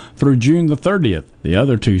dicamba through June the 30th. The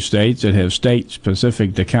other two states that have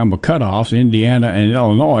state-specific dicamba cutoffs, Indiana and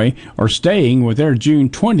Illinois, are staying with their June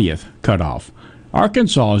 20th cutoff.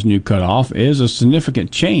 Arkansas's new cutoff is a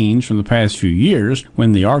significant change from the past few years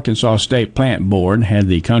when the Arkansas State Plant Board had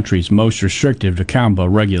the country's most restrictive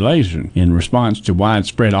dicamba regulation in response to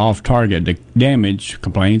widespread off-target damage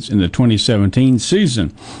complaints in the 2017 season.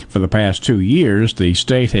 For the past 2 years, the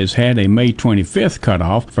state has had a May 25th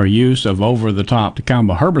cutoff for use of over-the-top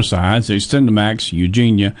dicamba herbicides, XtendiMax,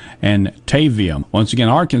 Eugenia, and Tavium. Once again,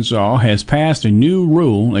 Arkansas has passed a new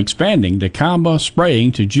rule expanding dicamba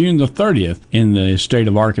spraying to June the 30th in the state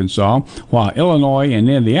of Arkansas, while Illinois and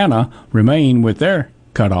Indiana remain with their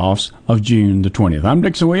cutoffs of June the 20th. I'm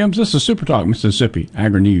Dixon Williams. This is Super Talk Mississippi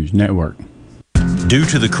Agri-News Network. Due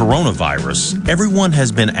to the coronavirus, everyone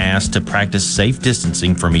has been asked to practice safe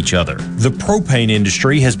distancing from each other. The propane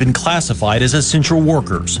industry has been classified as essential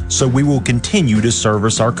workers, so we will continue to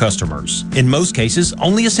service our customers. In most cases,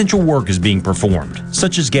 only essential work is being performed,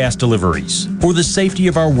 such as gas deliveries. For the safety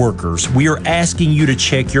of our workers, we are asking you to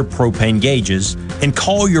check your propane gauges and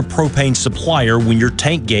call your propane supplier when your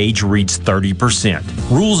tank gauge reads 30%.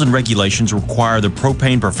 Rules and regulations require the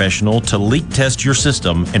propane professional to leak test your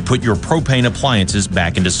system and put your propane appliances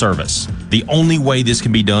back into service. The only way this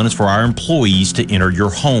can be done is for our employees to enter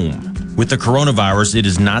your home. With the coronavirus, it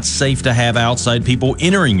is not safe to have outside people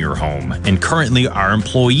entering your home, and currently our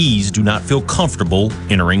employees do not feel comfortable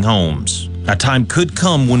entering homes. A time could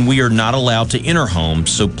come when we are not allowed to enter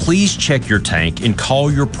homes, so please check your tank and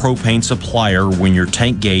call your propane supplier when your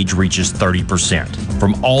tank gauge reaches 30%.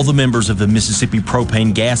 From all the members of the Mississippi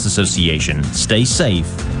Propane Gas Association, stay safe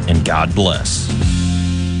and God bless.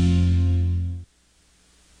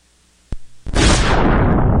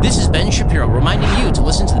 This is Ben Shapiro reminding you to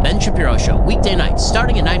listen to The Ben Shapiro Show weekday nights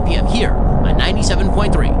starting at 9 p.m. here on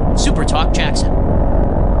 97.3 Super Talk Jackson.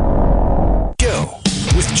 Go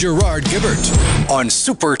with Gerard Gibbert on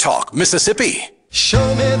Super Talk Mississippi.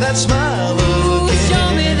 Show me that smile again.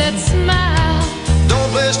 Show me that smile.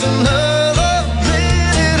 Don't waste another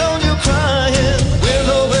minute on your crying.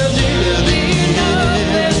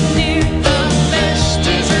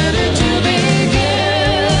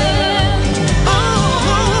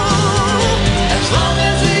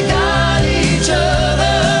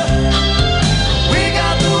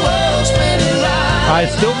 I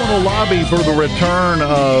still want to lobby for the return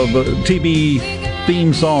of TV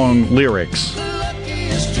theme song lyrics.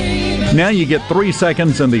 Now you get 3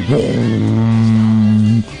 seconds and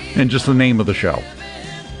and just the name of the show.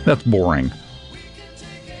 That's boring.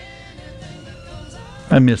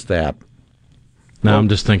 I miss that. Now I'm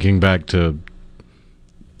just thinking back to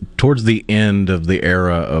towards the end of the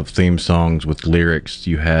era of theme songs with lyrics.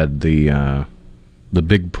 You had the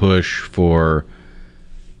big push for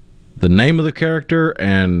the name of the character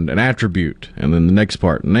and an attribute, and then the next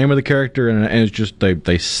part, name of the character, and it's just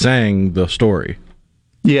they sang the story.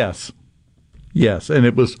 Yes, and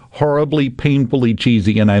it was horribly, painfully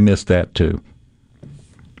cheesy, and I missed that too.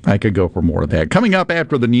 I could go for more of that. Coming up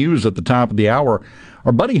after the news at the top of the hour,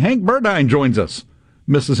 our buddy Hank Burdine joins us,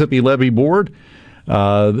 Mississippi Levee Board.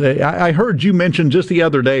 I heard you mention just the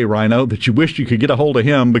other day, Rhino, that you wished you could get a hold of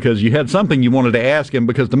him because you had something you wanted to ask him,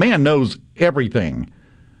 because the man knows everything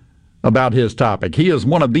about his topic. He is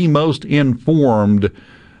one of the most informed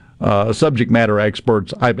subject matter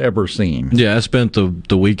experts I've ever seen. Yeah, I spent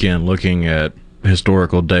the weekend looking at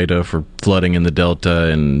historical data for flooding in the Delta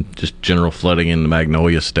and just general flooding in the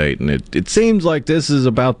Magnolia State, and it seems like this is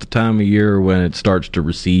about the time of year when it starts to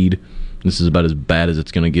recede. This is about as bad as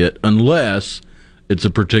it's going to get, unless it's a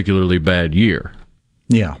particularly bad year.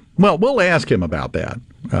 Yeah. Well, we'll ask him about that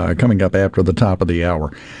coming up after the top of the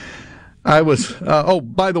hour. I was,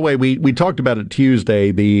 by the way, we talked about it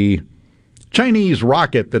Tuesday, the Chinese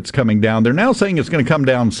rocket that's coming down. They're now saying it's going to come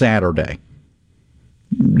down Saturday.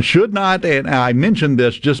 Should not, and I mentioned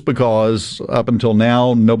this just because up until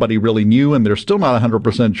now, nobody really knew, and they're still not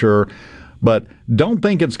 100% sure, but don't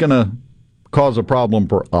think it's going to cause a problem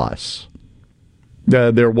for us.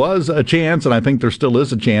 There was a chance, and I think there still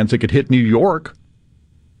is a chance, it could hit New York,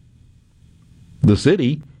 the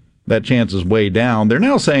city. That chance is way down. They're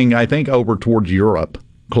now saying, I think, over towards Europe,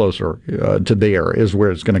 closer to there is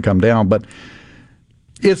where it's going to come down. But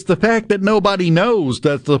it's the fact that nobody knows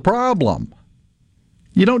that's the problem.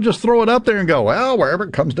 You don't just throw it up there and go, well, wherever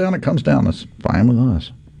it comes down, it comes down. That's fine with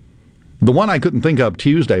us. The one I couldn't think of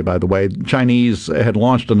Tuesday, by the way, Chinese had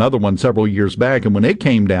launched another one several years back, and when it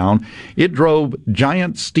came down, it drove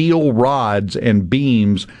giant steel rods and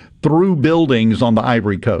beams through buildings on the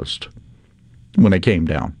Ivory Coast when it came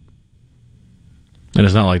down. And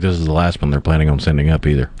it's not like this is the last one they're planning on sending up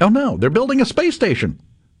either. Oh, no. They're building a space station.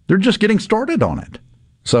 They're just getting started on it.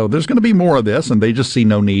 So there's going to be more of this, and they just see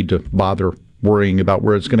no need to bother worrying about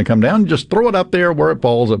where it's going to come down. Just throw it up there. Where it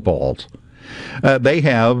falls, it falls. They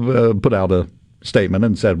have put out a statement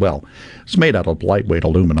and said, well, it's made out of lightweight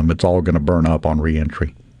aluminum. It's all going to burn up on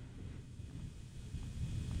reentry.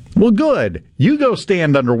 Well, good. You go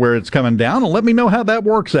stand under where it's coming down and let me know how that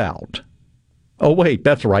works out. Oh, wait,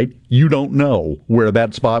 that's right. You don't know where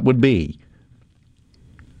that spot would be.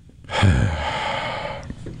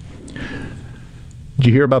 Did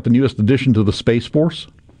you hear about the newest addition to the Space Force?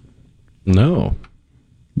 No.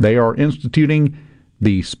 They are instituting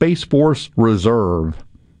the Space Force Reserve.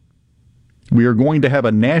 We are going to have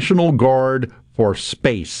a National Guard for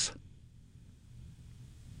space,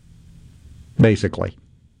 basically.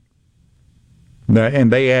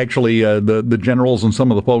 And they actually, the generals and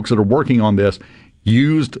some of the folks that are working on this,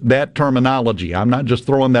 used that terminology. I'm not just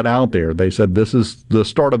throwing that out there. They said this is the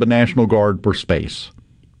start of a National Guard for space.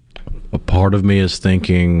 A part of me is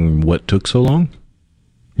thinking, what took so long?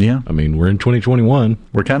 Yeah. I mean, we're in 2021.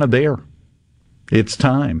 We're kind of there. It's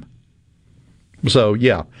time. So,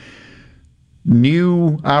 yeah,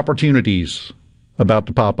 new opportunities about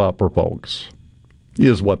to pop up for folks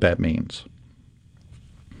is what that means.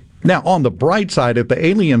 Now, on the bright side, if the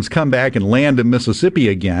aliens come back and land in Mississippi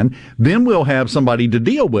again, then we'll have somebody to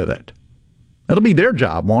deal with it. That'll be their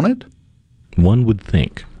job, won't it? One would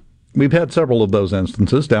think. We've had several of those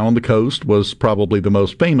instances. Down on the coast was probably the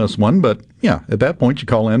most famous one, but yeah, at that point you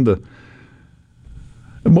call in the...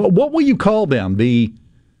 What will you call them?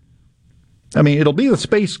 It'll be the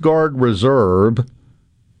Space Guard Reserve,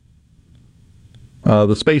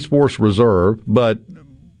 the Space Force Reserve, but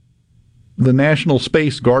the National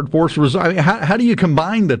Space Guard Force Reserve. I mean, how do you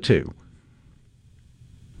combine the two?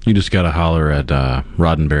 You just got to holler at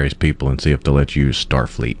Roddenberry's people and see if they'll let you use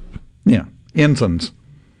Starfleet. Yeah, ensigns.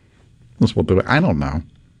 That's what I don't know.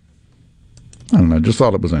 Just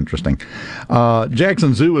thought it was interesting.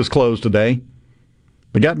 Jackson Zoo is closed today.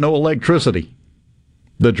 They got no electricity.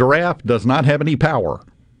 The giraffe does not have any power.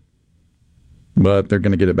 But they're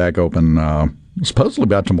going to get it back open supposedly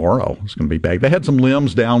about tomorrow. It's going to be back. They had some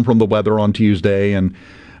limbs down from the weather on Tuesday, and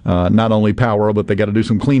not only power, but they got to do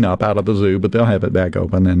some cleanup out of the zoo, but they'll have it back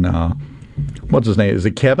open. And what's his name? Is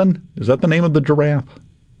it Kevin? Is that the name of the giraffe?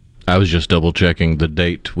 I was just double-checking the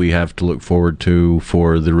date we have to look forward to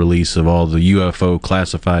for the release of all the UFO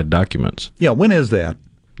classified documents. Yeah, when is that?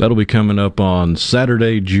 That'll be coming up on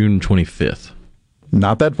Saturday, June 25th.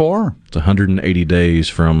 Not that far. It's 180 days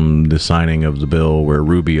from the signing of the bill where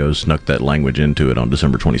Rubio snuck that language into it on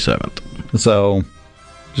December 27th. So,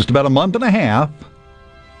 just about a month and a half,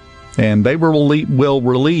 and they will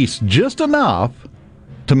release just enough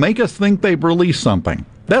to make us think they've released something.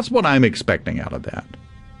 That's what I'm expecting out of that.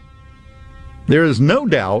 There is no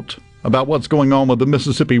doubt about what's going on with the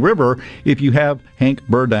Mississippi River if you have Hank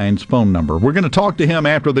Burdine's phone number. We're going to talk to him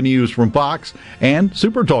after the news from Fox and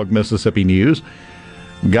Super Talk Mississippi News.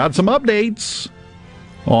 Got some updates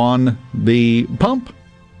on the pump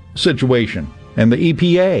situation and the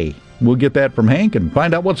EPA. We'll get that from Hank and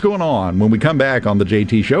find out what's going on when we come back on the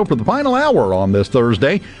JT Show for the final hour on this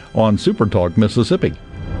Thursday on Super Talk Mississippi.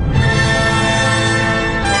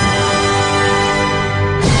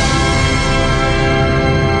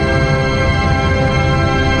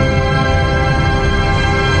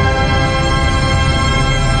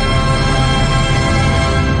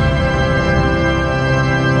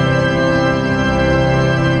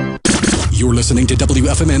 You're listening to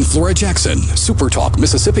WFMN Flora Jackson, Super Talk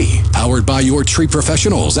Mississippi, powered by your tree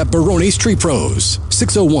professionals at Barone's Tree Pros,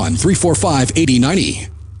 601-345-8090.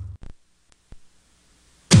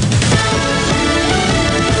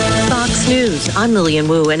 Fox News, I'm Lillian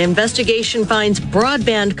Wu. An investigation finds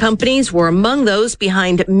broadband companies were among those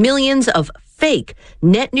behind millions of fake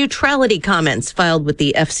net neutrality comments filed with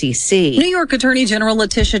the FCC. New York Attorney General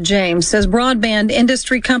Letitia James says broadband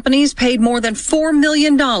industry companies paid more than $4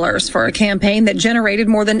 million for a campaign that generated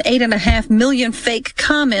more than 8.5 million fake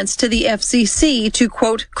comments to the FCC to,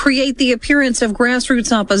 quote, create the appearance of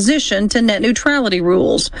grassroots opposition to net neutrality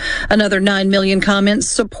rules. Another 9 million comments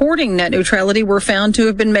supporting net neutrality were found to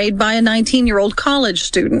have been made by a 19-year-old college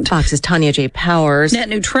student. Fox's Tanya J. Powers. Net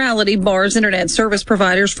neutrality bars internet service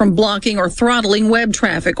providers from blocking or throttling web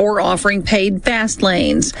traffic or offering paid fast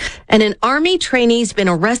lanes. And an Army trainee's been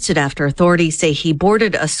arrested after authorities say he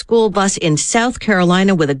boarded a school bus in South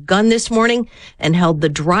Carolina with a gun this morning and held the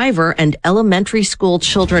driver and elementary school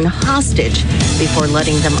children hostage before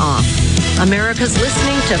letting them off. America's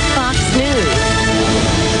listening to Fox News.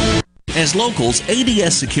 As locals,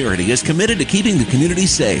 ADS Security is committed to keeping the community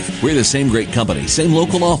safe. We're the same great company, same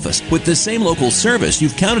local office, with the same local service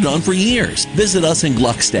you've counted on for years. Visit us in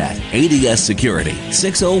Gluckstadt. ADS Security,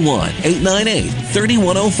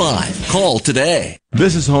 601-898-3105. Call today.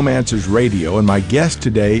 This is Home Answers Radio, and my guest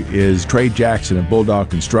today is Trey Jackson of Bulldog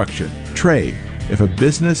Construction. Trey, if a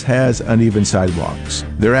business has uneven sidewalks,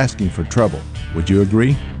 they're asking for trouble. Would you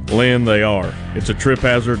agree? Lynn, they are. It's a trip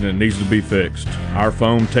hazard and it needs to be fixed. Our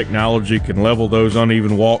foam technology can level those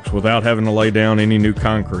uneven walks without having to lay down any new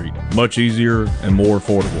concrete. Much easier and more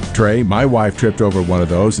affordable. Trey, my wife tripped over one of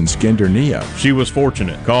those and skinned her knee up. She was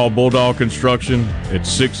fortunate. Call Bulldog Construction at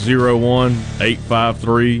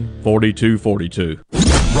 601-853-4242.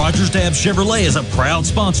 Rogers Dabbs Chevrolet is a proud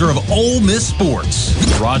sponsor of Ole Miss Sports.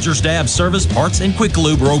 Rogers Dabbs Service, Parts, and Quick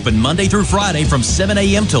Lube are open Monday through Friday from 7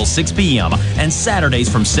 a.m. till 6 p.m. and Saturdays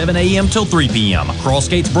from 7 a.m. till 3 p.m.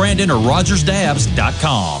 Crossgates Brandon or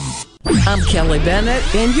RogersDabbs.com. I'm Kelly Bennett,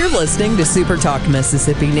 and you're listening to Super Talk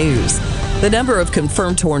Mississippi News. The number of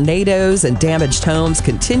confirmed tornadoes and damaged homes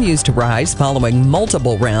continues to rise following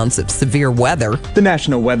multiple rounds of severe weather. The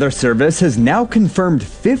National Weather Service has now confirmed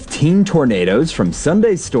 15 tornadoes from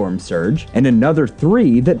Sunday's storm surge and another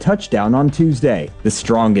 3 that touched down on Tuesday. The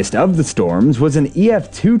strongest of the storms was an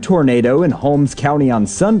EF2 tornado in Holmes County on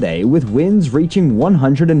Sunday with winds reaching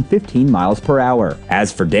 115 miles per hour.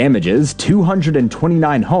 As for damages,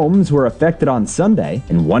 229 homes were affected on Sunday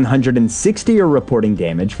and 160 are reporting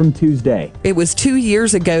damage from Tuesday. It was 2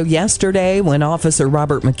 years ago yesterday when Officer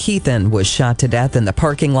Robert McKeithen was shot to death in the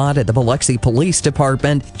parking lot at the Biloxi Police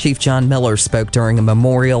Department. Chief John Miller spoke during a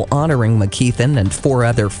memorial honoring McKeithen and 4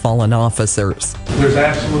 other fallen officers. There's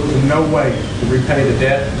absolutely no way to repay the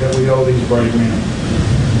debt that we owe these brave men.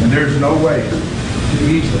 And there's no way to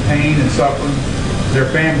ease the pain and suffering their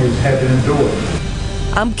families had to endure.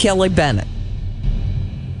 I'm Kelly Bennett.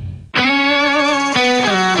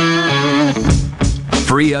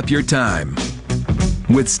 Free up your time.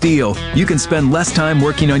 With Steel, you can spend less time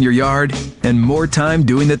working on your yard and more time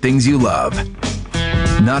doing the things you love.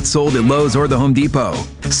 Not sold at Lowe's or the Home Depot,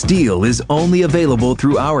 Steel is only available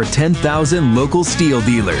through our 10,000 local Steel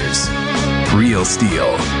dealers. Real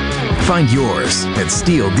Steel. Find yours at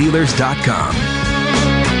SteelDealers.com.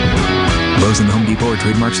 Lowe's and the Home Depot are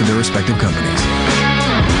trademarks of their respective companies.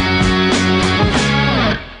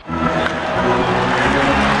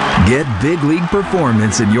 Get big league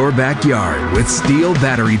performance in your backyard with Steel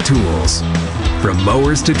battery tools. From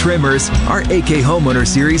mowers to trimmers, our AK Homeowner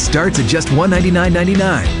Series starts at just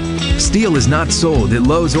 $199.99. Steel is not sold at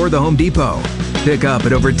Lowe's or the Home Depot. Pick up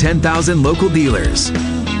at over 10,000 local dealers.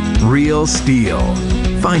 Real Steel.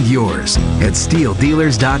 Find yours at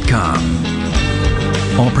SteelDealers.com.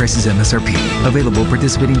 All prices MSRP. Available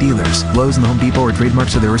participating dealers. Lowe's and the Home Depot are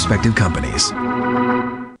trademarks of their respective companies.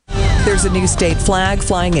 There's a new state flag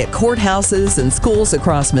flying at courthouses and schools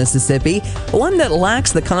across Mississippi, one that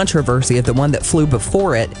lacks the controversy of the one that flew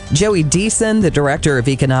before it. Joey Deason, the Director of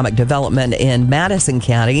Economic Development in Madison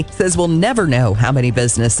County, says we'll never know how many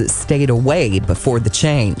businesses stayed away before the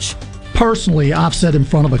change. Personally, I've sat in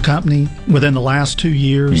front of a company within the last 2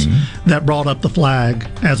 years that brought up the flag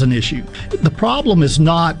as an issue. The problem is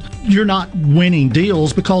not you're not winning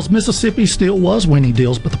deals, because Mississippi still was winning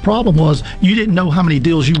deals, but the problem was you didn't know how many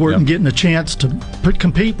deals you weren't getting a chance to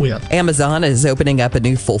compete with. Amazon is opening up a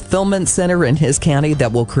new fulfillment center in his county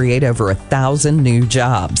that will create over 1,000 new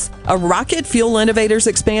jobs. A Rocket Fuel Innovators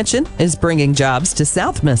expansion is bringing jobs to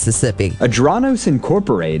South Mississippi. Adranos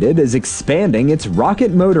Incorporated is expanding its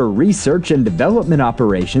rocket motor research and development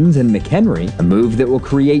operations in McHenry, a move that will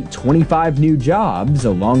create 25 new jobs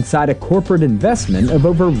alongside a corporate investment of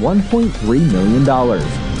over $1.3 million.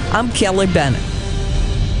 I'm Kelly Bennett.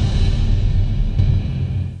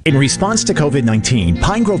 In response to COVID-19,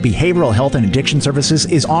 Pine Grove Behavioral Health and Addiction Services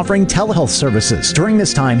is offering telehealth services. During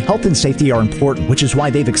this time, health and safety are important, which is why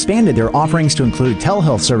they've expanded their offerings to include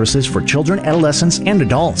telehealth services for children, adolescents, and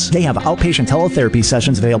adults. They have outpatient teletherapy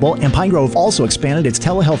sessions available, and Pine Grove also expanded its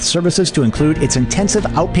telehealth services to include its intensive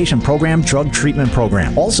outpatient program drug treatment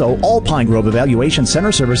program. Also, all Pine Grove Evaluation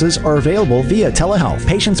Center services are available via telehealth.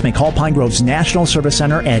 Patients may call Pine Grove's National Service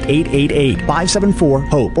Center at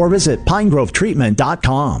 888-574-HOPE or visit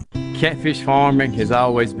pinegrovetreatment.com. Catfish farming has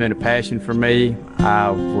always been a passion for me. I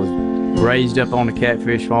was raised up on a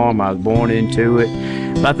catfish farm. I was born into it.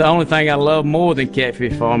 But the only thing I love more than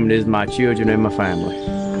catfish farming is my children and my family.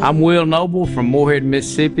 I'm Will Noble from Morehead,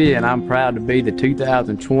 Mississippi, and I'm proud to be the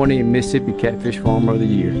 2020 Mississippi Catfish Farmer of the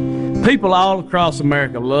Year. People all across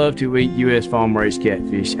America love to eat U.S. farm-raised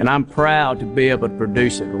catfish, and I'm proud to be able to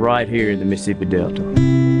produce it right here in the Mississippi Delta.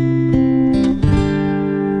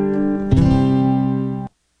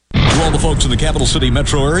 All the folks in the Capital City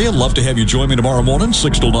metro area, love to have you join me tomorrow morning,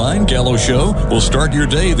 6 till 9, Gallo Show. We'll start your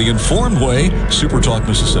day the informed way. Super Talk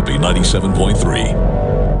Mississippi 97.3.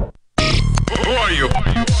 Who are you?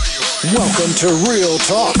 Welcome to Real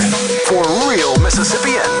Talk for real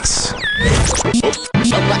Mississippians.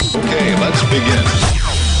 Okay, let's begin.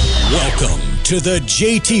 Welcome to the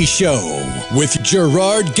JT Show with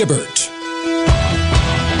Gerard Gibbert.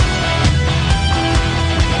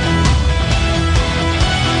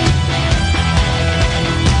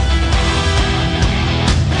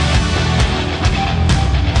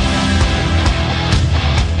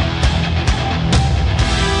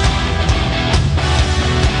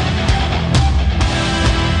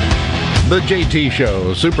 The JT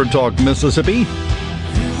Show, Super Talk Mississippi.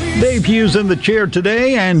 Dave Hughes in the chair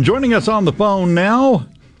today, and joining us on the phone now,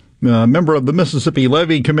 a member of the Mississippi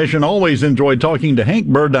Levee Commission. Always enjoyed talking to Hank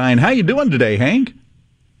Burdine. How you doing today, Hank?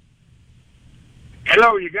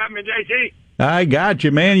 Hello, you got me, JT? I got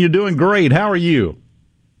you, man. You're doing great. How are you?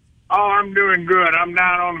 Oh, I'm doing good. I'm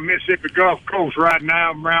down on the Mississippi Gulf Coast right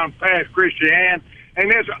now. I'm around past Christian, and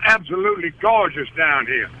it's absolutely gorgeous down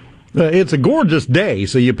here. It's a gorgeous day,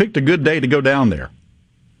 so you picked a good day to go down there.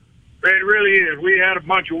 It really is. We had a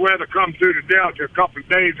bunch of weather come through the Delta a couple of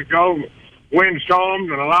days ago, windstorms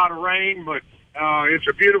and a lot of rain, but it's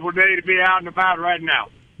a beautiful day to be out and about right now.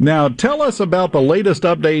 Now, tell us about the latest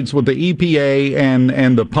updates with the EPA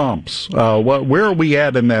and the pumps. Where are we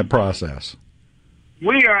at in that process?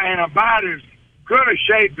 We are in about as good a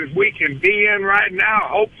shape as we can be in right now,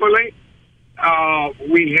 hopefully.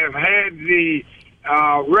 We have had the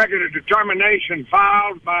regular determination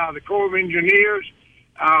filed by the Corps of Engineers,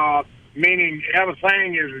 meaning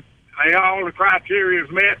everything is, all the criteria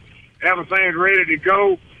is met, everything is ready to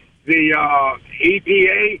go. The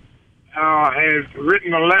EPA has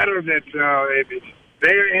written a letter that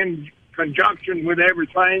they're in conjunction with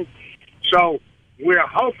everything. So we're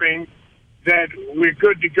hoping that we're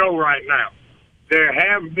good to go right now. There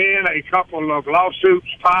have been a couple of lawsuits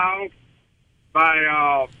filed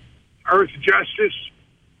by Earth Justice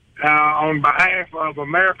on behalf of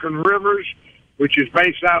American Rivers, which is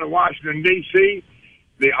based out of Washington, D.C.,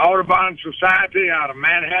 the Audubon Society out of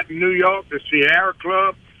Manhattan, New York, the Sierra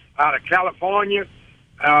Club out of California,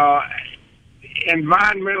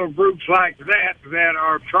 environmental groups like that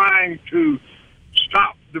are trying to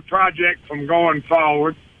stop the project from going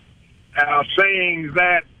forward. saying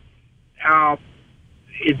that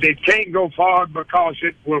it can't go forward because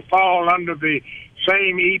it will fall under the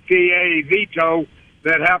same EPA veto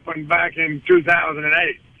that happened back in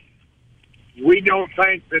 2008. We don't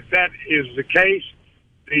think that is the case.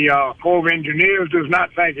 The Corps of Engineers does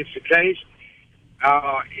not think it's the case.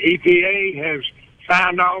 EPA has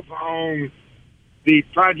signed off on the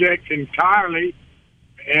project entirely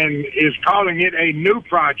and is calling it a new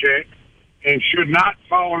project and should not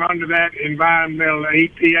fall under that environmental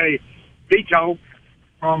EPA veto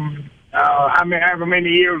from however many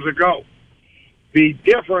years ago. The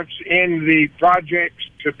difference in the projects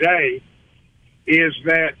today is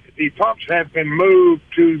that the pumps have been moved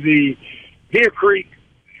to the Deer Creek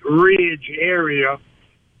Ridge area,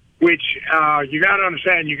 which you got to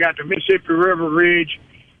understand, you got the Mississippi River Ridge,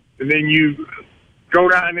 and then you go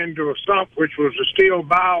down into a sump, which was a steel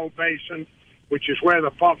bowl basin, which is where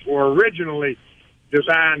the pumps were originally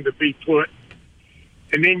designed to be put.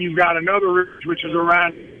 And then you've got another ridge, which is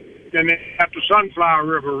around, and then at the Sunflower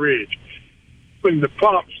River Ridge. When the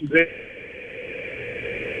pumps,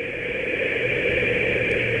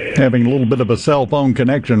 having a little bit of a cell phone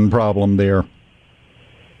connection problem there.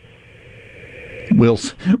 We'll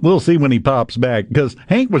see when he pops back, because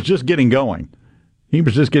Hank was just getting going. He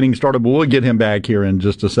was just getting started, but we'll get him back here in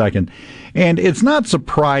just a second. And it's not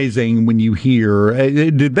surprising when you hear,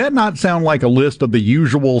 did that not sound like a list of the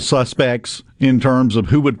usual suspects in terms of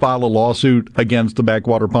who would file a lawsuit against the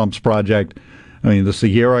Backwater Pumps Project? I mean, the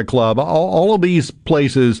Sierra Club, all of these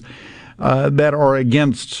places that are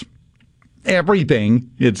against everything,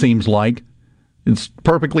 it seems like. It's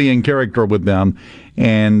perfectly in character with them,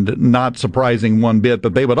 and not surprising one bit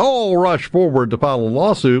that they would all rush forward to file a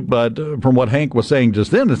lawsuit. But from what Hank was saying just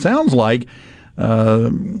then, it sounds like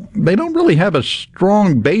they don't really have a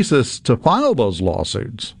strong basis to file those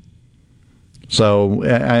lawsuits. So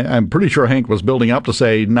I'm pretty sure Hank was building up to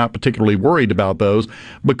say not particularly worried about those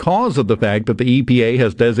because of the fact that the EPA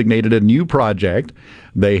has designated a new project.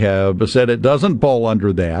 They have said it doesn't fall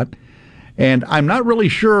under that. And I'm not really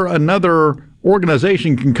sure another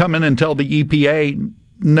organization can come in and tell the EPA,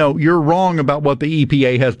 no, you're wrong about what the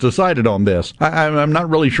EPA has decided on this. I'm not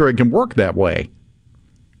really sure it can work that way.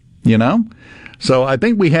 You know? So I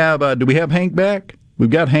think we have, do we have Hank back? We've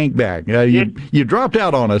got Hank back. You dropped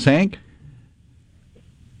out on us, Hank.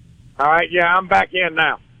 All right, yeah, I'm back in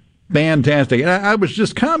now. Fantastic. I was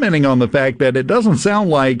just commenting on the fact that it doesn't sound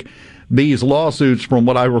like these lawsuits, from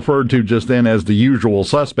what I referred to just then as the usual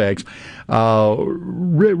suspects,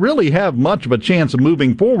 really have much of a chance of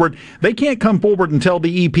moving forward. They can't come forward and tell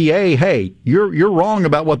the EPA, hey, you're wrong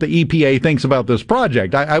about what the EPA thinks about this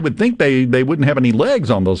project. I would think they wouldn't have any legs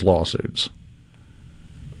on those lawsuits.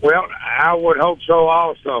 Well, I would hope so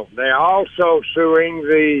also. They're also suing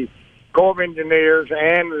the Corps of Engineers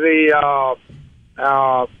and the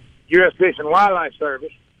U.S. Fish and Wildlife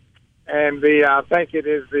Service, and I think it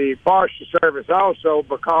is the Forestry Service also,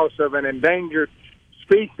 because of an endangered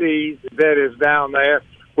species that is down there,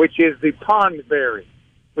 which is the pondberry,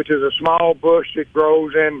 which is a small bush that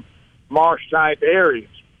grows in marsh-type areas.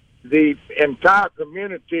 The entire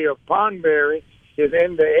community of pondberry is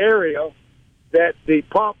in the area that the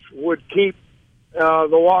pumps would keep the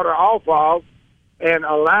water off of and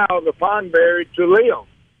allow the pondberry to live.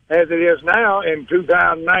 As it is now, in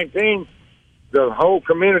 2019, the whole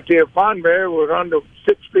community of pondberry was under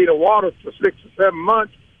 6 feet of water for 6 or 7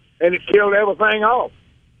 months, and it killed everything off.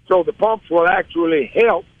 So the pumps will actually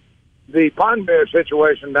help the pondberry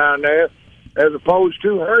situation down there as opposed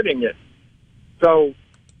to hurting it. So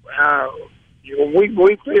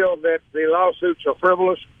we feel that the lawsuits are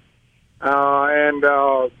frivolous, and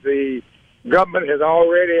the government has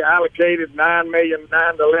already allocated $9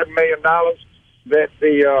 to $11 million that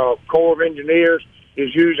the Corps of Engineers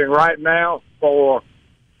is using right now for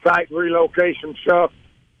site relocation stuff,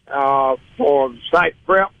 for site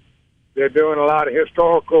prep. They're doing a lot of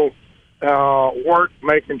historical work,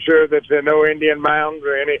 making sure that there are no Indian mounds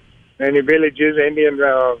or any villages, Indian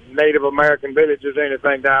Native American villages,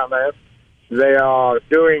 anything down there. They are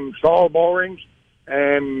doing soil borings,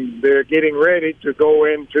 and they're getting ready to go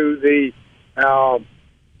into the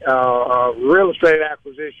real estate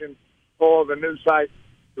acquisition for the new site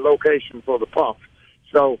location for the pumps.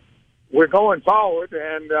 So we're going forward,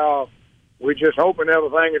 and we're just hoping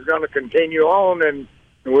everything is going to continue on, and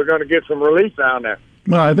we're going to get some relief down there.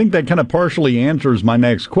 Well, I think that kind of partially answers my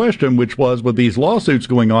next question, which was, with these lawsuits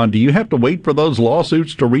going on, do you have to wait for those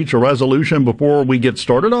lawsuits to reach a resolution before we get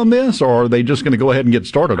started on this, or are they just going to go ahead and get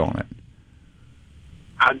started on it?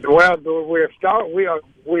 Well,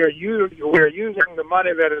 we're using the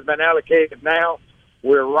money that has been allocated now.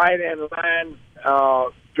 We're right in line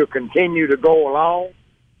to continue to go along,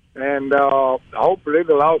 and hopefully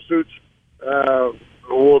the lawsuits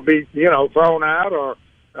will be, thrown out or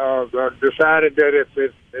decided that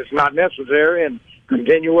it's not necessary and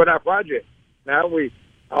continue with our project. Now we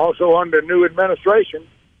also under new administration,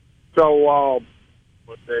 so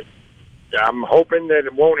I'm hoping that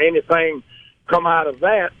it won't anything come out of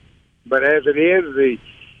that. But as it is, the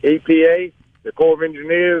EPA, the Corps of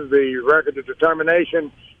Engineers, the Record of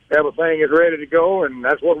Determination, everything is ready to go, and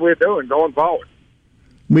that's what we're doing going forward.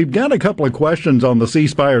 We've got a couple of questions on the C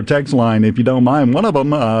Spire text line, if you don't mind. One of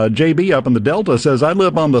them, JB up in the Delta, says, I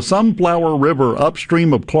live on the Sunflower River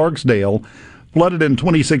upstream of Clarksdale, flooded in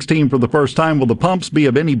 2016 for the first time. Will the pumps be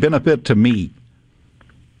of any benefit to me?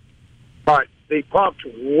 All right. The pumps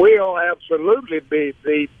will absolutely be.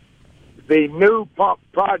 The new pump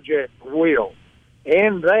project will.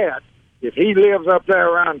 And that, if he lives up there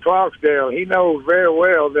around Clarksdale, he knows very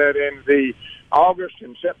well that in the August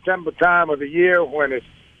and September time of the year when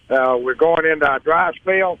we're going into our dry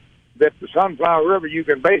spell, that the Sunflower River, you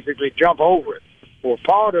can basically jump over it. Well,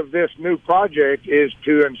 part of this new project is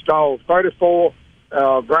to install 34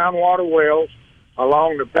 groundwater wells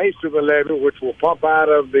along the base of the levee, which will pump out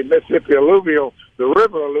of the Mississippi alluvial, the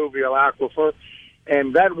river alluvial aquifer,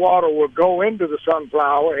 and that water will go into the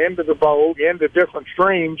Sunflower, into the Bogue, into different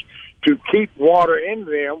streams to keep water in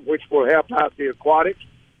them, which will help out the aquatics.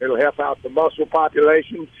 It'll help out the mussel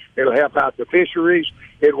populations. It'll help out the fisheries.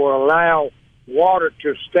 It will allow water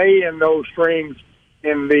to stay in those streams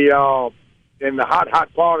in the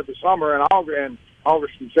hot part of the summer and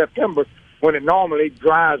August and September when it normally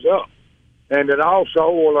dries up. And it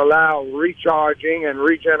also will allow recharging and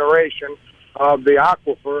regeneration of the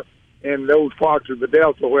aquifer in those parts of the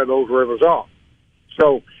Delta where those rivers are.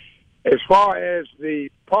 So as far as the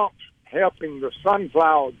pumps helping the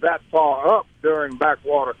Sunflower that far up during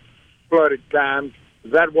backwater flooded times,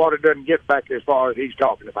 that water doesn't get back as far as he's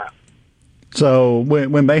talking about. So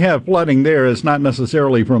when they have flooding there, it's not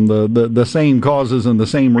necessarily from the same causes and the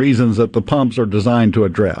same reasons that the pumps are designed to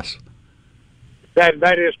address.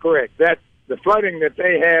 That is correct. That the flooding that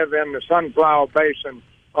they have in the Sunflower Basin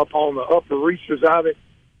up on the upper reaches of it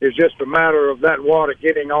is just a matter of that water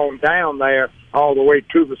getting on down there all the way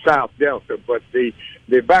to the South Delta. But the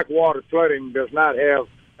backwater flooding does not have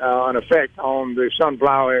an effect on the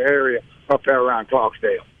Sunflower area up there around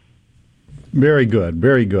Clarksdale. Very good,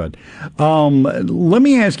 very good. Let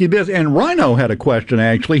me ask you this, and Rhino had a question,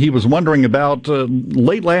 actually. He was wondering about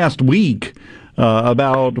late last week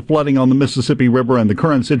about flooding on the Mississippi River and the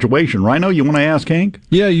current situation. Rhino, you want to ask Hank?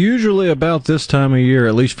 Yeah, usually about this time of year,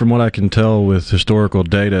 at least from what I can tell with historical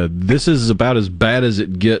data, this is about as bad as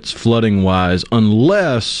it gets flooding-wise,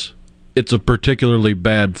 unless it's a particularly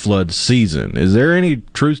bad flood season. Is there any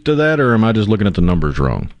truth to that, or am I just looking at the numbers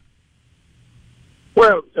wrong?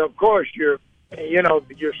 Well, of course, your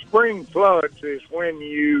spring floods is when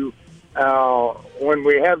when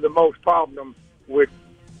we have the most problem with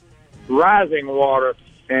rising water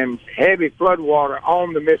and heavy flood water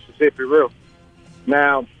on the Mississippi River.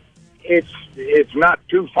 Now, it's not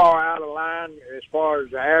too far out of line as far as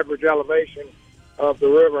the average elevation of the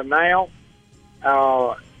river now.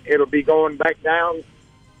 It'll be going back down.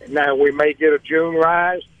 Now, we may get a June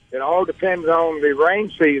rise. It all depends on the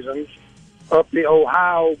rain seasons up the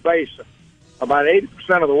Ohio Basin. About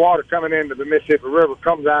 80% of the water coming into the Mississippi River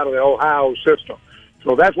comes out of the Ohio system.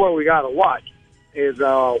 So that's what we got to watch, is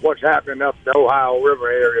what's happening up the Ohio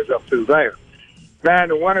River areas up through there. Now, in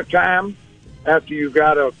the wintertime, after you've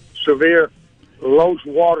got a severe low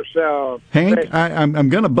water cell... Hank, I'm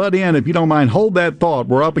going to butt in. If you don't mind, hold that thought.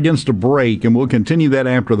 We're up against a break, and we'll continue that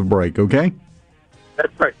after the break, okay?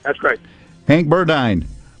 That's great. That's great. Hank Burdine,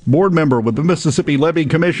 board member with the Mississippi Levee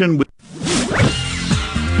Commission.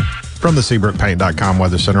 From the SeabrookPaint.com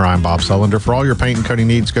Weather Center, I'm Bob Sullender. For all your paint and coating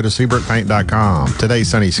needs, go to SeabrookPaint.com. Today,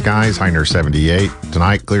 sunny skies, high near 78.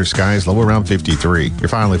 Tonight, clear skies, low around 53. Your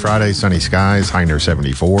finally Friday, sunny skies, high near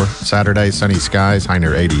 74. Saturday, sunny skies, high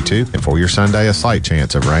near 82. And for your Sunday, a slight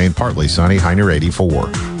chance of rain, partly sunny, high near 84.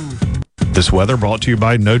 This weather brought to you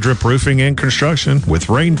by No Drip Roofing and Construction. With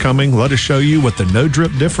rain coming, let us show you what the No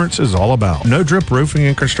Drip difference is all about. No Drip Roofing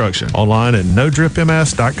and Construction. Online at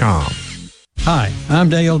NoDripMS.com. Hi, I'm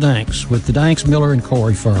Dale Danks with the Danks, Miller &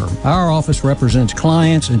 Corey firm. Our office represents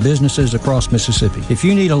clients and businesses across Mississippi. If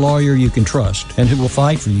you need a lawyer you can trust and who will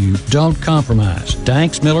fight for you, don't compromise.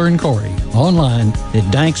 Danks, Miller & Corey. Online at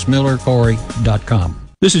danksmillercorey.com.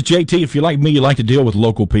 This is JT. If you're like me, you like to deal with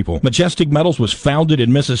local people. Majestic Metals was founded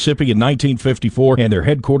in Mississippi in 1954, and they're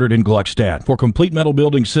headquartered in Gluckstadt. For complete metal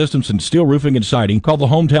building systems and steel roofing and siding, call the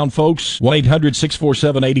hometown folks,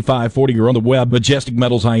 1-800-647-8540, or on the web,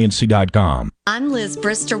 majesticmetalsinc.com. I'm Liz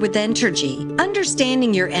Brister with Entergy.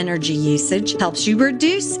 Understanding your energy usage helps you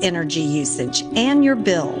reduce energy usage and your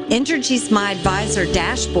bill. Entergy's My Advisor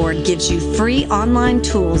dashboard gives you free online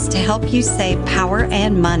tools to help you save power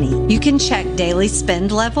and money. You can check daily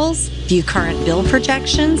spend levels, view current bill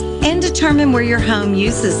projections, and determine where your home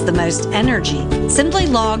uses the most energy. Simply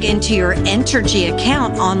log into your Entergy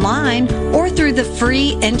account online or through the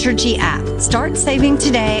free Entergy app. Start saving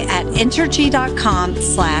today at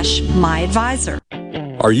Entergy.com/myadvisor.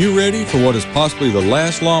 Are you ready for what is possibly the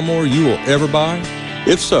last lawnmower you will ever buy?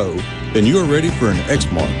 If so, then you are ready for an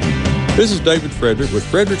Exmark. This is David Frederick with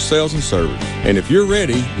Frederick Sales and Service. And if you're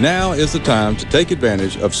ready, now is the time to take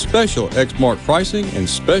advantage of special Exmark pricing and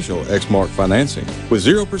special Exmark financing. With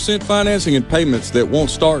 0% financing and payments that won't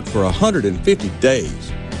start for 150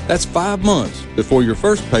 days. That's 5 months before your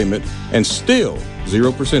first payment and still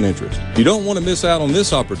 0% interest. You don't want to miss out on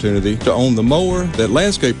this opportunity to own the mower that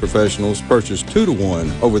landscape professionals purchase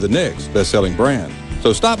 2-to-1 over the next best-selling brand.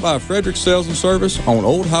 So stop by Frederick Sales and Service on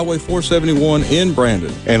Old Highway 471 in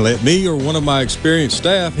Brandon and let me or one of my experienced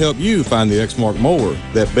staff help you find the Exmark mower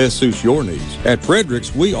that best suits your needs. At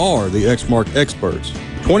Fredericks, we are the Exmark experts.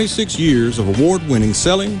 26 years of award-winning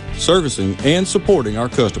selling, servicing, and supporting our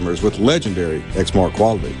customers with legendary Exmark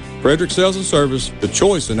quality. Frederick Sales and Service, the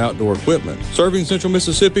choice in outdoor equipment, serving Central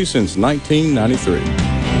Mississippi since 1993.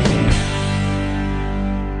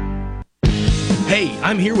 Hey,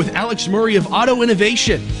 I'm here with Alex Murray of Auto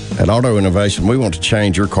Innovation. At Auto Innovation, we want to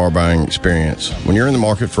change your car buying experience. When you're in the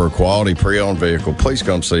market for a quality pre-owned vehicle, please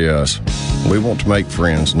come see us. We want to make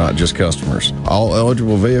friends, not just customers. All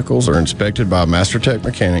eligible vehicles are inspected by a Master Tech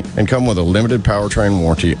mechanic and come with a limited powertrain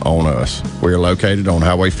warranty on us. We are located on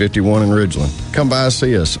Highway 51 in Ridgeland. Come by and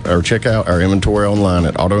see us or check out our inventory online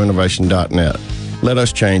at autoinnovation.net. Let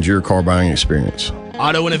us change your car buying experience.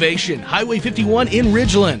 Auto Innovation, Highway 51 in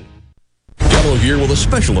Ridgeland. Gallo here with a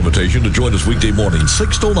special invitation to join us weekday morning,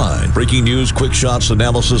 6 to 9. Breaking news, quick shots,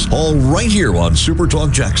 analysis, all right here on Super Talk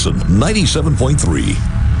Jackson 97.3.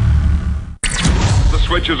 The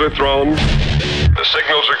switches are thrown. The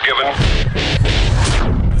signals are given.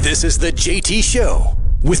 This is the JT Show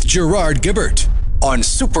with Gerard Gibbert on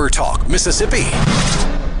Super Talk Mississippi.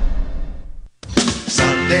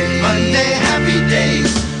 Sunday, Monday, happy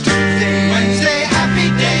days. Tuesday, Wednesday, happy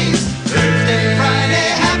days. Thursday, Friday,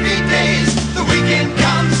 happy days. The weekend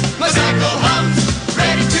comes, my cycle hums,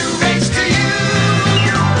 ready to race to you.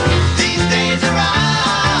 These days are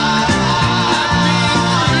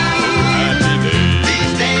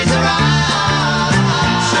These days are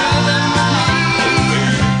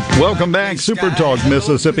Welcome back, Super Talk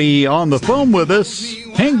Mississippi. On the phone with us,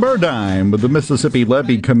 Hank Burdine with the Mississippi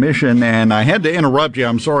Levee Commission, and I had to interrupt you.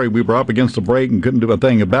 I'm sorry, we were up against the break and couldn't do a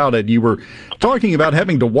thing about it. You were talking about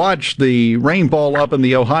having to watch the rainfall up in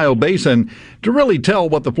the Ohio Basin to really tell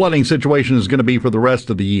what the flooding situation is going to be for the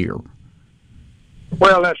rest of the year.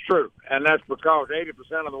 Well, that's true, and that's because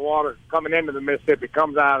 80% of the water coming into the Mississippi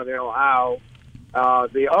comes out of the Ohio.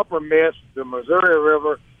 The upper Miss, the Missouri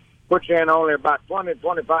River, puts in only about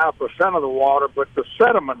 20-25% of the water, but the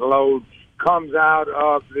sediment load comes out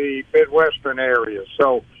of the Midwestern areas.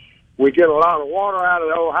 So we get a lot of water out of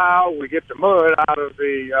the Ohio. We get the mud out of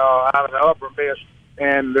the upper Miss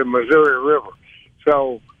and the Missouri River.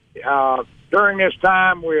 So during this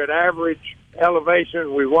time, we're at average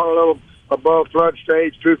elevation. We want a little above flood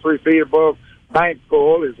stage, 2-3 feet above bank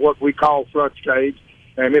full is what we call flood stage,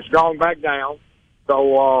 and it's gone back down.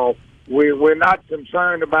 So we're not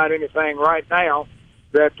concerned about anything right now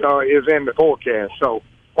that is in the forecast. So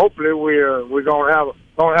hopefully we're gonna have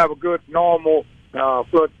a good normal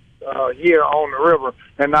flood year on the river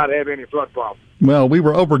and not have any flood problems. Well, we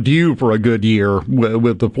were overdue for a good year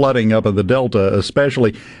with the flooding up in the Delta,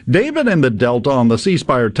 especially. David in the Delta on the C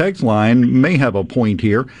Spire text line may have a point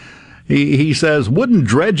here. He says, wouldn't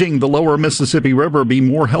dredging the lower Mississippi River be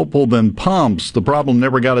more helpful than pumps? The problem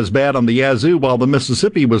never got as bad on the Yazoo while the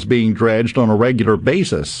Mississippi was being dredged on a regular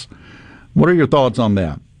basis. What are your thoughts on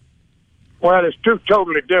that? Well, it's two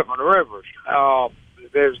totally different rivers.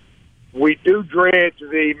 We do dredge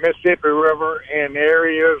the Mississippi River in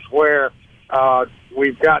areas where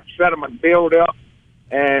we've got sediment buildup,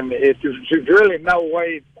 and there's really no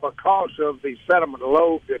way, because of the sediment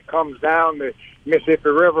load that comes down the Mississippi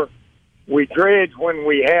River. We dredge when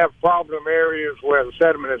we have problem areas where the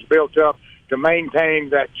sediment is built up to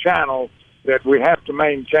maintain that channel that we have to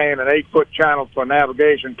maintain, an 8-foot channel for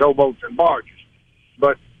navigation, towboats, and barges.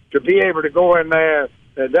 But to be able to go in there,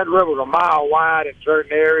 that river's a mile wide in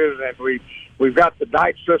certain areas, and we've got the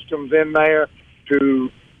dike systems in there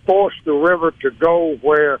to force the river to go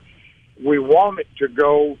where we want it to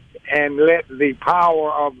go and let the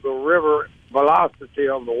power of the river velocity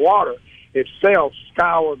of the water itself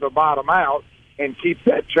scour the bottom out and keep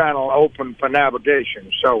that channel open for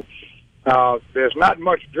navigation. So there's not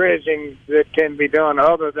much dredging that can be done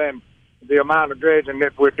other than the amount of dredging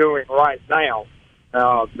that we're doing right now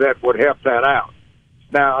that would help that out.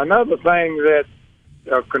 Now, another thing that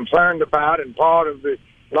I'm concerned about, and part of the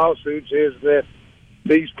lawsuits, is that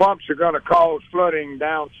these pumps are going to cause flooding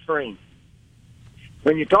downstream.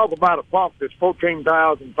 When you talk about a pump that's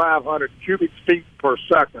 14,500 cubic feet per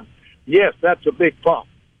second, yes, that's a big pump.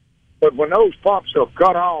 But when those pumps are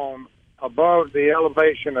cut on above the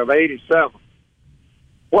elevation of 87,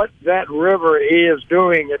 what that river is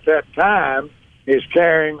doing at that time is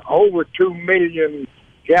carrying over 2 million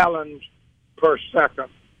gallons per second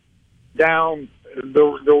down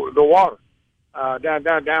the water,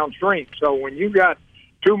 downstream. So when you got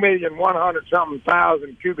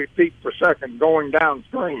 2,100,000 cubic feet per second going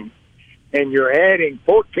downstream, and you're adding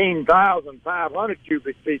 14,500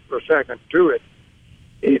 cubic feet per second to it,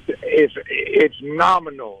 it's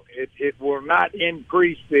nominal. It will not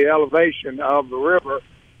increase the elevation of the river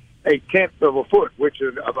 1/10 of a foot, which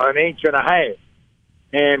is an inch and a half.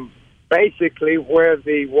 And basically, where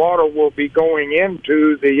the water will be going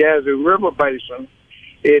into the Yazoo River Basin,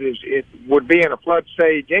 it would be in a flood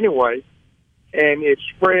stage anyway, and it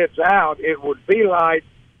spreads out. It would be like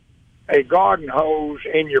a garden hose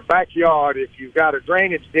in your backyard. If you've got a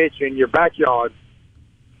drainage ditch in your backyard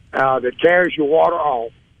that carries your water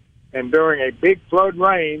off, and during a big flood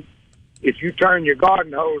rain, if you turn your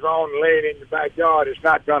garden hose on and lay it in your backyard, it's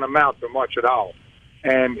not going to amount to much at all.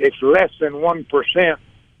 And it's less than 1%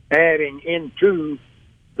 adding into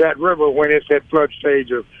that river when it's at flood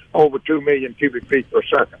stage of over 2 million cubic feet per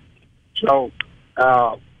second. So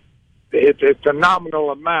it's a nominal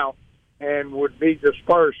amount and would be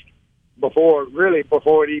dispersed before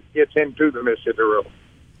it even gets into the Mississippi River.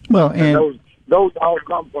 Well, and those all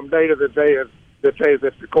come from data that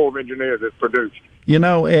the Corps of Engineers has produced. You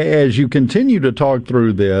know, as you continue to talk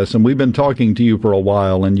through this, and we've been talking to you for a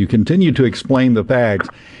while, and you continue to explain the facts,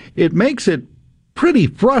 it makes it pretty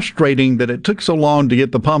frustrating that it took so long to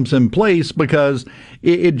get the pumps in place, because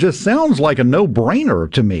it just sounds like a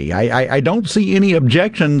no-brainer to me. I don't see any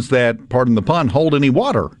objections that, pardon the pun, hold any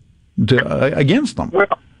water against them. Well,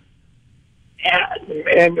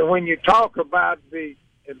 and when you talk about the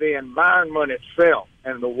environment itself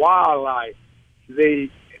and the wildlife, the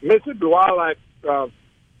Mississippi Wildlife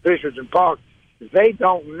Fisheries and Parks, they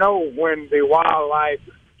don't know when the wildlife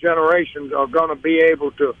generations are going to be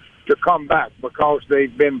able to come back, because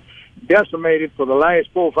they've been decimated for the last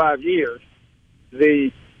 4 or 5 years.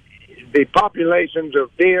 The populations of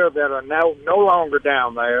deer that are now no longer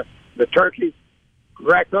down there, the turkey,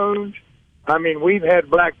 raccoons. I mean, we've had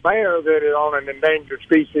black bear that is on an endangered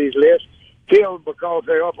species list killed because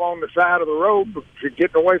they're up on the side of the road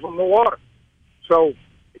getting away from the water. So,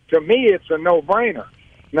 to me, it's a no-brainer.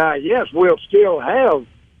 Now, yes, we'll still have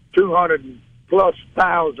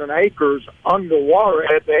 200,000+ acres underwater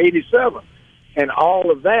at the 87, and all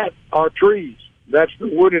of that are trees. That's the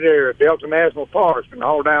wooded area, Delta National Forest, and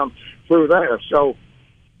all down through there. So,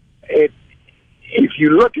 if you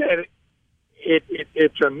look at it,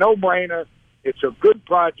 it's a no-brainer. It's a good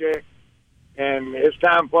project, and it's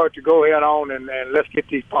time for it to go ahead on and let's get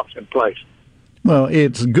these pumps in place. Well,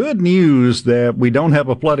 it's good news that we don't have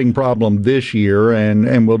a flooding problem this year,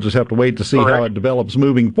 and we'll just have to wait to see how it develops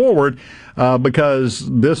moving forward, because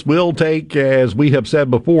this will take, as we have said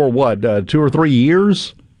before, 2 or 3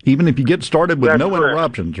 years, even if you get started with no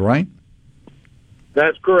interruptions, right?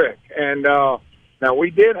 That's correct. And now, we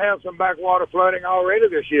did have some backwater flooding already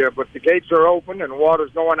this year, but the gates are open and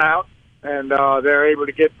water's going out, and they're able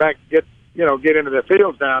to get into their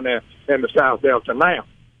fields down there in the South Delta now.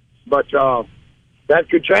 But that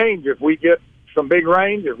could change if we get some big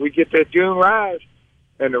rains, if we get that June rise,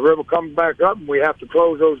 and the river comes back up, and we have to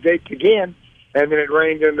close those gates again, and then it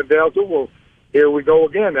rains in the Delta. Well, here we go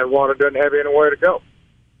again. That water doesn't have anywhere to go.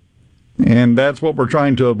 And that's what we're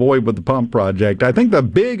trying to avoid with the pump project. I think the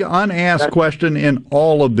big unasked question in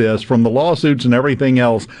all of this, from the lawsuits and everything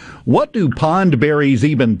else, what do pond berries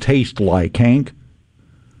even taste like, Hank?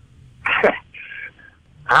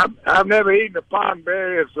 I've never eaten a pond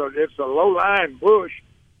berry. It's a low-lying bush.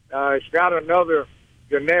 It's got another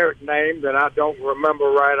generic name that I don't remember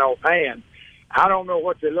right offhand. I don't know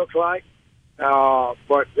what they look like,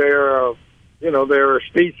 but they're a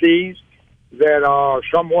species that are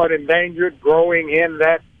somewhat endangered, growing in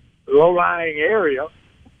that low-lying area.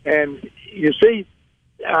 And you see,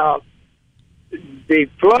 the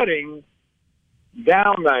flooding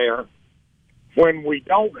down there, when we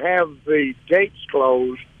don't have the gates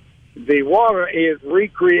closed, the water is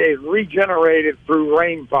regenerated through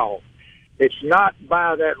rainfall. It's not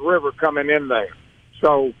by that river coming in there.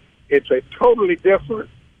 So it's a totally different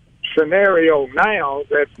scenario now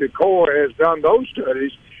that the Corps has done those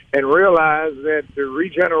studies and realized that the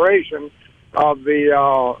regeneration of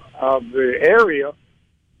the area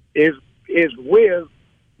is with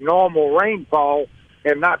normal rainfall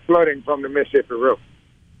and not flooding from the Mississippi River.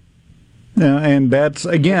 And that's,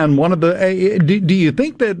 again, one of the... Do you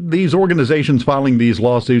think that these organizations filing these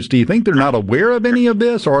lawsuits, do you think they're not aware of any of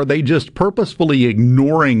this, or are they just purposefully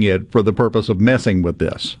ignoring it for the purpose of messing with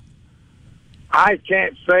this? I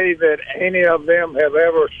can't say that any of them have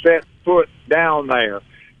ever set foot down there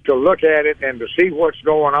to look at it and to see what's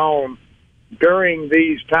going on during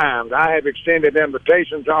these times. I have extended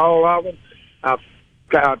invitations to all of them. I've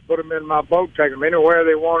put them in my boat, take them anywhere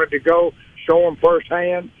they wanted to go, show them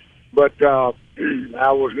firsthand. But I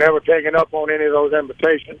was never taken up on any of those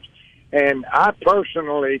invitations. And I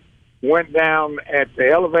personally went down at the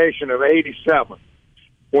elevation of 87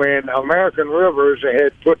 when American Rivers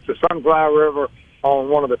had put the Sunflower River on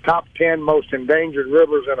one of the top 10 most endangered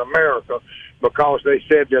rivers in America because they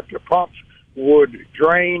said that the pumps would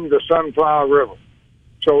drain the Sunflower River.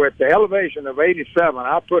 So at the elevation of 87,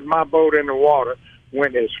 I put my boat in the water,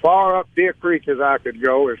 went as far up Deer Creek as I could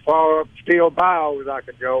go, as far up Steel Bayou as I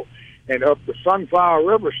could go, and up the Sunflower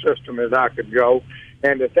River system as I could go.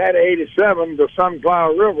 And at that 87, the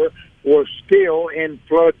Sunflower River was still in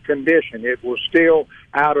flood condition. It was still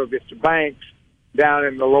out of its banks down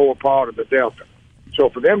in the lower part of the Delta. So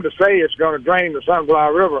for them to say it's going to drain the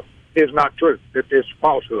Sunflower River is not true. It's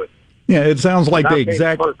falsehood. Yeah, it sounds like the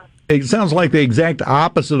exact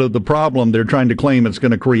opposite of the problem they're trying to claim it's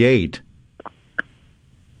going to create.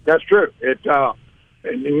 That's true.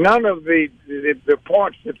 None of the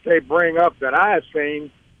points that they bring up that I have seen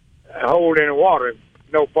hold any water.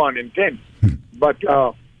 No pun intended. But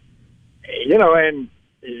and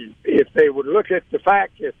if they would look at the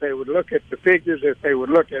facts, if they would look at the figures, if they would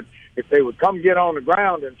come get on the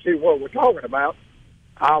ground and see what we're talking about,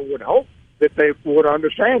 I would hope that they would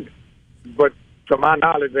understand it. But to my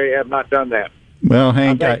knowledge, they have not done that. Well,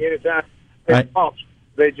 Hank, anytime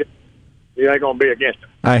they're going to be against it.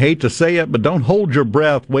 I hate to say it, but don't hold your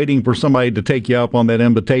breath waiting for somebody to take you up on that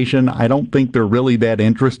invitation. I don't think they're really that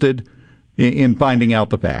interested in finding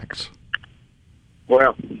out the facts.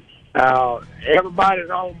 Well,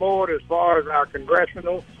 everybody's on board as far as our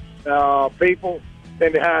congressional people,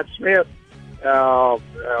 Cindy Hyde-Smith,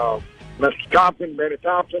 Mr. Thompson, Benny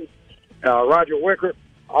Thompson, Roger Wicker.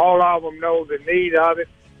 All of them know the need of it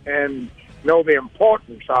and know the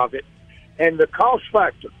importance of it and the cost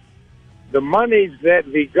factor. The monies that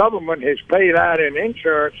the government has paid out in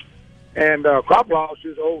insurance and crop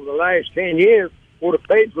losses over the last 10 years would have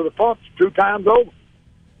paid for the pumps 2 times over.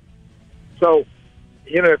 So,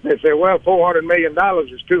 if they say, well, $400 million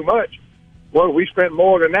is too much, well, we spent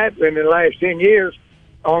more than that in the last 10 years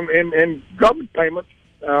in government payments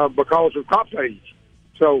because of crop failures.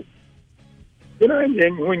 So,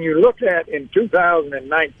 and when you look at in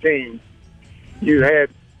 2019, you had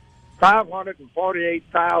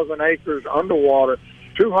 548,000 acres underwater,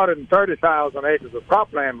 230,000 acres of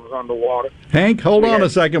cropland was underwater. Hank, hold on a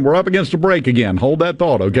second. We're up against a break again. Hold that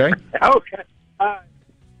thought, okay? Okay.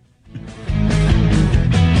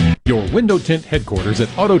 Your window tint headquarters at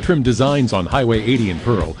Auto Trim Designs on Highway 80 in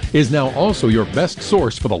Pearl is now also your best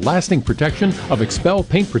source for the lasting protection of Expel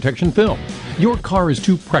paint protection film. Your car is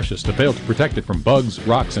too precious to fail to protect it from bugs,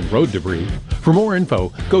 rocks, and road debris. For more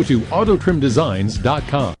info, go to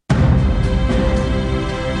autotrimdesigns.com.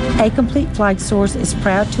 A Complete Flag Source is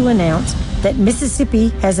proud to announce that Mississippi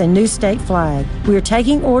has a new state flag. We are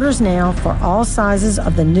taking orders now for all sizes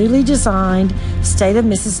of the newly designed State of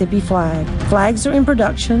Mississippi flag. Flags are in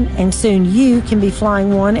production, and soon you can be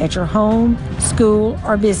flying one at your home, school,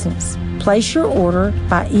 or business. Place your order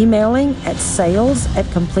by emailing at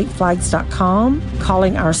sales@completeflags.com,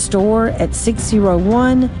 calling our store at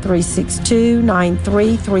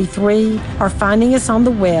 601-362-9333, or finding us on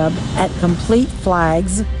the web at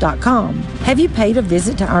completeflags.com. Have you paid a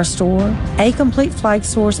visit to our store? A Complete Flag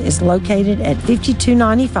Source is located at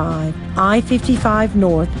 5295 I-55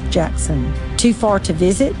 North, Jackson. Too far to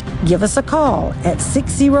visit? Give us a call at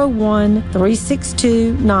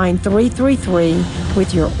 601-362-9333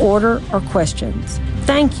 with your order or questions.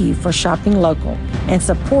 Thank you for shopping local and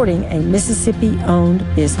supporting a Mississippi-owned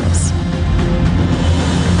business.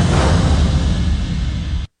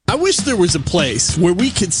 I wish there was a place where we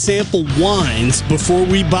could sample wines before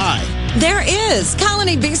we buy. There is.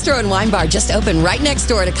 Colony Bistro and Wine Bar just opened right next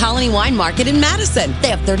door to Colony Wine Market in Madison. They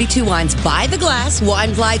have 32 wines by the glass,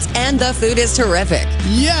 wine flights, and the food is terrific.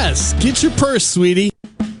 Yes, get your purse, sweetie.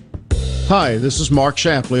 Hi, this is Mark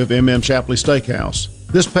Shapley of M.M. Shapley Steakhouse.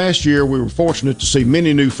 This past year, we were fortunate to see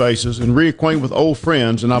many new faces and reacquaint with old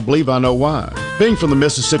friends, and I believe I know why. Being from the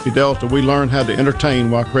Mississippi Delta, we learned how to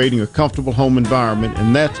entertain while creating a comfortable home environment,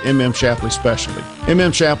 and that's M.M. Shapley's specialty.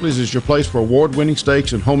 M.M. Shapley's is your place for award-winning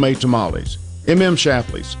steaks and homemade tamales. M.M.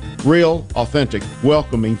 Shapley's, real, authentic,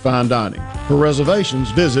 welcoming fine dining. For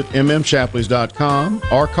reservations, visit mmshapleys.com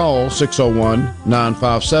or call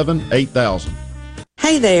 601-957-8000.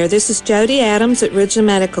 Hey there, this is Jody Adams at Ridgeland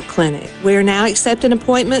Medical Clinic. We are now accepting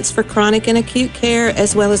appointments for chronic and acute care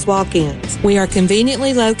as well as walk-ins. We are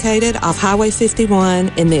conveniently located off Highway 51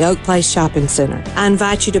 in the Oak Place Shopping Center. I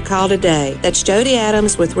invite you to call today. That's Jody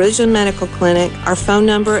Adams with Ridgeland Medical Clinic. Our phone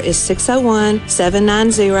number is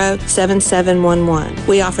 601-790-7711.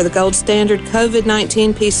 We offer the gold standard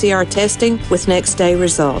COVID-19 PCR testing with next-day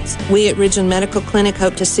results. We at Ridgeland Medical Clinic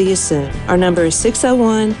hope to see you soon. Our number is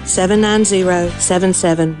 601-790-7711.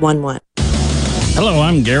 Hello,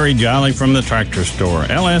 I'm Gary Jolly from the Tractor Store.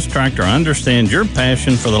 LS Tractor understands your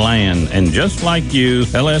passion for the land, and just like you,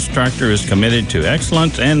 LS Tractor is committed to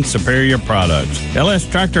excellence and superior products. LS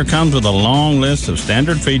Tractor comes with a long list of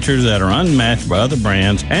standard features that are unmatched by other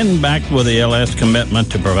brands and backed with the LS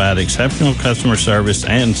commitment to provide exceptional customer service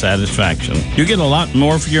and satisfaction. You get a lot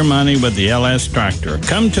more for your money with the LS Tractor.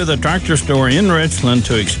 Come to the Tractor Store in Richland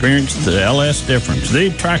to experience the LS difference. The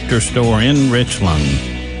Tractor Store in Richland.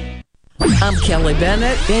 I'm Kelly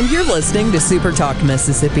Bennett, and you're listening to Super Talk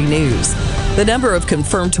Mississippi News. The number of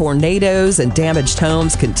confirmed tornadoes and damaged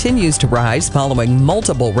homes continues to rise following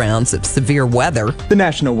multiple rounds of severe weather. The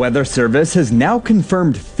National Weather Service has now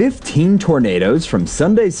confirmed 15 tornadoes from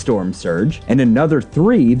Sunday's storm surge and another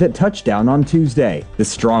 3 that touched down on Tuesday. The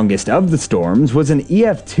strongest of the storms was an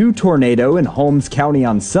EF2 tornado in Holmes County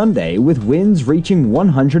on Sunday, with winds reaching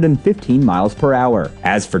 115 miles per hour.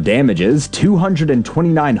 As for damages,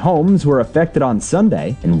 229 homes were affected on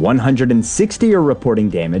Sunday, and 160 are reporting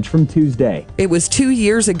damage from Tuesday. It was 2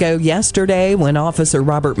 years ago yesterday when Officer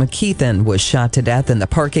Robert McKeithen was shot to death in the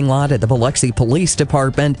parking lot at the Biloxi Police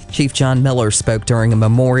Department. Chief John Miller spoke during a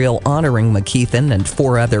memorial honoring McKeithen and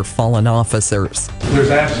 4 other fallen officers. There's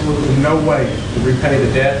absolutely no way to repay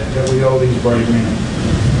the debt that we owe these brave men.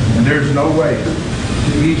 And there's no way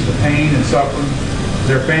to ease the pain and suffering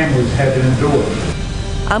their families had to endure.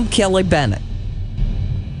 I'm Kelly Bennett.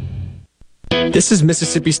 This is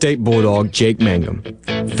Mississippi State Bulldog Jake Mangum.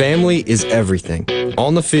 Family is everything.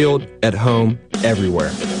 On the field, at home,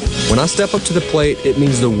 everywhere. When I step up to the plate, it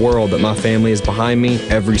means the world that my family is behind me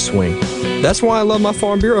every swing. That's why I love my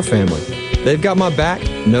Farm Bureau family. They've got my back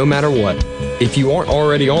no matter what. If you aren't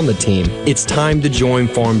already on the team, it's time to join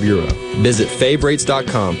Farm Bureau. Visit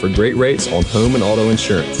favrates.com for great rates on home and auto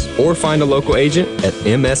insurance, or find a local agent at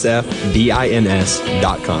msfbins.com.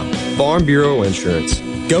 Farm Bureau Insurance.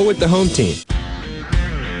 Go with the home team.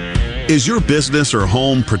 Is your business or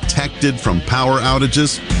home protected from power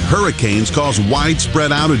outages? Hurricanes cause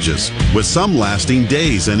widespread outages, with some lasting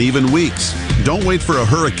days and even weeks. Don't wait for a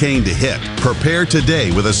hurricane to hit. Prepare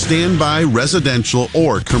today with a standby residential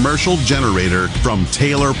or commercial generator from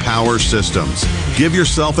Taylor Power Systems. Give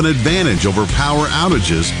yourself an advantage over power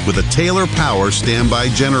outages with a Taylor Power standby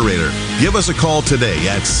generator. Give us a call today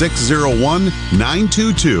at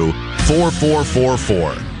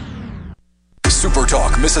 601-922-4444. Super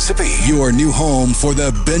Talk Mississippi, your new home for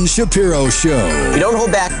the Ben Shapiro Show. We don't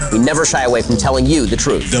hold back. We never shy away from telling you the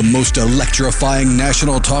truth. The most electrifying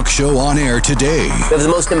national talk show on air today. We have the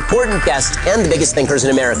most important guests and the biggest thinkers in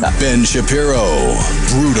America. Ben Shapiro,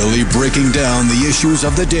 brutally breaking down the issues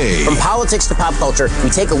of the day. From politics to pop culture, we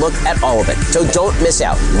take a look at all of it. So don't miss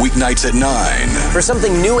out. Weeknights at 9. For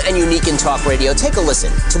something new and unique in talk radio, take a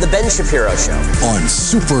listen to The Ben Shapiro Show. On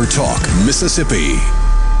Super Talk Mississippi.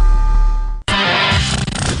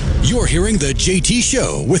 You're hearing The JT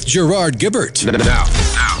Show with Gerard Gibbert. Now,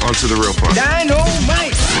 on to the real part.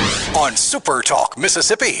 Dynamite! On Super Talk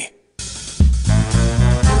Mississippi.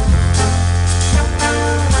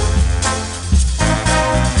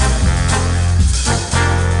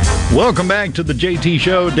 Welcome back to The JT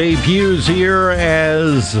Show. Dave Hughes here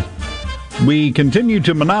as we continue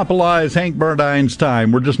to monopolize Hank Burdine's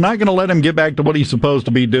time. We're just not going to let him get back to what he's supposed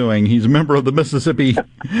to be doing. He's a member of the Mississippi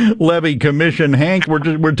Levee Commission. Hank,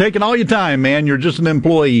 we're taking all your time, man. You're just an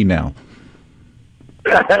employee now.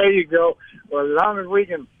 There you go. Well, as long as we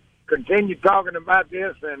can continue talking about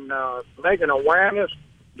this and making awareness,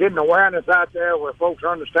 getting awareness out there where folks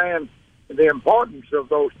understand the importance of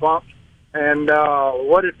those pumps, And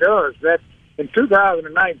what it does, that in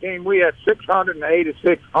 2019, we had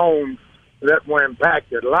 686 homes that were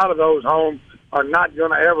impacted. A lot of those homes are not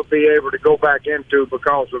going to ever be able to go back into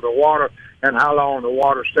because of the water and how long the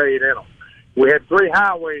water stayed in them. We had 3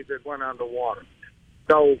 highways that went underwater.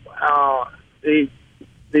 So the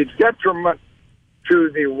detriment to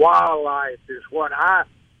the wildlife is what I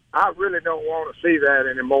really don't want to see that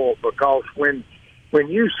anymore, because when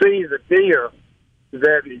you see the deer,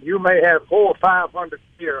 that you may have 400 or 500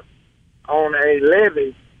 deer on a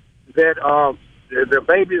levee that the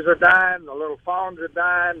babies are dying, the little fawns are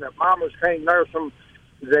dying, the mamas can't nurse them.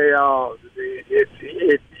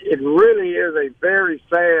 It really is a very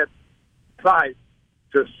sad sight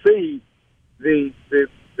to see the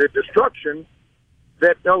destruction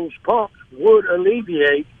that those pumps would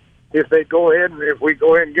alleviate if we go ahead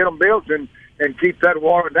and get them built and keep that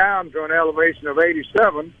water down to an elevation of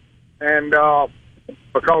 87. And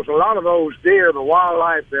because a lot of those deer, the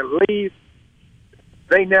wildlife that leave,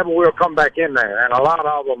 they never will come back in there, and a lot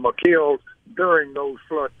of them are killed during those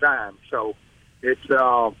flood times. So it's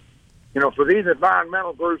for these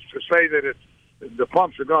environmental groups to say that the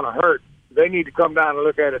pumps are going to hurt, they need to come down and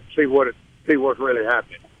look at it and see what's really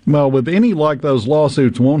happening. Well, with any luck, those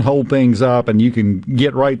lawsuits won't hold things up, and you can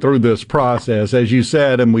get right through this process. As you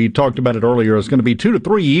said, and we talked about it earlier, it's going to be 2 to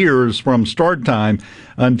 3 years from start time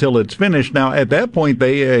until it's finished. Now, at that point,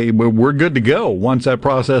 we're good to go. Once that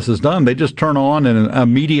process is done, they just turn on and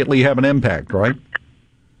immediately have an impact, right?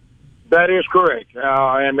 That is correct.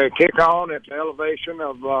 And they kick on at the elevation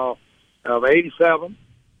of 87,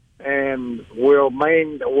 and we'll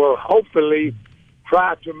hopefully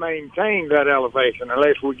try to maintain that elevation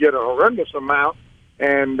unless we get a horrendous amount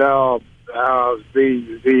and the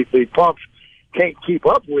pumps can't keep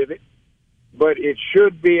up with it. But it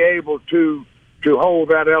should be able to hold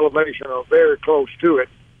that elevation or very close to it,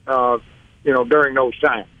 during those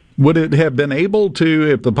times. Would it have been able to,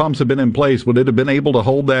 if the pumps had been in place, would it have been able to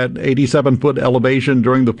hold that 87-foot elevation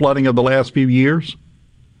during the flooding of the last few years?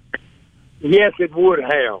 Yes, it would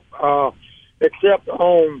have, except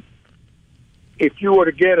on if you were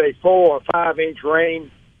to get a 4 or 5 inch rain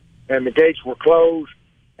and the gates were closed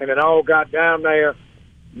and it all got down there,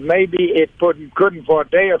 maybe it couldn't for a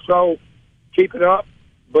day or so keep it up,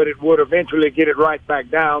 but it would eventually get it right back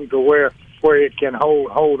down to where it can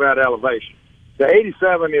hold that elevation. The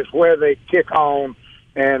 87 is where they kick on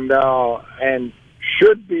and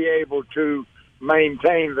should be able to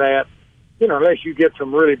maintain that, unless you get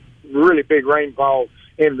some really, really big rainfall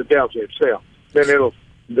in the delta itself. Then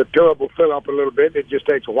the tub will fill up a little bit. It just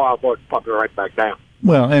takes a while for it to pump it right back down.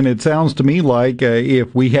 Well, and it sounds to me like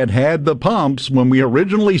if we had the pumps when we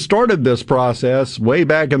originally started this process way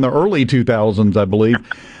back in the early 2000s, I believe,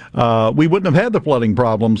 we wouldn't have had the flooding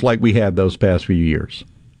problems like we had those past few years.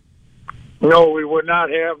 No, we would not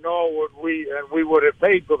have, nor would we, and we would have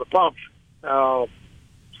paid for the pumps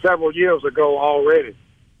several years ago already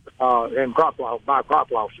by crop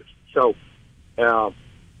losses. So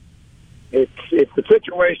it's a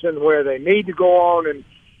situation where they need to go on and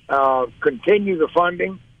continue the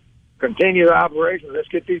funding, continue the operation. Let's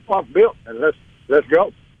get these pumps built, and let's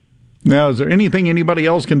go. Now, is there anything anybody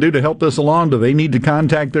else can do to help this along? Do they need to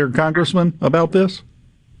contact their congressman about this?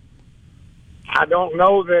 I don't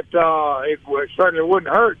know that it certainly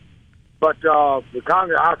wouldn't hurt, but our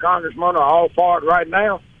congressmen are all for it right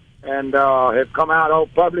now and have come out all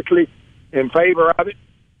publicly in favor of it.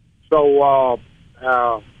 So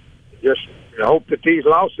just hope that these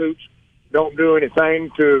lawsuits don't do anything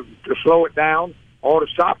to slow it down or to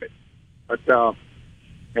stop it. But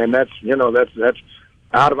and that's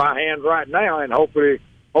out of our hands right now, and hopefully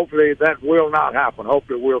that will not happen.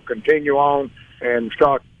 Hopefully we'll continue on and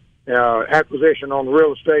start acquisition on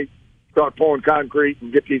real estate, start pouring concrete,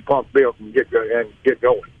 and get these pumps built and get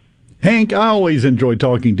going. Hank, I always enjoy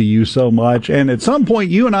talking to you so much, and at some point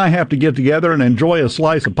you and I have to get together and enjoy a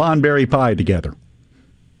slice of pondberry pie together.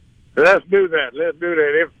 Let's do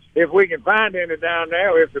that. If we can find any down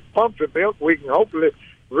there, if the pumps are built, we can hopefully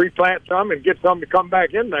replant some and get some to come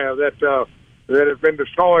back in there that has been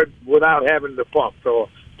destroyed without having the pump. So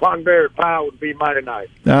pondberry pie would be mighty nice.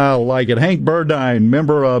 I like it. Hank Burdine,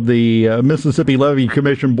 member of the Mississippi Levee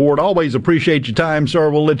Commission Board. Always appreciate your time, sir.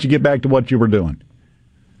 We'll let you get back to what you were doing.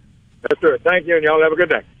 That's good. Thank you, and y'all have a good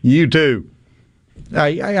day. You too.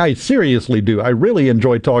 I seriously do. I really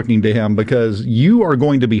enjoy talking to him because you are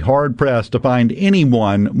going to be hard-pressed to find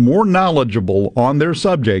anyone more knowledgeable on their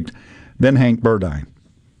subject than Hank Burdine.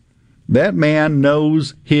 That man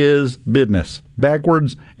knows his business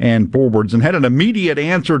backwards and forwards and had an immediate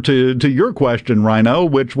answer to your question, Rhino,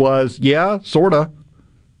 which was, yeah, sort of.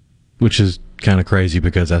 Which is kind of crazy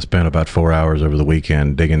because I spent about 4 hours over the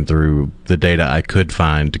weekend digging through the data I could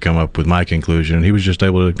find to come up with my conclusion. And he was just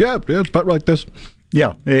able to, yeah, it's about like this.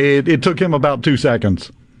 Yeah, it took him about 2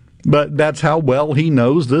 seconds. But that's how well he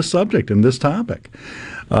knows this subject and this topic.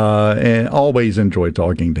 And always enjoy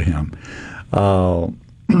talking to him.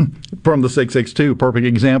 From the 662, perfect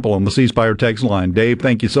example on the C Spire text line. Dave,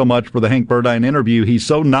 thank you so much for the Hank Burdine interview. He's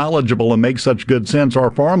so knowledgeable and makes such good sense.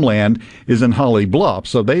 Our farmland is in Holly Bluff,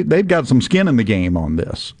 so they've got some skin in the game on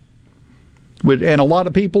this. And a lot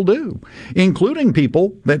of people do, including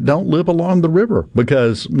people that don't live along the river,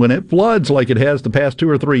 because when it floods like it has the past 2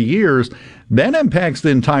 or 3 years, that impacts the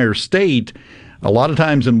entire state, a lot of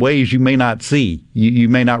times in ways you may not see. You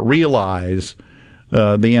may not realize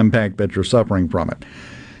the impact that you're suffering from it.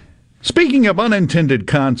 Speaking of unintended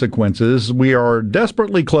consequences, we are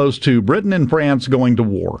desperately close to Britain and France going to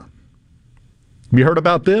war. Have you heard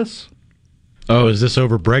about this? Oh, is this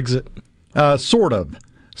over Brexit? Sort of.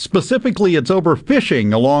 Specifically, it's over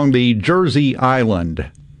fishing along the Jersey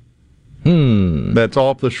Island. That's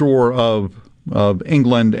off the shore of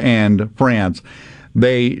England and France.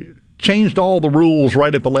 They changed all the rules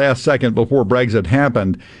right at the last second before Brexit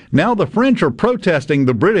happened. Now the French are protesting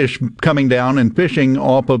the British coming down and fishing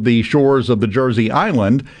off of the shores of the Jersey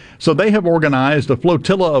Island, so they have organized a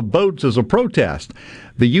flotilla of boats as a protest.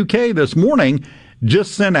 The UK this morning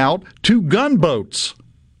just sent out 2 gunboats.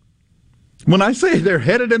 When I say they're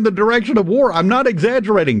headed in the direction of war, I'm not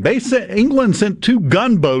exaggerating. England sent 2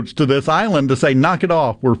 gunboats to this island to say, knock it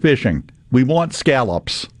off, we're fishing. We want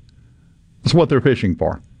scallops. That's what they're fishing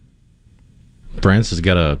for. France has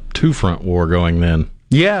got a 2-front war going then.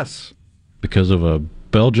 Yes. Because of a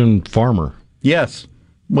Belgian farmer. Yes.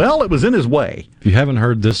 Well, it was in his way. If you haven't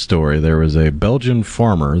heard this story, there was a Belgian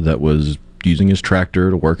farmer that was using his tractor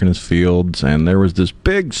to work in his fields, and there was this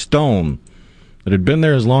big stone that had been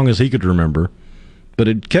there as long as he could remember, but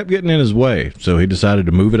it kept getting in his way, so he decided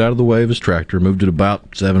to move it out of the way of his tractor, moved it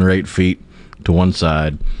about 7 or 8 feet to one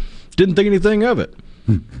side. Didn't think anything of it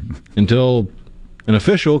until an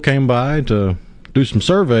official came by to do some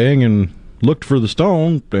surveying and looked for the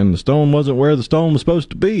stone, and the stone wasn't where the stone was supposed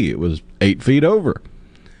to be. It was 8 feet over.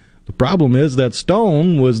 The problem is that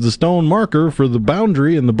stone was the stone marker for the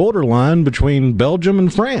boundary and the borderline between Belgium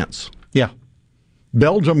and France. Yeah.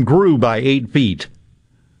 Belgium grew by 8 feet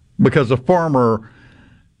because a farmer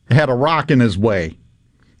had a rock in his way.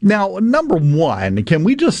 Now, number one, can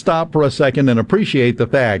we just stop for a second and appreciate the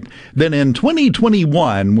fact that in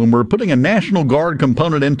 2021, when we're putting a National Guard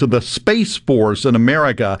component into the Space Force in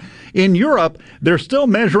America, in Europe, they're still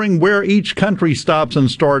measuring where each country stops and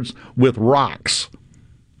starts with rocks.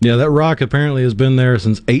 Yeah, that rock apparently has been there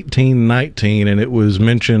since 1819, and it was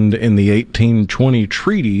mentioned in the 1820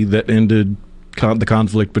 treaty that ended the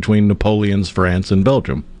conflict between Napoleon's France and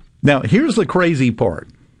Belgium. Now, here's the crazy part.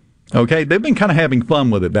 Okay, they've been kind of having fun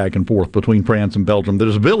with it back and forth between France and Belgium.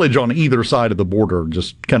 There's a village on either side of the border,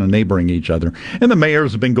 just kind of neighboring each other. And the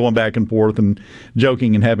mayors have been going back and forth and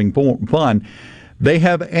joking and having fun. They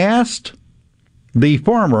have asked the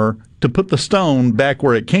farmer to put the stone back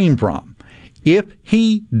where it came from. If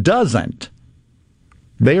he doesn't,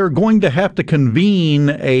 they are going to have to convene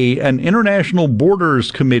an international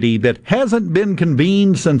borders committee that hasn't been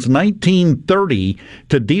convened since 1930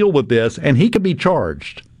 to deal with this, and he could be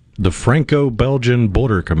charged. The Franco-Belgian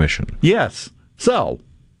Border Commission. Yes. So,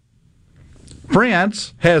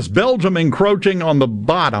 France has Belgium encroaching on the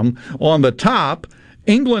bottom. On the top,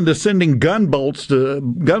 England is sending gunboats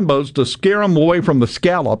to scare them away from the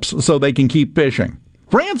scallops so they can keep fishing.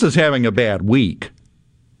 France is having a bad week.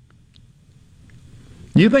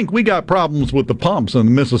 You think we got problems with the pumps in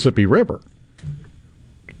the Mississippi River.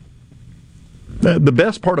 The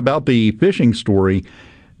best part about the fishing story,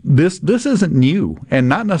 this isn't new and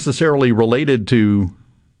not necessarily related to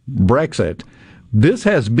Brexit. This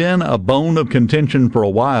has been a bone of contention for a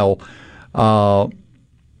while. Back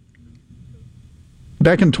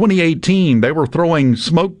in 2018, they were throwing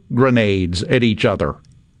smoke grenades at each other,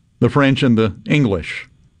 the French and the English,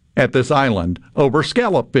 at this island over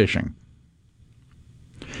scallop fishing.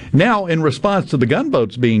 Now, in response to the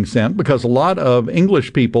gunboats being sent, because a lot of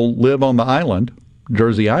English people live on the island,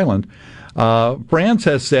 Jersey Island, France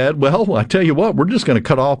has said, well, I tell you what, we're just going to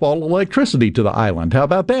cut off all electricity to the island. How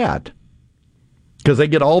about that? Because they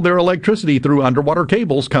get all their electricity through underwater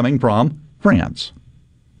cables coming from France.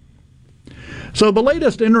 So the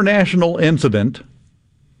latest international incident,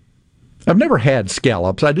 I've never had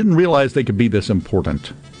scallops. I didn't realize they could be this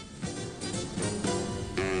important.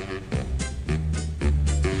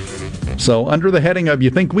 So under the heading of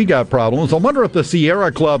you think we got problems, I wonder if the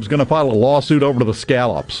Sierra Club's going to file a lawsuit over the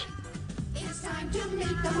scallops. It's time to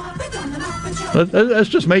Let's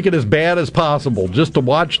just make it as bad as possible, just to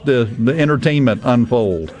watch the entertainment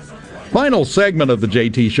unfold. Final segment of the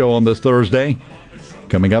JT Show on this Thursday,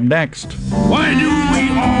 coming up next. Why do we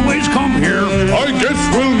always come here? I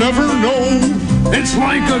guess we'll never know. It's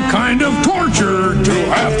like a kind of torture to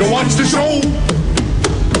have to watch the show.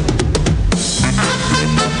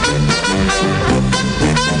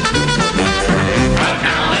 But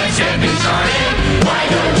now let's get things started. Why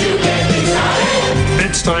don't you get things started?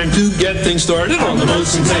 It's time to get things started on the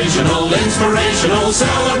most sensational, inspirational,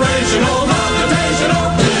 celebrational,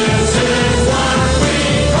 motivational. This is what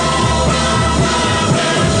we call the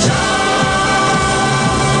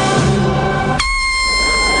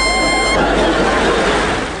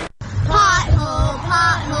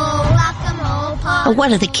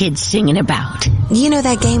What are the kids singing about? You know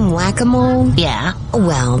that game Whack-A-Mole? Yeah.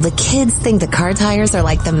 Well, the kids think the car tires are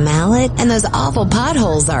like the mallet and those awful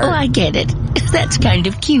potholes are... Oh, I get it. That's kind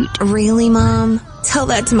of cute. Really, Mom? Tell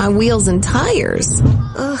that to my wheels and tires.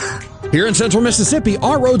 Ugh. Here in central Mississippi,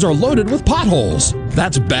 our roads are loaded with potholes.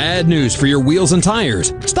 That's bad news for your wheels and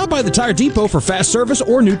tires. Stop by the Tire Depot for fast service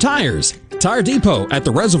or new tires. Tire Depot at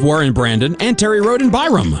the Reservoir in Brandon and Terry Road in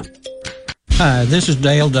Byram. Hi, this is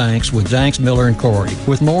Dale Danks with Danks, Miller & Corey.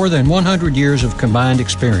 With more than 100 years of combined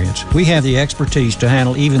experience, we have the expertise to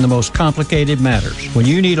handle even the most complicated matters. When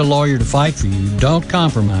you need a lawyer to fight for you, don't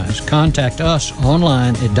compromise. Contact us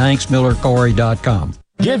online at danksmillercorey.com.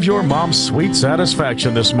 Give your mom sweet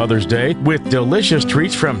satisfaction this Mother's Day with delicious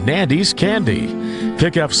treats from Nandy's Candy.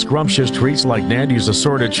 Pick up scrumptious treats like Nandy's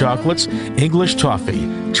assorted chocolates, English toffee,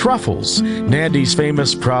 truffles, Nandy's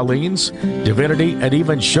famous pralines, divinity, and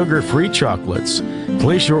even sugar-free chocolates.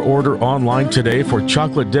 Place your order online today for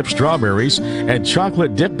chocolate dip strawberries and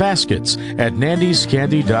chocolate dip baskets at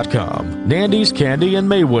nandyscandy.com. Nandy's Candy in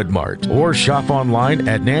Maywood Mart, or shop online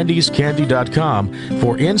at nandyscandy.com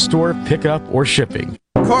for in-store pickup or shipping.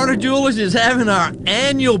 Carter Jewelers is having our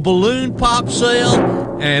annual balloon pop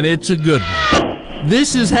sale, and it's a good one.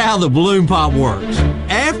 This is how the balloon pop works.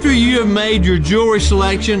 After you have made your jewelry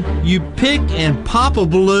selection, you pick and pop a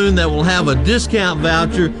balloon that will have a discount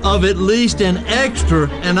voucher of at least an extra,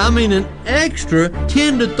 and I mean an extra,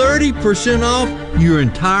 10 to 30% off your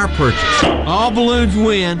entire purchase. All balloons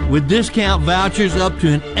win with discount vouchers up to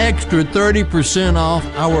an extra 30% off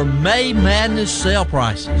our May Madness sale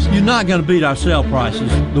prices. You're not going to beat our sale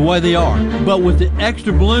prices the way they are, but with the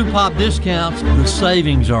extra balloon pop discounts, the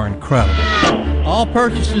savings are incredible. All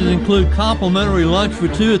purchases include complimentary lunch for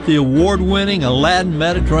two at the award-winning Aladdin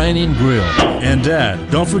Mediterranean Grill. And Dad,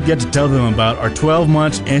 don't forget to tell them about our 12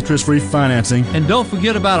 months interest-free financing. And don't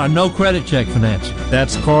forget about our no-credit check financing.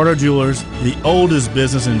 That's Carter Jewelers, the oldest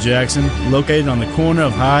business in Jackson, located on the corner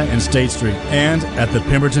of High and State Street, and at the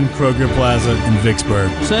Pemberton Kroger Plaza in Vicksburg.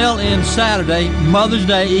 Sale ends Saturday, Mother's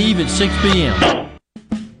Day Eve at 6 p.m.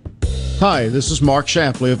 Hi, this is Mark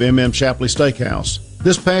Shapley of MM Shapley Steakhouse.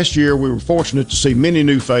 This past year, we were fortunate to see many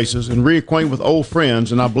new faces and reacquaint with old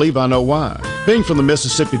friends, and I believe I know why. Being from the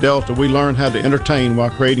Mississippi Delta, we learned how to entertain while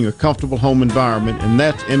creating a comfortable home environment, and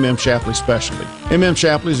that's MM Shapley's specialty. MM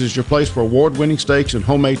Shapley's is your place for award-winning steaks and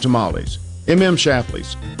homemade tamales. MM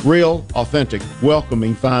Shapley's, real, authentic,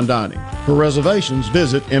 welcoming fine dining. For reservations,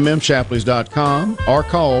 visit mmshapleys.com or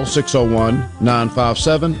call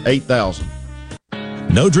 601-957-8000.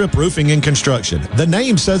 No Drip Roofing and Construction. The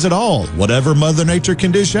name says it all. Whatever Mother Nature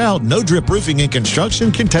can dish out, No Drip Roofing and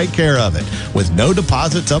Construction can take care of it with no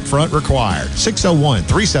deposits up front required.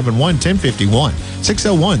 601-371-1051.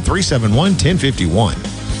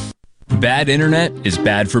 601-371-1051. Bad internet is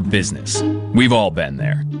bad for business. We've all been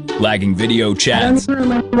there. Lagging video chats,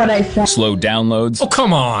 slow downloads. Oh,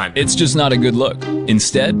 come on. It's just not a good look.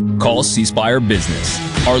 Instead, call C Spire Business.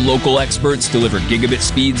 Our local experts deliver gigabit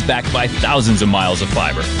speeds backed by thousands of miles of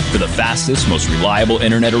fiber for the fastest, most reliable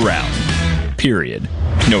internet around. Period.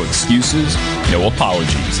 No excuses, no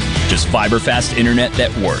apologies. Just fiber-fast internet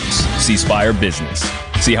that works. C Spire Business.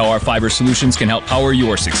 See how our fiber solutions can help power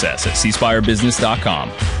your success at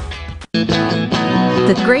cspirebusiness.com.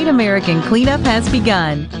 The Great American Cleanup has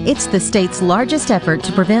begun. It's the state's largest effort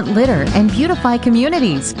to prevent litter and beautify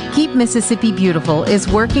communities. Keep Mississippi Beautiful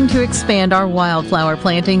is working to expand our wildflower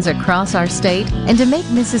plantings across our state and to make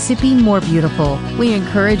Mississippi more beautiful. We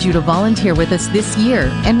encourage you to volunteer with us this year.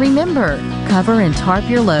 And remember, cover and tarp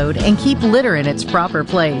your load and keep litter in its proper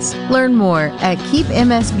place. Learn more at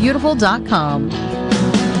keepmsbeautiful.com.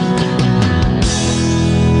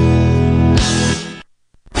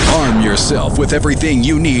 Arm yourself with everything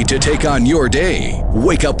you need to take on your day.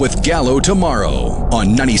 Wake up with Gallo tomorrow on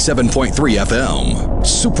 97.3 FM.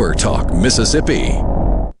 Super Talk, Mississippi.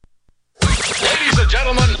 Ladies and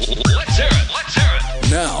gentlemen, let's hear it. Let's hear it.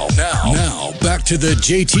 Now, back to the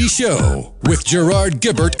JT Show with Gerard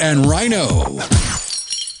Gibbert and Rhino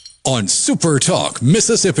on Super Talk,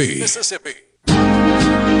 Mississippi.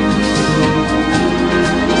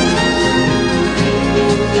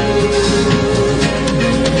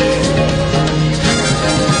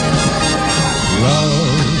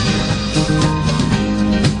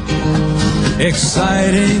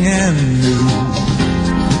 Exciting and new.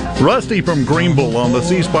 Rusty from Greenville on the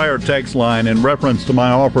C Spire text line in reference to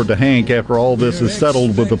my offer to Hank after all this is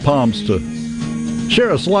settled with the pumps to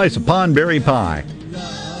share a slice of pondberry pie.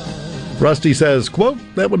 Rusty says, quote,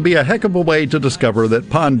 that would be a heck of a way to discover that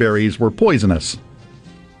pondberries were poisonous.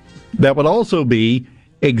 That would also be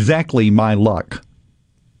exactly my luck.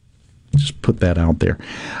 Just put that out there.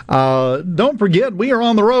 Don't forget, we are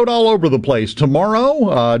on the road all over the place.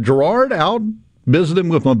 Tomorrow, Gerard out visiting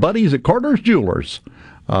with my buddies at Carter's Jewelers.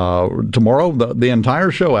 Tomorrow, the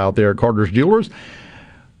entire show out there at Carter's Jewelers.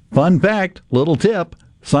 Fun fact, little tip,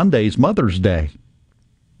 Sunday's Mother's Day.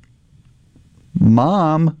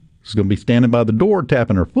 Mom is going to be standing by the door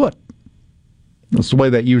tapping her foot. That's the way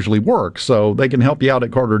that usually works. So they can help you out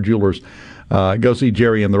at Carter Jewelers. Go see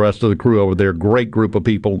Jerry and the rest of the crew over there. Great group of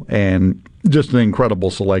people and just an incredible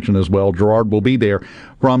selection as well. Gerard will be there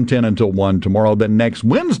from 10 until 1 tomorrow. Then next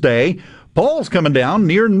Wednesday, Paul's coming down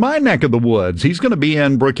near my neck of the woods. He's going to be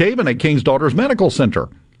in Brookhaven at King's Daughters Medical Center.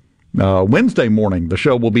 Wednesday morning, the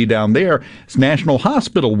show will be down there. It's National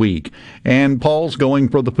Hospital Week, and Paul's going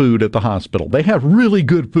for the food at the hospital. They have really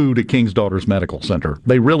good food at King's Daughters Medical Center.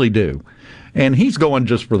 They really do. And he's going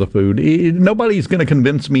just for the food. Nobody's going to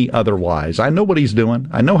convince me otherwise. I know what he's doing.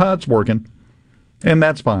 I know how it's working, and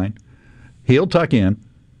that's fine. He'll tuck in,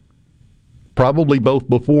 probably both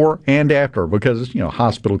before and after, because it's,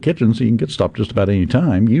 hospital kitchen, so you can get stuff just about any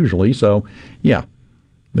time, usually. So, yeah.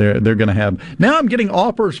 They're going to have... Now I'm getting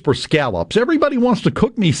offers for scallops. Everybody wants to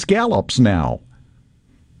cook me scallops now.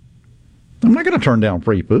 I'm not going to turn down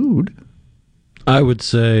free food. I would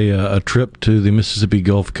say a trip to the Mississippi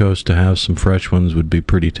Gulf Coast to have some fresh ones would be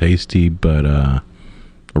pretty tasty, but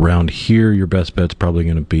around here, your best bet's probably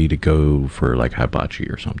going to be to go for like hibachi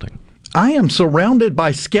or something. I am surrounded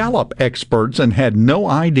by scallop experts and had no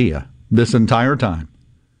idea this entire time.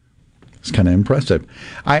 It's kind of impressive.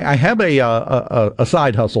 I have a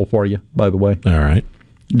side hustle for you, by the way. All right.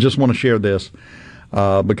 Just want to share this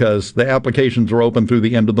because the applications are open through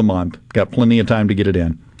the end of the month. Got plenty of time to get it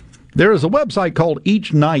in. There is a website called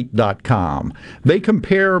eachnight.com. They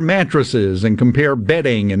compare mattresses and compare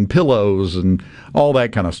bedding and pillows and all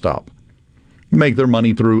that kind of stuff. Make their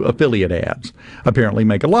money through affiliate ads. Apparently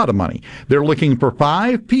make a lot of money. They're looking for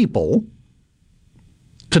 5 people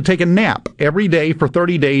to take a nap every day for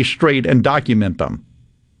 30 days straight and document them.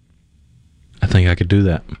 I think I could do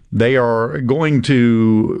that. They are going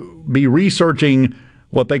to be researching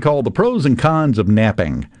what they call the pros and cons of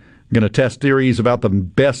napping. Going to test theories about the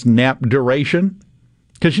best nap duration.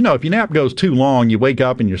 Because, if your nap goes too long, you wake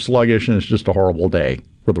up and you're sluggish and it's just a horrible day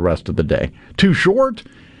for the rest of the day. Too short?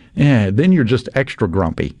 Then you're just extra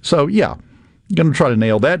grumpy. So, yeah, going to try to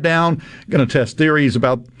nail that down. Going to test theories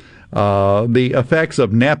about the effects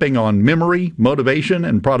of napping on memory, motivation,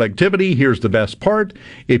 and productivity. Here's the best part.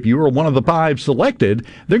 If you are one of the 5 selected,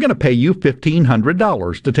 they're going to pay you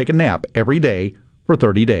 $1,500 to take a nap every day for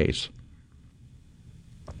 30 days.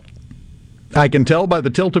 I can tell by the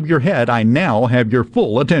tilt of your head, I now have your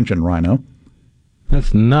full attention, Rhino.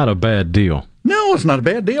 That's not a bad deal. No, it's not a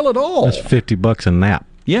bad deal at all. That's $50 a nap.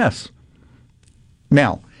 Yes.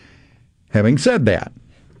 Now, having said that,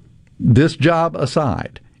 this job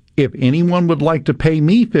aside, if anyone would like to pay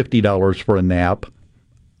me $50 for a nap,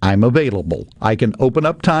 I'm available. I can open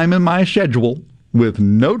up time in my schedule with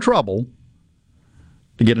no trouble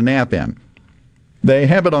to get a nap in. They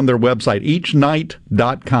have it on their website,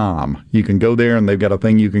 eachnight.com. You can go there, and they've got a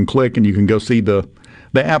thing you can click, and you can go see the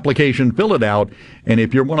application, fill it out, and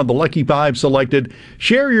if you're one of the lucky 5 selected,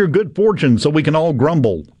 share your good fortune so we can all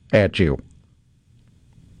grumble at you.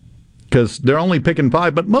 Because they're only picking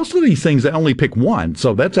 5, but most of these things they only pick 1,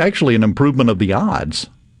 so that's actually an improvement of the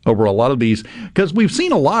odds over a lot of these. Because we've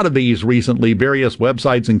seen a lot of these recently, various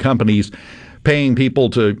websites and companies paying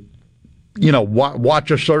people to,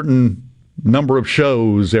 watch a certain number of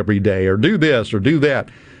shows every day, or do this or do that.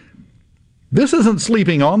 This isn't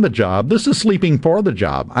sleeping on the job. This is sleeping for the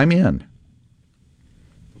job. I'm in.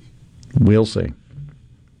 We'll see.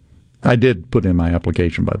 I did put in my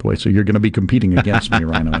application, by the way, so you're going to be competing against me,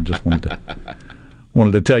 Rhino. I just wanted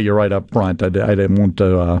to tell you right up front. I didn't want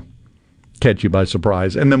to catch you by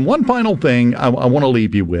surprise. And then one final thing I want to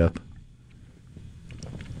leave you with,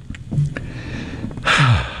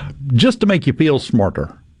 just to make you feel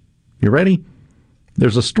smarter. You ready?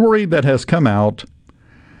 There's a story that has come out.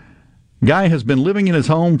 Guy has been living in his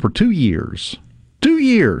home for 2 years. 2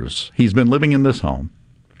 years he's been living in this home.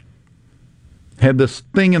 Had this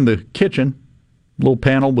thing in the kitchen, little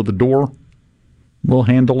panel with a door, little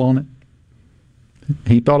handle on it.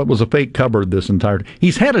 He thought it was a fake cupboard this entire time.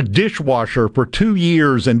 He's had a dishwasher for 2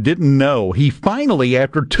 years and didn't know. He finally,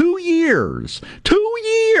 after 2 years,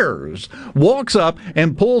 walks up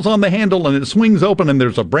and pulls on the handle and it swings open and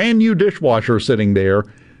there's a brand new dishwasher sitting there,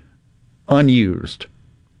 unused.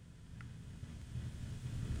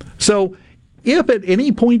 So, if at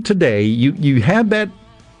any point today you have that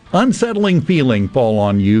unsettling feeling fall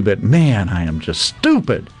on you that, man, I am just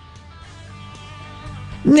stupid,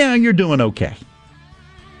 now you're doing okay.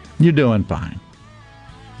 You're doing fine.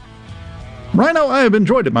 Rhino, I have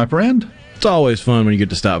enjoyed it, my friend. It's always fun when you get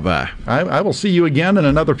to stop by. I will see you again in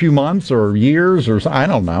another few months or years or I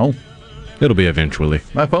don't know. It'll be eventually.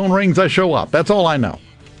 My phone rings, I show up. That's all I know.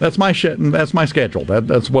 That's my shit, and that's my schedule.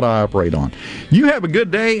 That's what I operate on. You have a good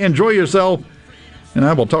day. Enjoy yourself. And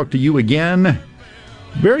I will talk to you again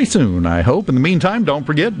very soon, I hope. In the meantime, don't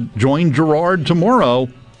forget, join Gerard tomorrow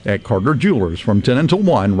at Carter Jewelers from 10 until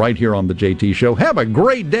 1 right here on The JT Show. Have a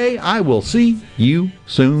great day. I will see you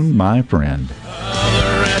soon, my friend.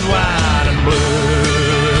 Red, white, and blue.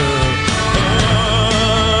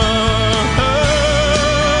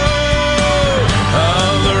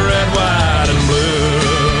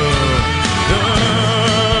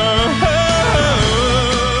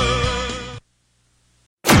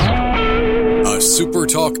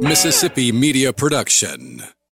 SuperTalk Mississippi Media Production.